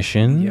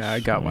submissions? Yeah,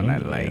 I got one I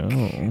like.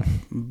 Oh.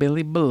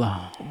 Billy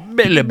Balone.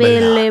 Billy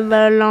Billy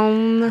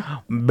Balone.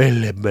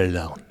 Billy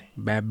Balone.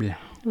 Babylon.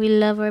 We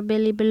love our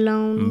Billy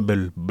Balone.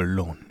 Billy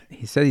Balone.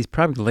 He said he's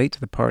probably late to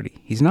the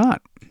party. He's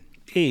not.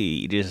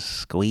 Hey, just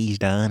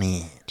squeezed on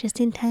in. Just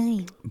in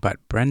time. But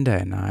Brenda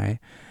and I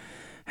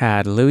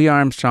had Louis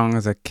Armstrong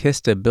as a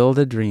kiss to build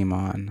a dream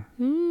on.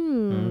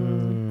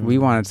 We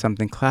wanted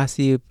something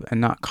classy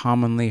and not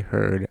commonly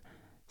heard.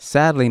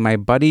 Sadly, my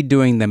buddy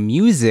doing the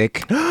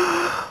music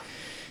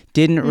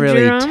didn't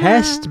really Drama.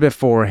 test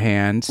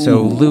beforehand,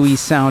 so Louis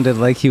sounded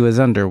like he was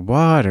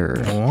underwater.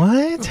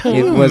 What?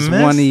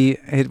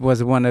 It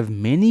was one of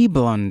many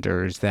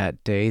blunders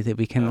that day that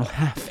we can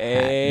laugh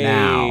at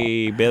now.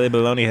 Hey, Billy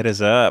Baloney hit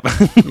us up.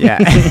 Yeah.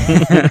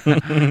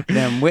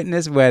 Them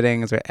witness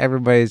weddings where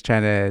everybody's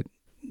trying to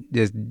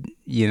just,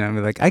 be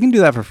like, I can do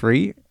that for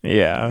free.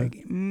 Yeah.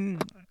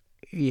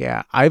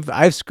 Yeah,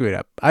 I've screwed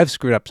up. I've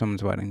screwed up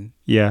someone's wedding.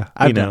 Yeah,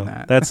 I've done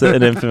that. That's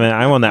an infamous.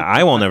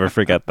 I will never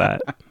forget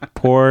that.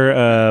 Poor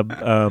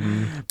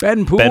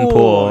Ben Poole. Ben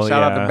Poole,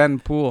 Shout out yeah. to Ben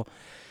Poole.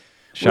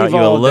 shot We've you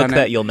a all look done it.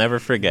 that you'll never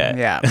forget.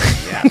 Yeah.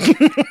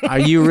 Are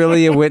you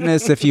really a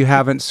witness if you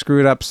haven't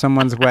screwed up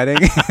someone's wedding?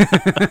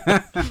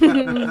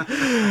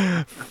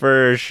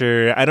 For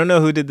sure. I don't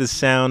know who did the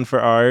sound for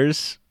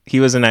ours. He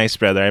was a nice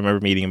brother. I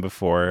remember meeting him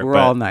before. We're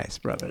all nice,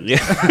 brother.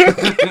 Yeah.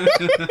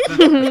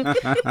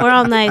 We're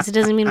all nice. It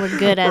doesn't mean we're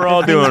good at We're the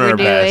all things doing we're our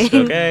best,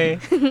 doing. okay?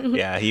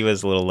 Yeah, he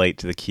was a little late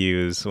to the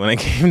cues when it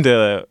came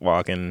to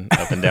walking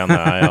up and down the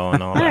aisle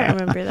and all I that. don't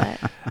remember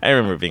that. I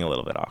remember being a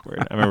little bit awkward.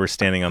 I remember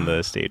standing on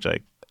the stage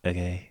like,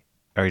 okay,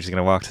 are we just going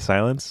to walk to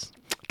silence?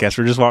 Guess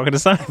we're just walking to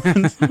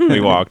silence. We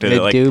walked and It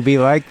it like do be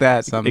like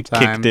that sometimes. it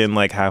kicked in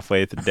like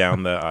halfway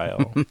down the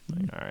aisle. Like,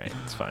 all right,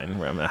 it's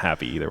fine. I'm not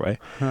happy either way.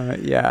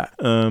 Yeah.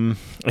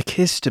 A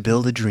kiss to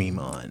build a dream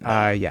on.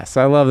 Yes,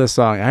 I love this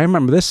song. I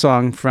remember this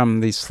song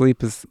from the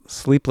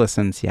Sleepless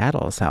in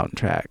Seattle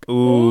soundtrack.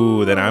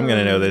 Ooh, then I'm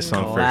gonna know this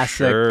song for Classic,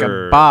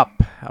 sure. a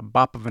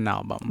bop of an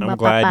album. I'm Bop,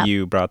 glad bop, bop.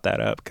 you brought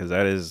that up because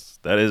that is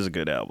a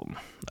good album.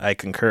 I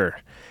concur.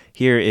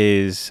 Here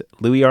is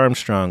Louis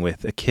Armstrong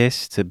with A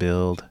Kiss to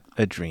Build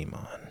a Dream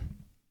On.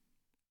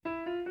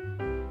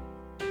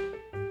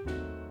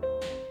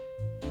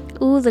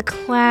 Ooh, the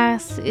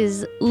class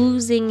is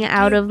oozing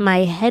out of my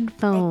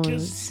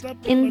headphones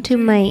into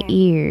my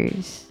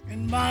ears.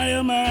 And my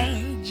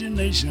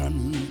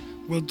imagination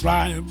will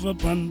thrive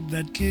upon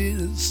that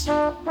kiss.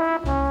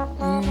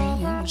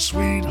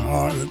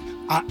 Sweetheart,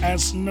 I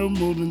ask no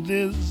more than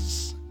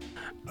this.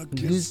 A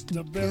kiss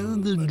to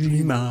build a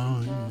dream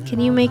on. Can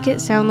you make it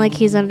sound like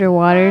he's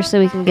underwater so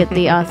we can get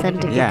the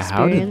authentic Yeah, experience?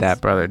 how did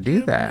that brother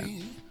do that?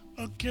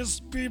 A kiss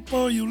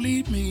before you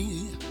leave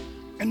me.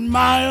 And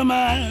my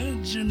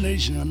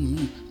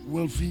imagination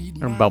will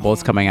feed Or my bubbles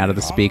heart. coming out of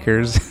the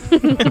speakers.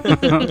 Bloop,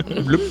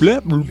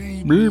 bloop,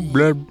 bloop, bloop,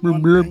 bloop,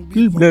 bloop,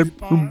 bloop,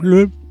 bloop,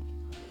 bloop.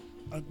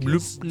 A Bloop,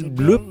 kiss to bloop,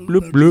 build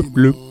bloop, a bloop,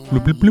 dream bloop,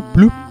 bloop, bloop, bloop,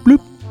 bloop,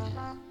 bloop.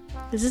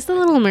 Is this the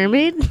Little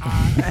Mermaid?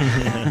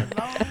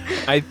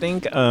 I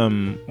think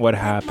what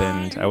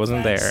happened, I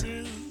wasn't there.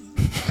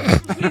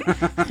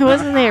 I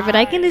wasn't there, but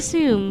I can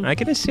assume. I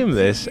can assume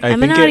this.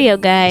 I'm an audio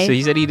guy. So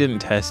he said he didn't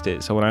test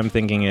it. So what I'm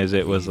thinking is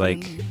it was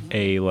like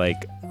a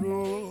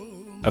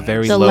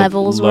very The low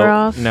levels were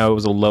off? No, it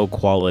was a low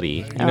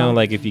quality. You know, Oh.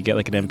 like if you get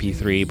like an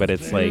MP3, but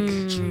it's like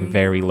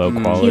very low He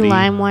quality.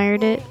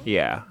 lime-wired it.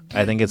 Yeah,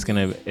 I think it's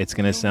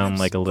gonna sound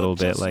like a little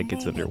bit like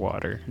it's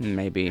underwater.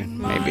 Maybe.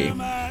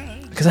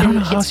 Because I don't know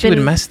how It's else you would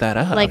been, mess that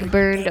up. Like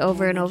burned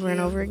over and over and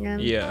over again.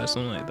 yeah,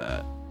 something like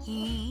that.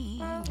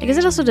 I guess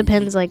it also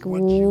depends, like,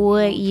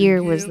 what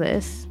year was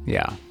this?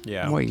 Yeah.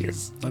 Yeah. What year?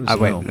 Let us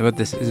Wait, know. what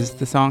this is this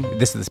the song?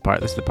 This is the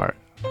part. This is the part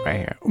right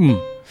here.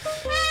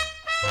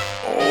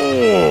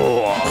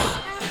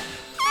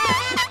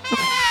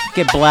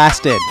 Get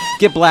blasted.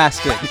 Get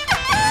blasted.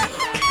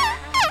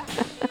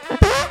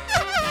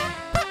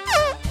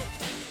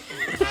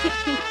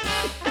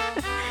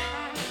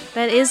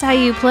 That is how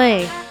you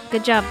play.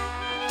 Good job.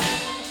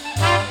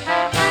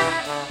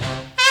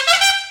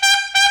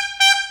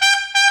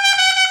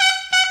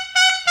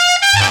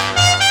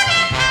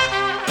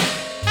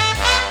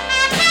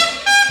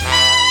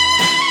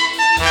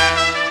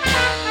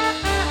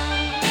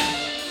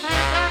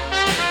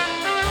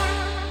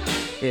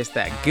 It's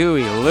that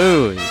gooey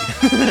Louie.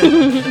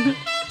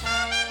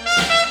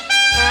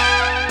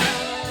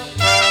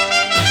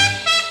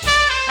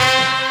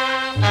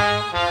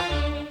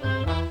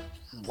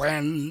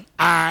 When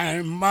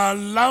I'm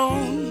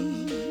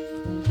alone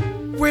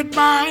with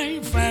my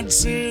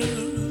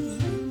fancies,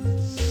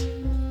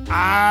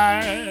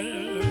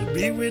 I'll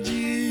be with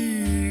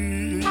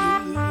you,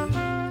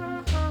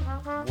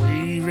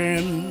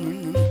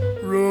 weaving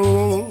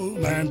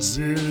romances,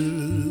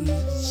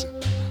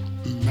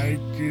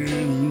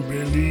 making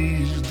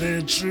believe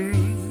they're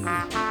true.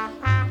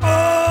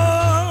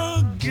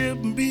 Oh,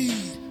 give me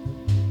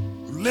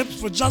lips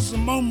for just a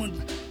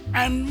moment,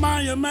 and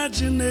my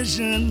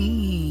imagination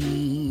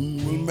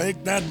will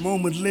make that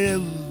moment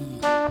live.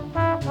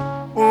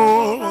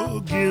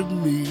 Oh, give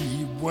me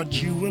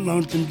what you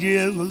alone can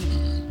give.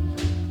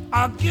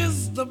 I'll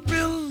kiss the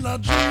pill I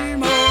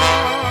dream of.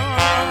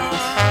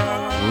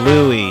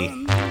 Louis.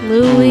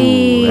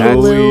 Louis. that's-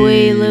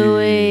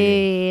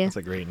 Louis. That's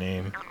a great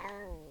name.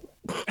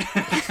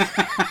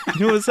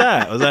 Who was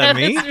that? Was that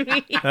me?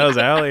 That was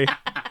Allie.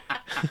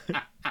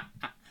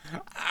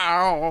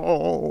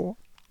 Ow.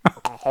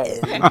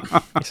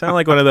 You sound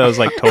like one of those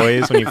like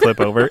toys when you flip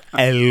over.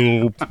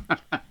 Hello.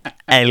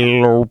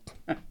 Hello.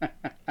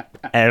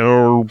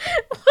 Hello.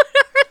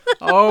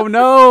 Oh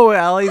no,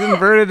 Allie's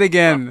inverted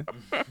again.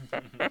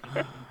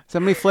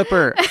 Somebody flip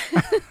her.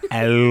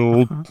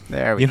 Help.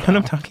 There we You go. know what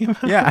I'm talking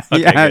about? Yeah,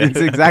 Okay, yeah, good. it's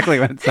exactly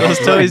what it Those sounds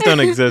toys like. don't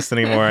exist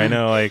anymore. I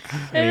know, like,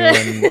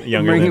 anyone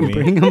younger than me.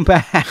 Bring them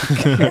back.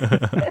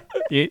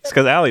 It's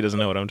because Allie doesn't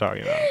know what I'm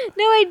talking about.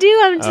 No, I do.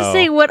 I'm just Oh.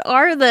 saying, what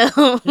are those?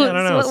 Yeah, I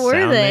don't know. What were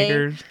Sound they?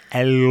 makers.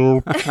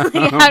 Help.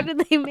 Like, how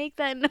did they make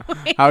that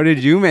noise? How did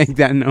you make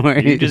that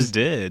noise? You just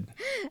did.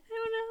 I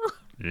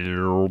don't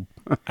know.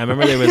 I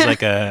remember there was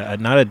like a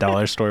not a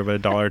dollar store, but a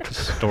dollar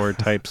store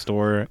type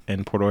store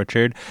in Port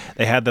Orchard.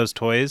 They had those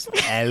toys,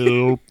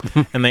 and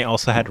they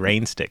also had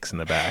rain sticks in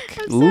the back.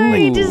 I'm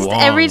sorry. Ooh, Just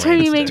long every time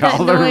rain you make stick. that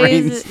Dollar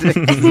rain noise,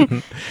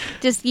 stick.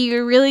 just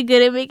you're really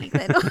good at making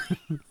that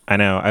noise. I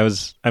know.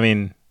 I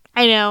mean,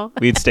 I know.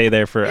 we'd stay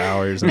there for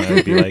hours, and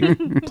I'd be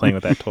like playing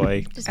with that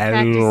toy. Just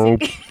Help.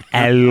 practicing.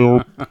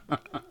 Help.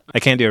 I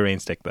can't do a rain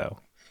stick though.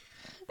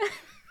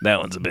 That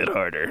one's a bit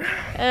harder.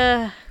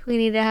 We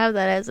need to have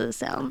that as a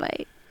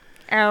soundbite.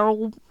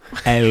 Ow.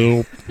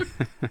 Help.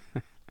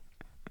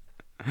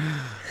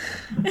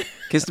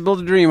 Kiss to build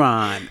a dream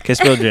on.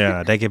 Kiss Bill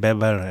John. Take it,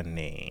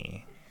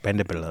 Bebaloni. Bend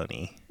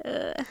Baloney.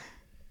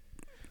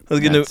 Let's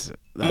get into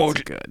more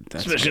good.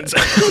 That's submissions.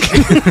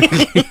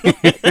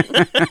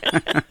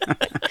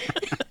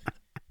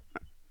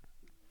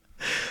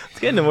 Let's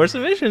get into more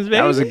submissions, baby.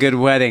 That was a good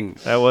wedding.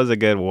 That was a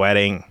good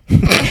wedding.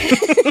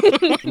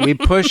 We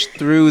pushed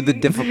through the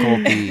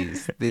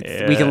difficulties. We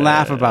can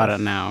laugh about it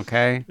now,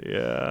 okay?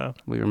 Yeah.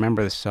 We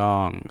remember the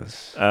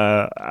songs.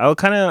 I'll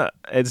kind of.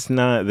 It's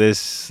not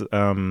this.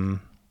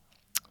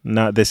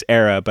 Not this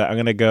era, but I'm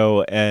gonna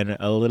go and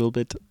a little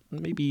bit,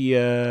 maybe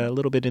a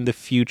little bit in the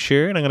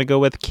future, and I'm gonna go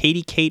with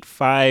Katie Kate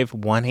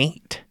 518.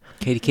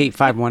 Katie Kate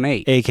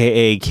 518.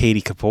 AKA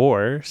Katie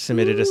Kapoor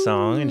submitted a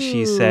song, and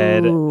she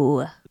said,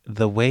 Ooh.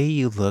 "The Way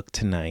You Look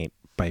Tonight"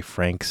 by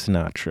Frank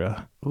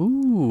Sinatra.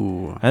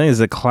 Ooh. I think it's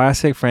a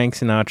classic Frank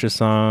Sinatra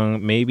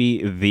song,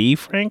 maybe the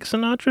Frank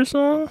Sinatra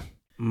song.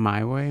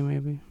 My Way,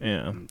 maybe?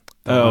 Yeah.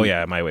 The Oh one-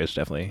 yeah, My Way is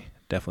definitely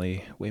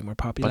way more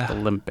popular. But the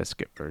Limp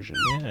Bizkit version.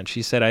 Yeah, and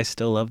she said, "I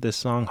still love this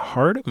song."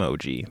 Heart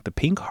emoji, the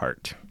pink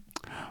heart.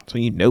 So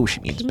you know she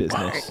means Pink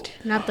business. heart.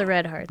 Not the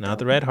red heart. Not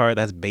though. the red heart.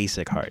 That's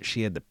basic heart.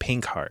 She had the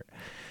pink heart.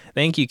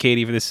 Thank you,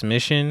 Katie, for the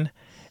submission.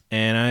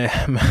 And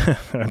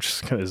I'm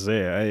just gonna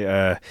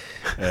say,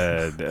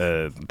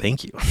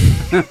 thank you.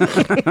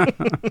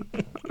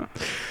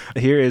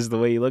 Here is "The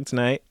Way You Look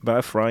Tonight"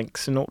 by Frank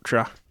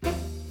Sinatra.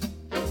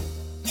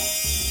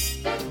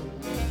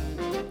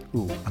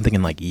 Ooh, I'm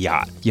thinking like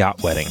yacht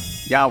wedding.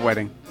 Yeah,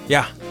 wedding.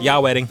 Yeah,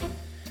 yacht wedding.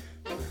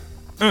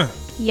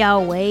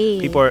 Yahweh.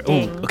 People are. Ooh,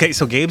 Dang. okay,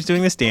 so Gabe's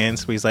doing this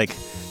dance where he's like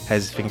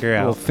has his finger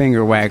Little out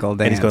finger waggle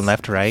dance. and he's going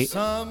left to right,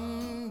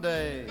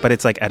 Someday, but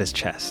it's like at his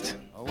chest.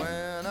 when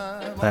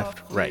I'm Left,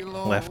 awfully right,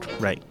 low, left,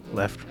 right,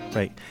 left,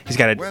 right. He's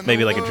got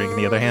maybe like a drink in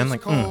the other hand,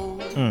 like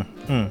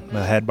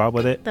the head bob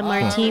with it. The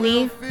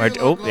martini.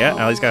 Oh yeah,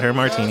 Allie's got her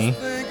martini.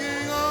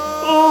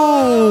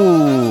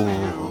 Oh,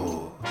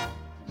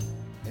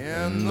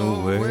 And the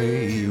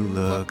way you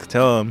look,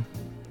 tell him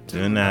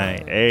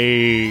tonight.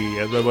 Hey,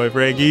 that's my boy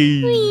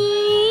Frankie.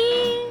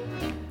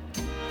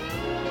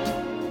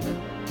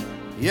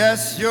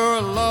 yes,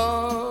 you're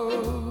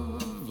lovely,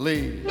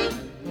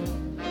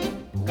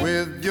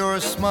 with your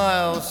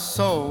smile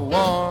so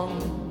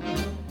warm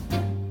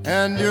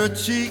and your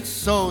cheeks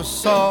so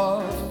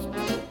soft.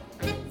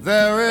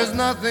 There is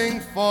nothing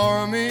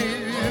for me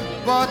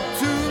but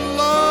to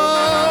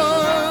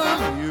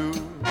love you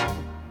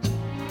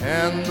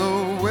and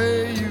the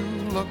way you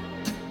look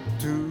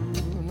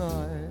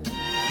tonight.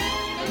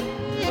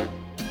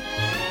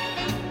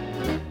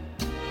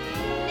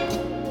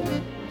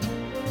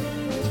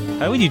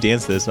 How would you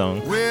dance to this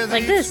song? With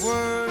Like each this.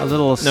 word, A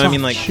little No, I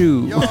mean, soft like-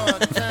 shoe. your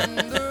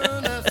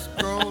tenderness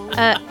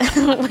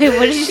grows. Wait,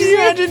 what did you say?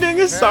 Imagine doing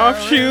a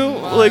soft shoe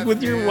like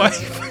with your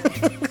wife.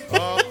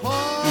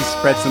 You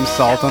spread some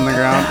salt on the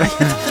ground.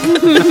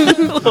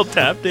 A little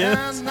tap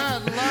dance. And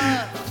that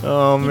laugh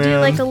Oh You man. do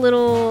like a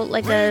little,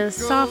 like a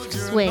soft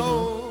swing.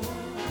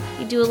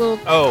 You do a little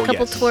couple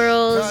yes.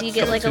 twirls. You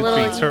get like a Two little,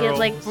 feet you twirl. get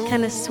like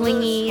kind of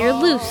swingy. You're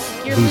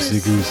loose. You're loose.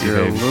 goosey,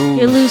 You're baby. loose.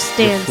 You're loose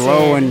You're dancing.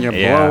 flowing. You're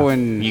Yeah.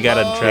 blowing. You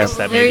gotta dress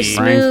that Very maybe.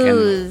 Frank and-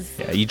 smooth.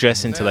 Yeah, you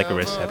dress into like a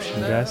reception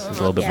dress. It's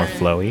a little bit more Yeah.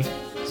 flowy,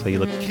 so you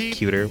look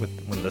cuter with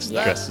when the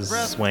Yeah. dress is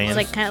swaying. It's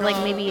like kind of like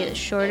maybe a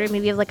shorter.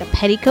 Maybe you have like a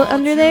petticoat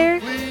under there.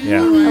 yeah.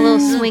 A little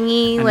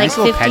swingy, A like nice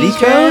little 50s petticoat?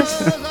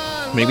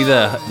 dress. Maybe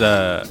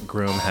the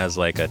groom has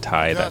like a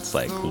tie that's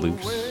like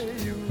loose.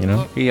 You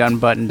know, He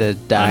unbuttoned a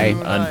die.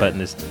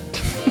 unbutton his.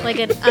 Like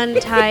an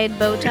untied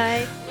bow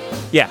tie,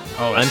 Yeah,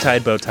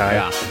 untied bow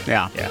tie.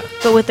 Yeah. Yeah,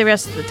 but with the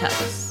rest of the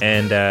tucks.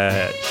 and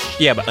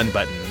yeah, but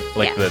unbutton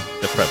like Yeah.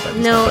 the front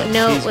button. No,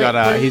 no.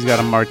 He's got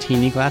a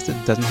martini glass. It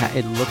doesn't have.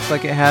 It looks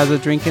like it has a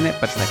drink in it,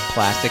 but it's like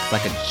plastic. It's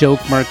like a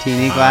joke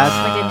martini glass.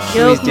 like a So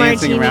joke he's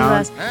dancing martini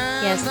around, glass.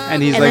 Yes.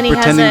 and he's And like then he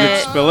has pretending a-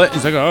 to spill it.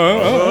 He's like,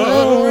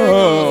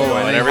 oh,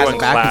 and he has everyone it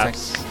back,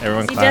 he's claps.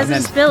 Everyone He claps.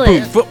 doesn't spill Boom,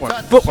 it. footwork.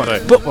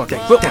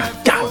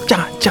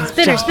 Spill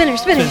Spinner, spinner,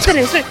 spinner,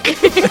 spinner, spinner.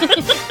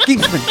 Keep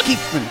spinning, keep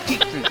spinning,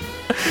 keep spinning.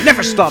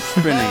 Never stop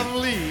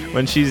spinning.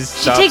 When she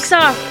She takes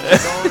off.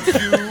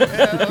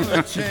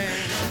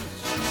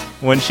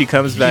 when she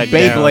comes back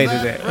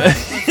Beybladed down. it.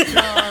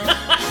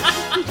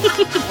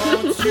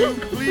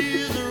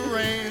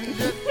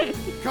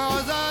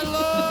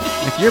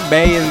 If you're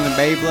baying the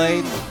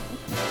Beyblade,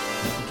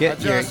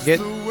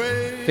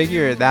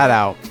 figure that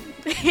out.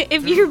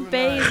 If your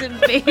bay isn't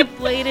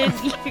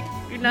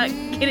Beybladed, you're not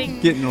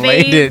getting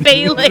laded.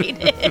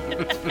 Beyladed.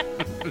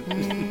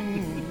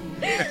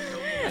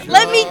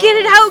 Let me get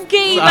it out,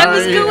 Gabe. I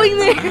was Sorry. going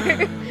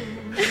there.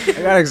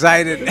 I got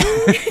excited.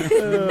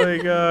 Oh my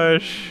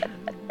gosh.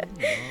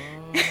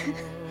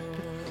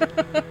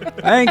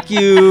 Thank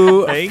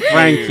you. Thank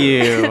Thank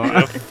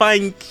you.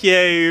 Thank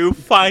you.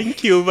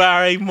 Thank you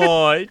very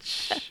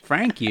much.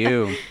 Thank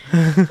you.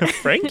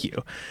 Thank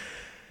you.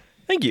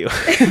 Thank you.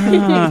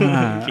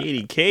 Ah,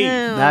 Katie Kate.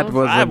 No. that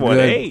was a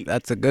 518. good.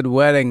 That's a good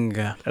wedding.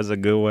 That's a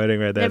good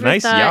wedding right there. Never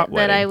Nice thought yacht that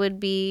wedding. I would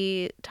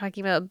be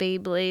talking about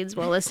Beyblades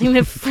while listening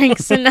to Frank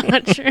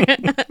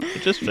Sinatra.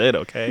 It just fit,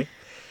 okay?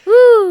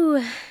 Woo!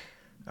 All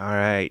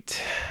right.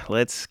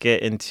 Let's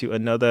get into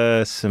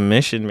another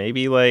submission.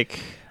 Maybe like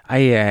I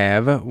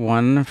have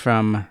one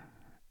from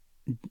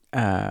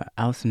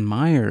Allison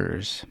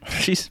Myers.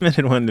 she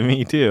submitted one to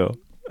me too.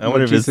 I wonder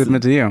What if she it's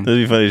submitted to you. That'd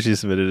be funny if she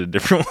submitted a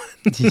different one.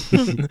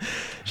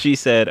 She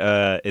said,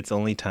 It's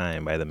Only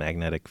Time by the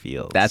Magnetic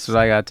Fields. That's what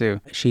I got too.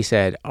 She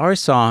said, our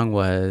song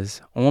was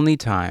Only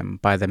Time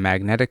by the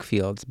Magnetic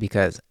Fields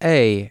because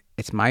A,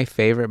 it's my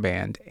favorite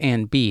band,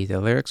 and B,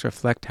 the lyrics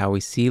reflect how we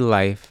see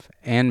life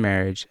and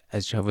marriage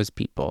as Jehovah's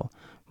people.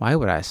 Why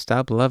would I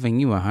stop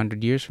loving you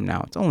 100 years from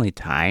now? It's only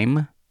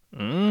time.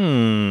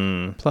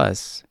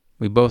 Plus,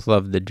 we both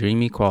love the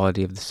dreamy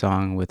quality of the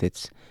song with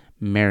its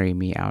Marry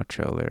Me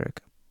outro lyric.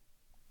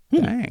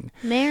 Dang.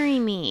 Marry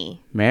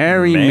me.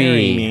 Marry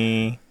me.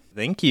 me.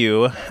 Thank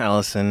you,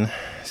 Allison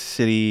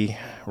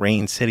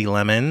Rain City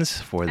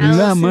Lemons, for this,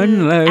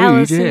 Lemon lady.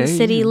 Allison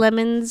City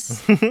Lemons.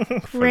 for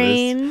this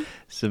Rain.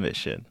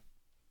 submission.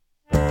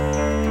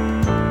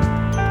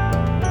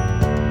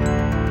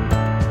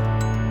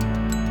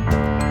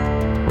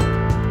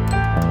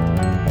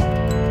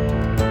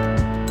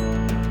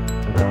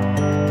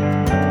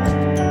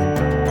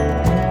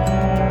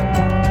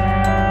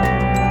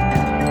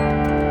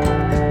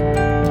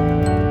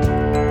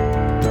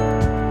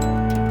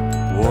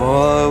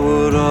 Why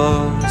would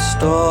I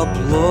stop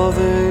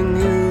loving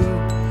you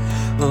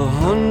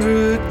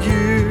 100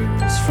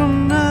 years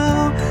from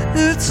now?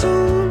 It's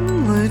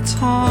only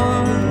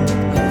time.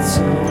 It's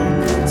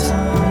only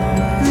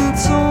time.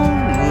 It's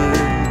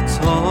only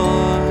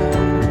time.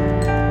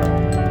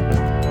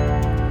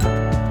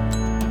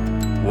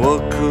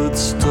 What could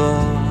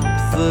stop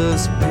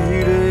this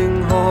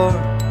beating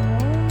heart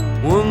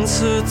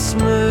once it's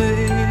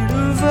made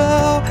a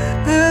vow?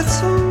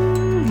 It's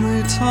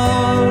only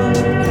time.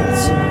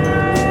 It's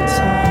only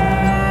time.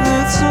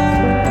 It's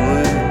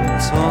only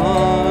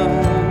time.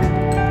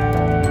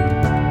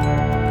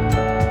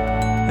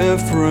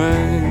 If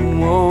rain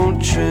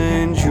won't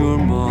change your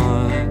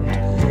mind,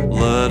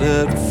 let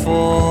it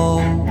fall.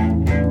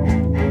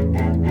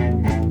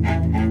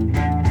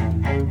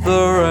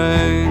 The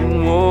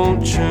rain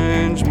won't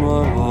change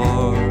my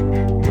heart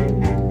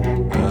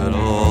at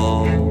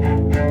all.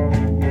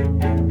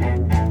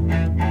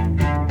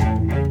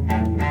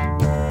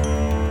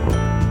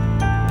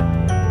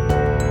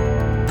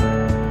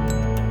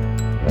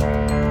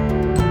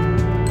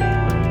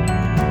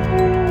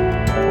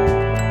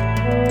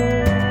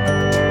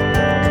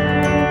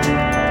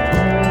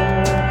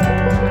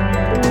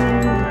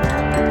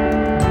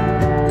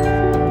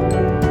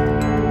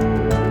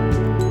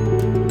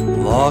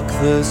 Lock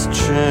this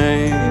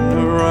chain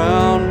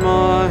around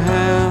my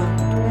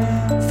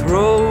hand.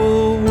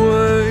 Throw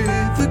away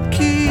the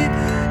key.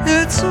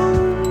 It's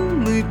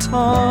only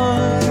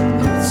time.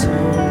 It's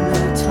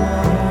only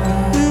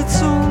time.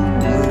 It's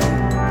only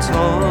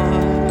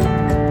time.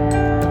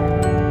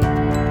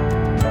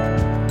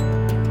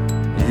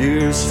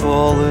 Years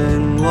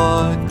falling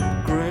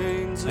like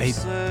grains of I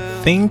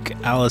sand. think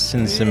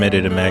Allison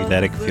submitted a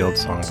Magnetic Field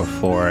song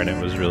before, and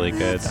it was really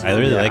good. I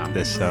really Yeah. like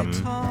this.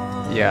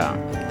 Yeah.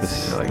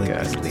 This really like,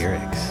 good. these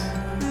lyrics.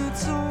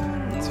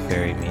 It's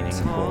very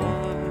meaningful.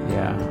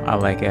 Yeah. I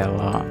like it a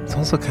lot. It's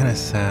also kind of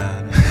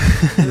sad.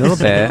 A little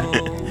bit.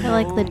 I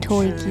like the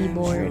toy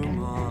keyboard.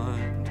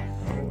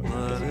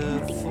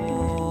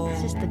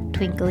 It's just the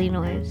twinkly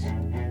noise.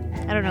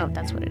 I don't know if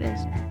that's what it is.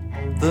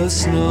 The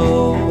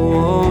snow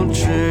won't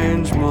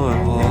change my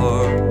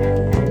heart,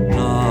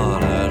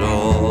 not at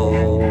all.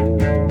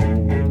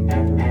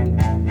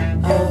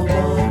 I'll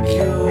walk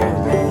your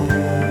road,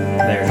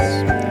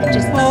 There's It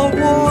just I'll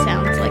walk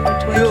sounds like a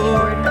toy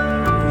your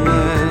keyboard.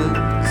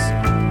 lands,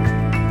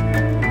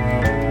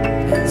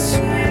 and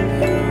swim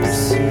your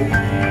sea,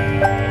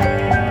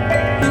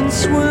 and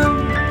swim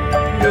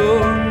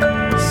your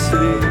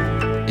sea.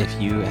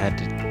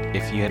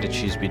 if you had to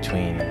choose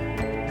between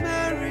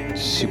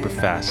super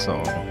fast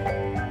song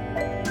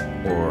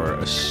or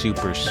a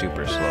super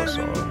slow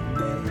song,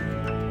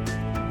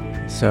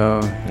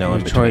 So No in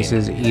your choice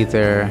between. is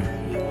either.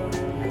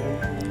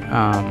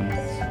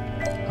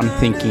 I'm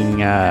thinking.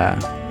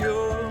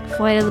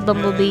 Flight of the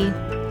Bumblebee.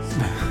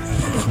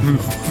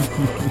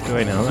 Do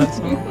I know that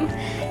song?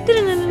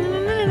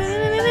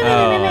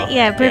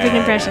 Yeah, perfect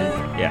impression.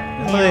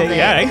 Yeah. Nailed it.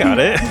 Yeah, I got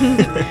it.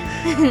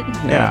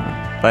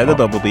 Yeah. By the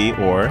Bumblebee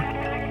or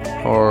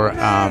Or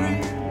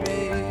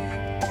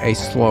a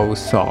slow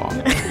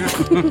song.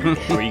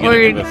 were you Or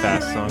gonna give a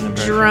fast song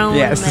impression? Drone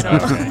Yes.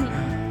 metal.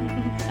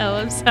 Oh,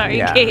 I'm sorry,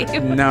 Yeah. Gabe.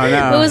 No,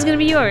 no. What was gonna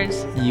be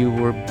yours? You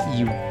were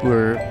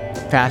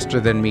faster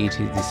than me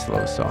to the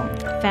slow song.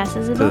 Fast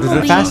as a This This is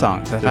Bumblebee. a fast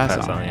song. It's a The fast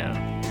fast song. song,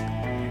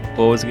 yeah.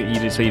 What was it? You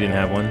did, so you didn't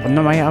have one?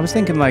 No, I was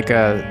thinking like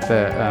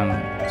the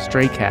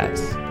Stray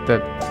Cats,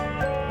 the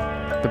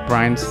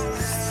Brian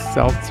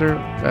Seltzer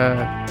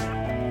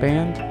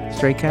band,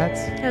 Stray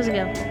Cats. How's it go?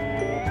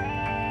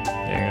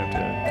 Yeah, you're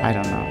gonna have I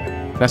don't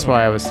know. That's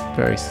why I was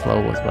very slow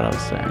with what I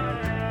was saying.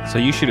 to. So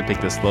you should have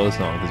picked the slow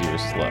song because you were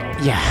slow.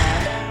 Yeah.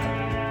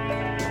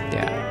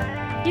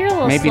 Yeah. You're a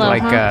little Maybe slow,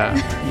 like huh?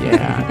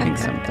 yeah, I think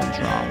something's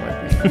wrong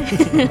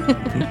with me.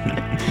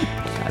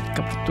 Got a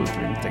couple, 2,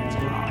 3 things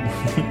wrong.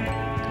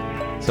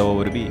 So what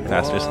would it be?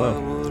 Fast or slow?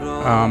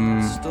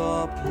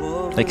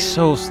 Like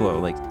so slow,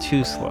 like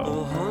too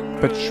slow.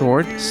 But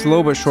short,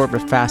 slow but short,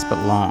 but fast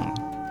but long.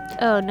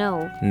 Oh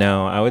no,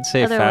 No, I would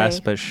say Other fast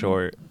way. but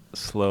short,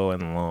 slow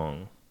and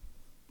long.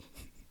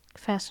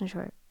 fast and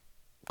short.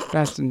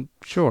 Fast and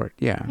short,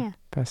 yeah. Yeah.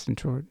 Fast and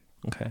short.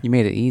 Okay. You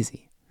made it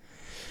easy.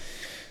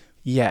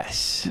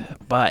 Yes,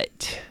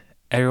 but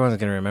everyone's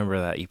gonna remember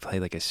that you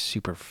played like a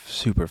super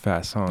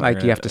fast song.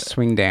 Like you have to They're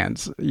swing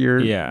dance. You're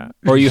yeah,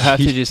 or you have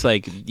to just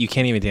like you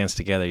can't even dance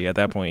together. At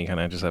that point, you kind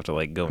of just have to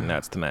like go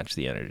nuts to match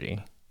the energy.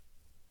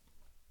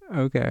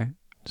 okay.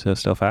 So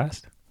still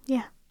fast?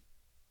 Yeah.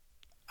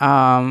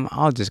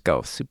 I'll just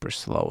go super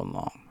slow and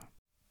long.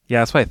 Yeah,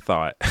 that's what I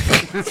thought.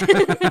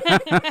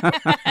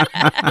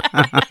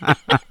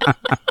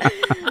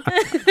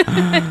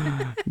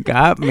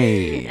 Got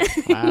me.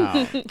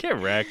 Wow. Get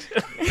wrecked.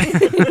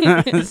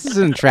 This is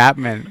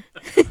entrapment.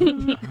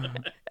 That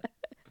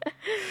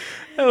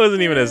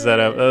wasn't even a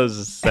setup. That was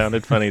just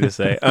sounded funny to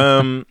say.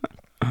 All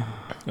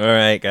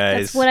right,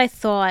 guys. That's what I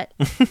thought.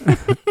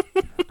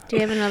 Do you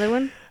have another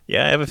one?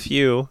 Yeah, I have a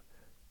few.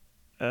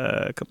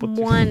 A couple.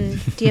 One.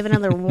 Do you have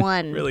another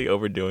one? Really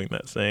overdoing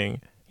that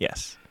saying.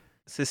 Yes.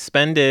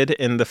 Suspended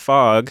in the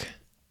Fog,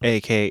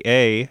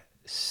 a.k.a.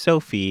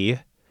 Sophie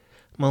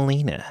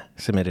Molina,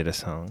 submitted a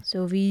song.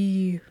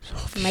 Sophie.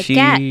 My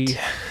cat.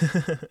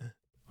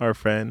 Our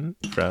friend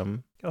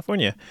from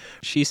California.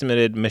 She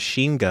submitted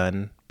Machine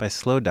Gun by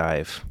Slow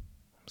Dive.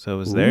 So it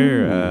was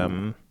their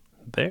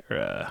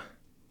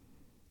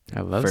I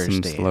love first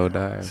some day slow out.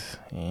 dive.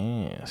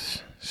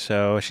 Yes.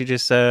 So she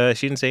just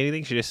she didn't say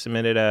anything. She just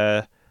submitted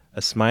a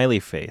smiley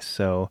face.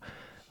 So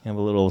we have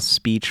a little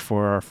speech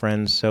for our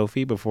friend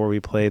Sophie before we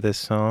play this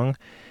song.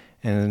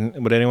 And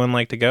would anyone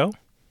like to go?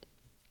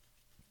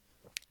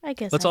 I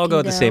guess Let's I all can go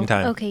at the same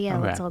time. Okay, yeah,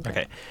 Okay. let's all go.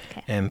 Okay.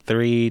 Okay. And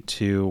 3,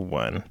 2,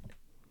 1.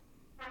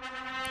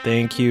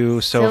 Thank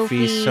you,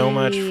 Sophie, so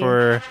much Sophie.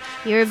 for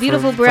You're a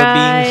beautiful for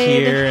bride.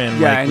 being here, and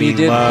Yeah, like and we you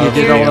did- love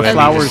you did all the and we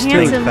flowers just too.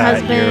 think Handsome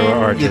that you husband.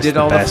 are You just did the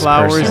all the best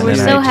flowers person, And we're and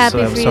so I happy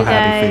I'm for so you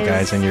happy for you guys.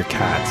 guys and your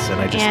cats, and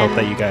I just And hope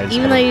that you guys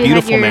even have though a you had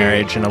beautiful your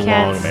marriage and a long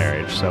cats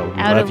marriage. So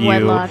we out love of you,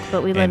 wedlock,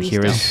 but we love and you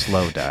here still. is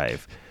Slow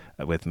Dive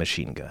with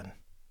Machine Gun.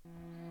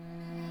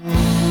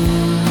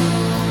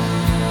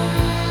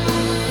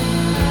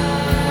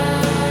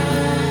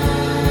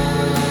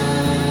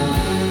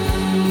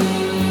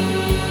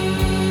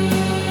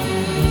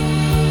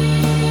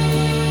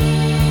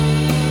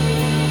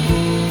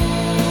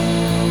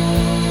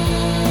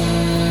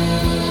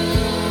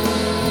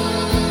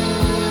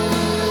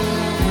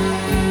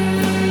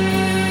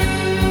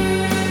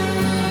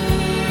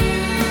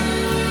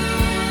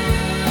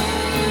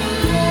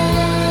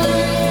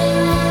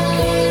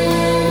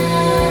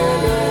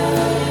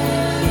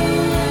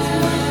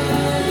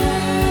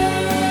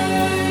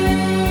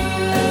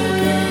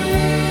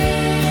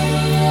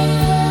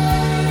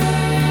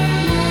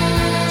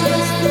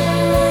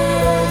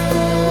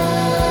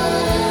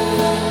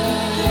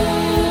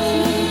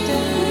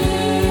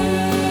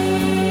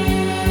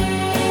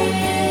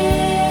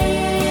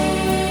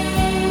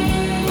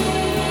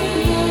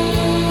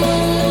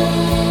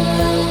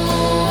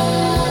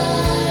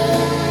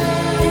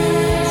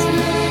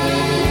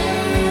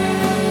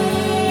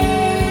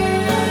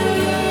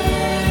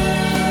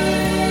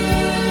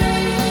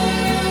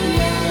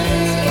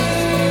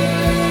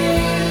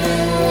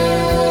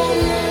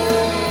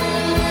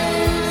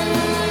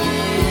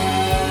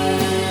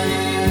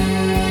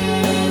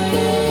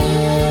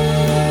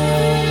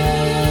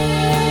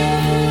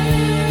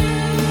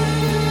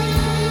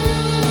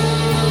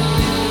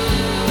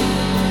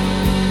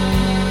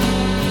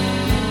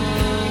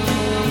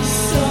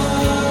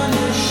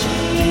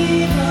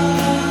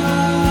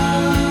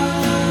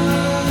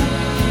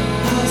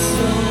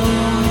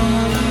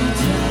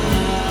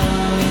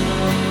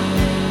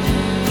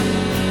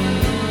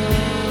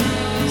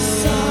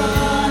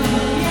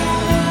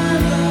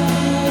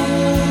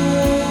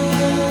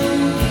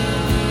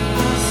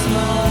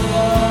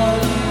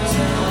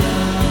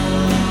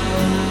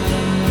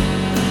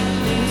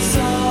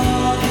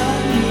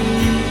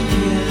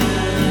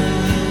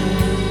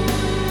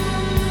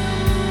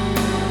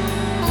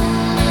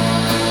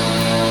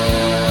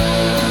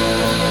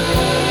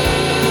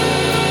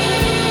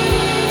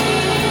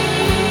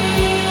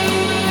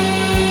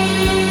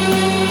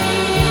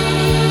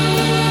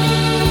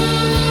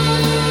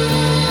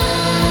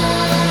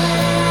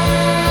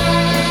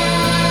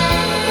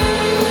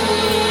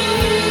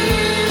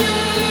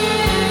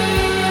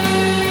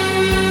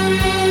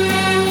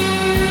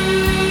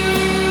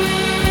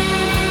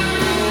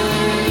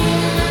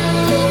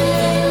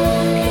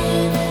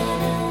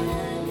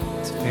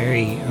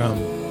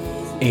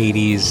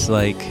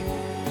 like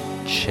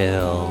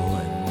chill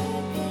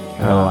and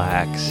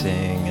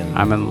relaxing and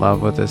I'm in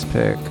love with this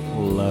pick.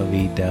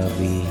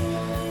 lovey-dovey.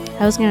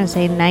 I was gonna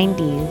say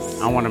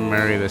 90s. I want to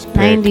marry this pick.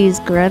 90s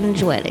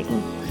grunge wedding.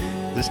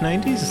 Is this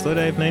 90s? Is Slow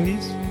Dive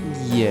 90s?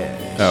 Yeah.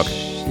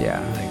 Okay. Yeah.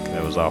 I think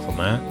I was off on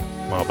that.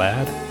 My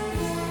bad.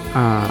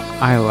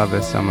 I love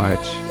this so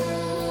much.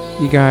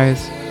 You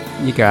guys,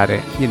 you got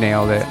it. You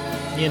nailed it.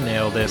 You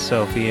nailed it,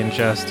 Sophie and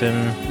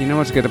Justin. You know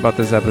what's good about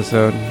this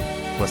episode?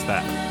 What's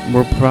that?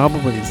 We're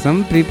probably,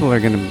 some people are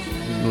going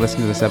to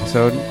listen to this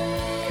episode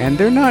and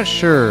they're not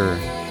sure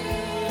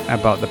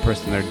about the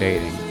person they're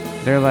dating.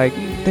 They're like,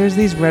 there's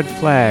these red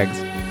flags.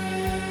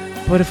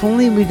 But if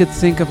only we could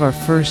think of our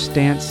first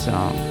dance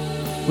song,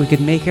 we could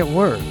make it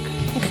work.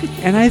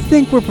 And I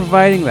think we're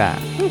providing that.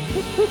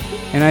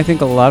 And I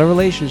think a lot of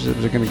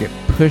relationships are going to get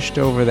pushed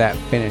over that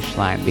finish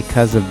line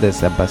because of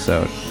this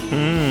episode.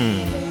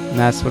 And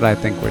that's what I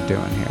think we're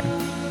doing here.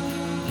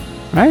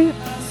 Right?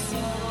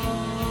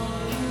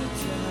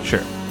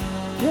 Sure.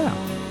 Yeah.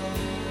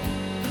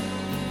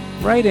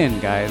 Right in,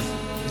 guys.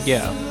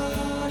 Yeah.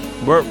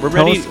 We're Tell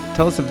ready.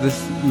 tell us if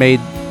this made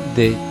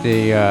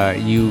the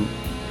you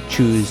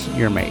choose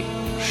your mate.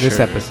 This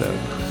Sure. episode.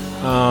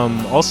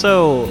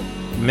 Also,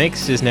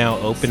 Mix is now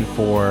open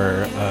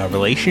for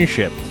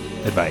relationship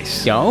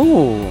advice.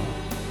 Yo.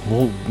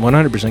 We'll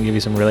 100% give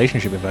you some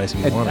relationship advice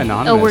if you want it.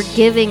 Anonymous. Oh, we're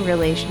giving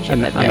relationship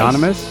advice.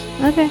 Anonymous?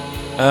 Okay.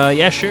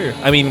 Yeah, sure.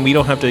 I mean, we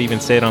don't have to even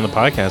say it on the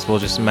podcast. We'll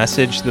just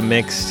message the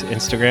Mix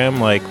Instagram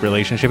like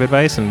relationship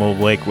advice, and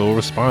we'll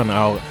respond.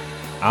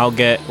 I'll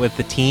get with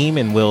the team,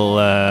 and we'll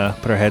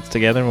put our heads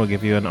together, and we'll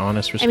give you an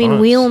honest response. I mean,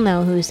 we'll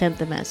know who sent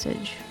the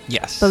message.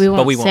 Yes, But we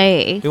won't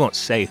say. We won't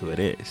say who it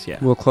is. Yeah,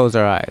 We'll close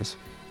our eyes.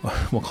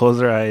 we'll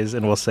close our eyes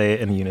and we'll say it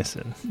in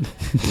unison.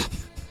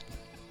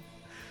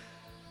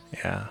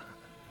 Yeah.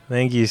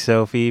 Thank you,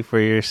 Sophie, for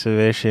your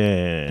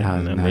submission. That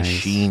was A nice.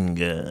 machine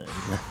gun.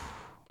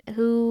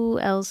 Who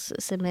else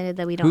submitted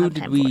that we don't have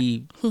time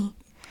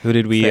Who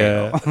did we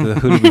Fail.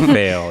 who did we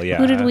fail? Yeah.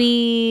 for? Who did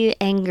we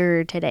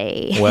anger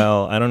today?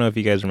 Well, I don't know if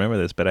you guys remember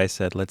this, but I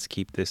said let's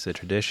keep this a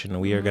tradition.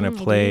 We are going to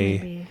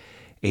play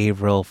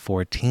April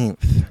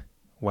 14th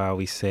while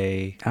we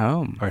say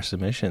Oh. our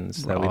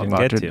submissions We're that we all didn't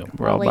about get to- to.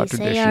 We're all we about say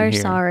tradition our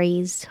here.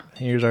 sorries.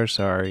 Here's our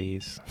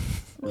sorries.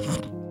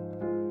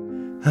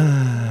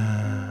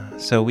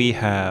 So we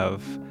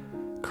have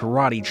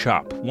Karate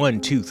Chop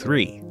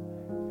 123,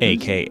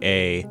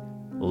 aka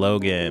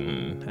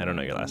Logan. I don't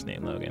know your last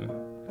name, Logan.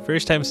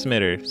 First time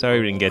submitter. Sorry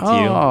we didn't get to you.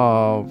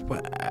 Oh.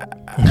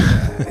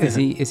 Is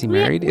he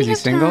married? Is he have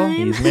single? time.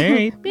 He's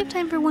married. We have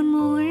time for one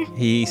more.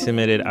 He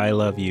submitted I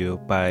Love You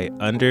by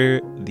Under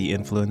the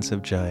Influence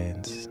of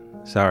Giants.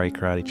 Sorry,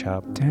 Karate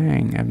Chop.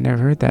 Dang, I've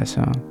never heard that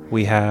song.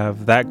 We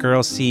have That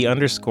Girl C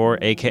 _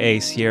 aka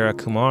Sierra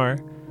Kumar.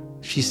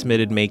 She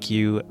submitted Make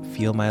You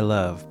Feel My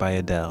Love by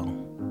Adele.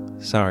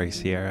 Sorry,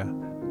 Sierra.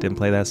 Didn't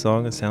play that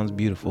song. It sounds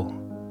beautiful.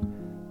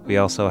 We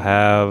also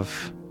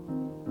have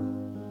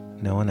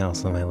no one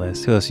else on my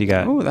list. Who else you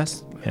got? Oh,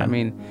 that's. Yeah. I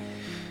mean,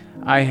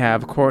 I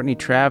have Courtney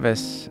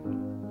Travis.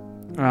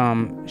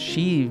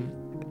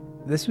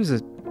 This was a.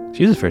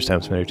 She was a first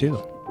time submitter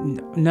too.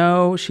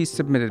 No, she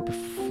submitted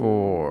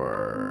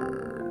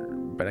before,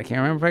 but I can't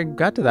remember if I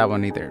got to that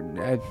one either.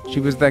 She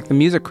was like the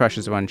Music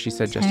Crushes one. She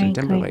said Justin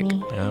Timberlake.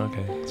 Courtney. Oh,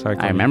 okay. Sorry,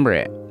 I remember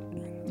it.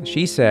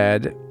 She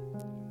said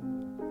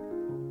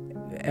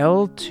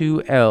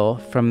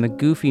L2L from the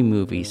Goofy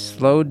movie,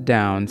 slowed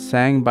down,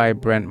 sang by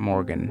Brent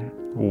Morgan.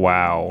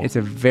 Wow. It's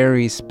a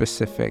very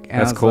specific.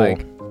 And That's I was cool.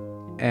 Like,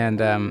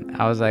 and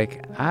I was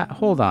like,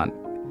 hold on.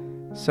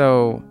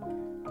 So,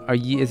 are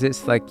you? Is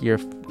this like your?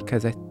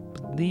 Because I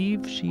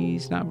believe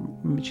she's not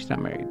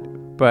married.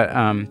 But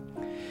I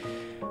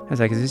was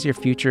like, is this your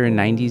future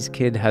 '90s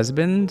kid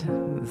husband?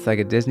 It's like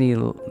a Disney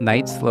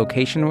Nights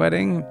location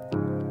wedding.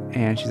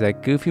 And she's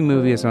like, Goofy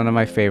movie is one of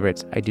my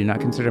favorites. I do not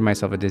consider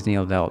myself a Disney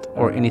adult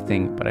or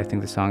anything, but I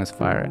think the song is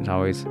fire. And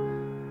always,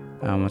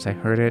 once I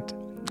heard it,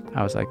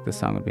 I was like, this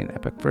song would be an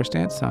epic first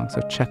dance song. So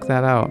check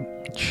that out.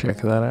 Check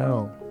that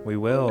out. We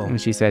will.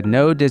 And she said,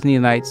 no Disney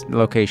Nights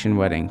location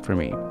wedding for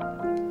me.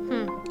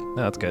 No,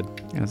 that's good.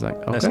 I was like,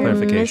 okay. That's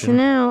clarification. Missing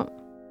out.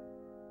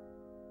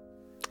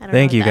 I don't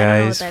Thank know you what that- I don't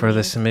know what guys that for the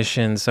means.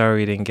 submissions. Sorry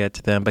we didn't get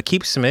to them, but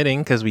keep submitting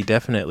because we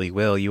definitely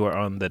will. You are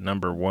on the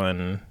number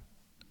one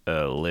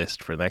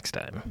list for next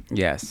time.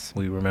 Yes.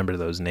 We remember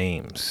those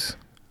names.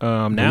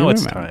 Now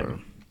it's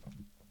time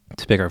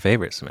to pick our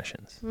favorite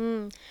submissions.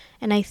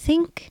 And I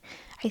think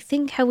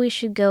how we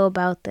should go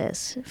about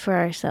this for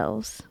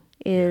ourselves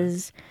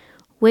is,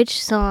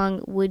 which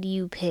song would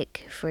you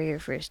pick for your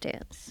first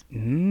dance?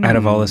 Out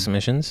of all the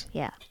submissions?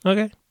 Yeah.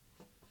 Okay.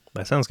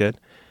 That sounds good.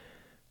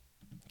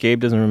 Gabe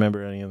doesn't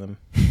remember any of them.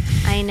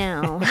 I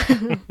know.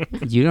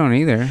 You don't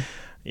either.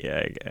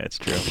 Yeah, that's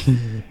true.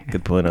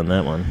 Good point on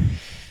that one.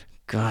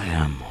 God,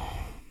 I'm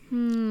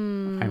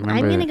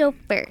remember- gonna go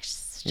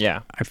first.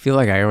 Yeah. I feel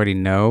like I already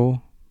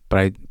know,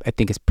 but I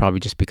think it's probably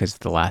just because it's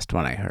the last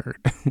one I heard.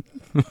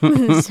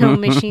 So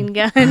Machine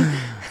Gun.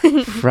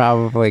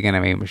 Probably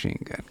gonna be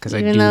Machine Gun because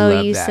I do Even though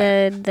love you that.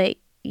 said that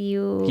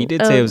you. He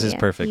did say it was his yeah,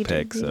 perfect you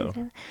did- pick, you so.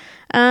 did.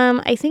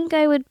 I think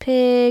I would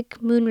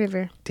pick Moon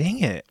River. Dang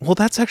it. Well,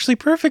 that's actually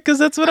perfect because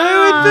that's what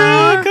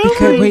I would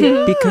pick.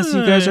 Oh Because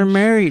you guys are gosh.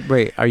 married.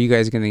 Wait, are you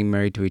guys getting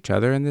married to each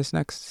other in this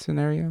next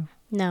scenario?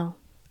 No.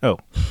 Oh.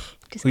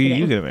 Just Who are kidding.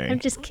 you gonna marry? I'm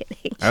just kidding.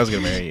 I was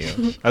going to marry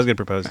you. I was going to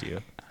propose to you.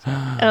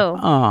 Oh.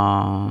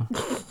 Aw.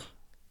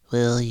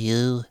 Will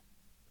you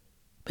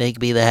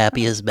make me the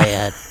happiest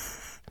man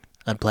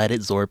on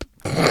planet Zorp?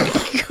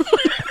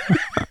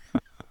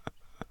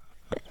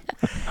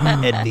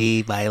 And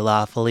be my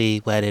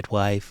lawfully wedded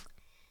wife.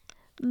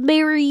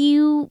 Marry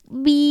you,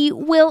 me,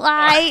 will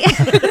I?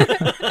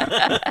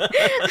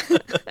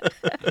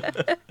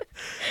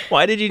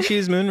 Why did you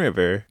choose Moon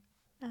River?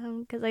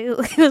 Because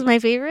it was my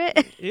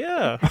favorite.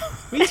 Yeah,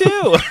 me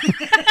too.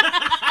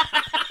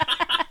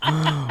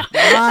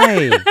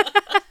 Why?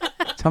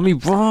 Tell me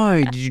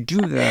why did you do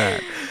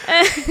that?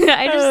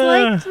 I just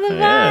liked the vibe.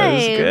 Yeah, it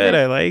was good.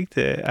 I liked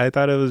it. I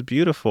thought it was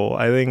beautiful.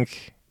 I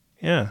think,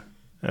 yeah,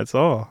 that's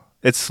all.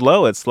 It's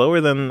slow. It's slower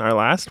than our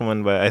last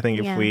one, but I think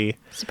if Yeah. we,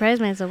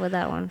 Surprised myself with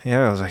that one.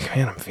 yeah, I was like,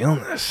 man, I'm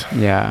feeling this.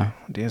 Yeah,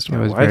 Dance to it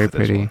my was wife very with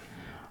this pretty.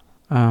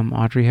 one.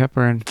 Audrey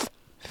Hepburn.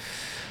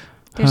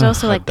 There's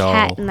also a doll.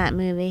 cat in that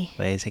movie.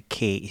 There's a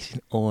cat. It's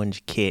an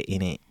orange cat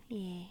in it.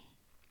 Yeah.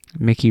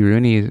 Mickey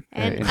Rooney.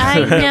 And in- I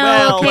know.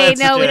 Well, okay, let's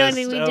no, we just-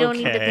 don't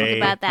need to okay. think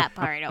about that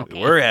part.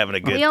 Okay. We're having a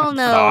good we all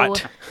know.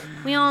 thought.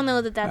 We all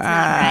know that that's not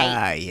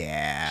right.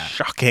 yeah.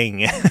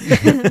 Shocking.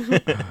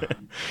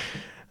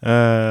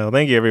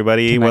 Thank you,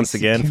 everybody, Can I once see-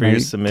 again can for I- your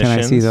submissions. Can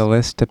I see the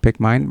list to pick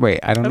mine? Wait,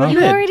 I don't know.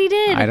 You already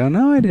did. I don't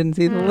know. I didn't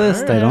see the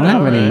list. I Alright, don't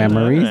have any alright,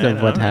 memories alright,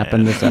 of what alright,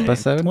 happened this alright.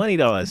 episode.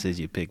 $20 says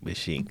you pick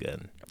Machine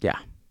Gun. Yeah.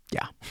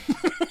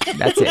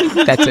 That's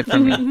it. That's it for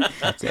me.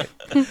 That's it.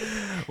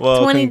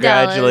 Well, $20.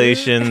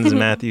 congratulations,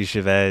 Matthew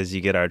Chavez.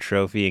 You get our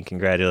trophy, and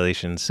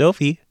congratulations,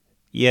 Sophie.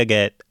 You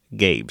get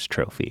Gabe's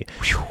trophy.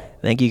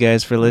 Thank you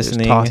guys for Just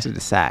listening. tossed it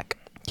a sack.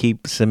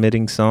 Keep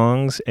submitting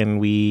songs, and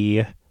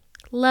we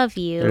Love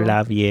you.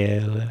 love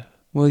you.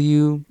 Will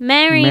you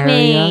Marry marry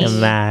me. us?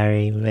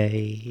 Marry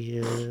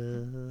me.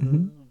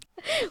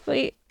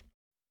 Wait.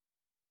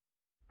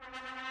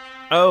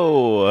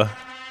 Oh.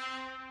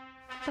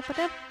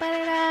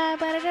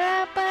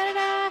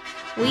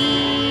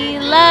 We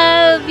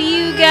love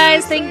you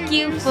guys. Thank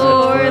you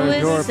for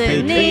your patronage,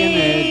 listening.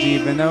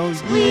 even though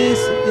this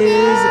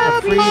is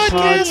a free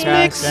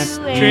podcast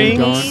and you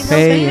drinks. don't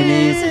pay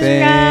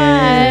anything.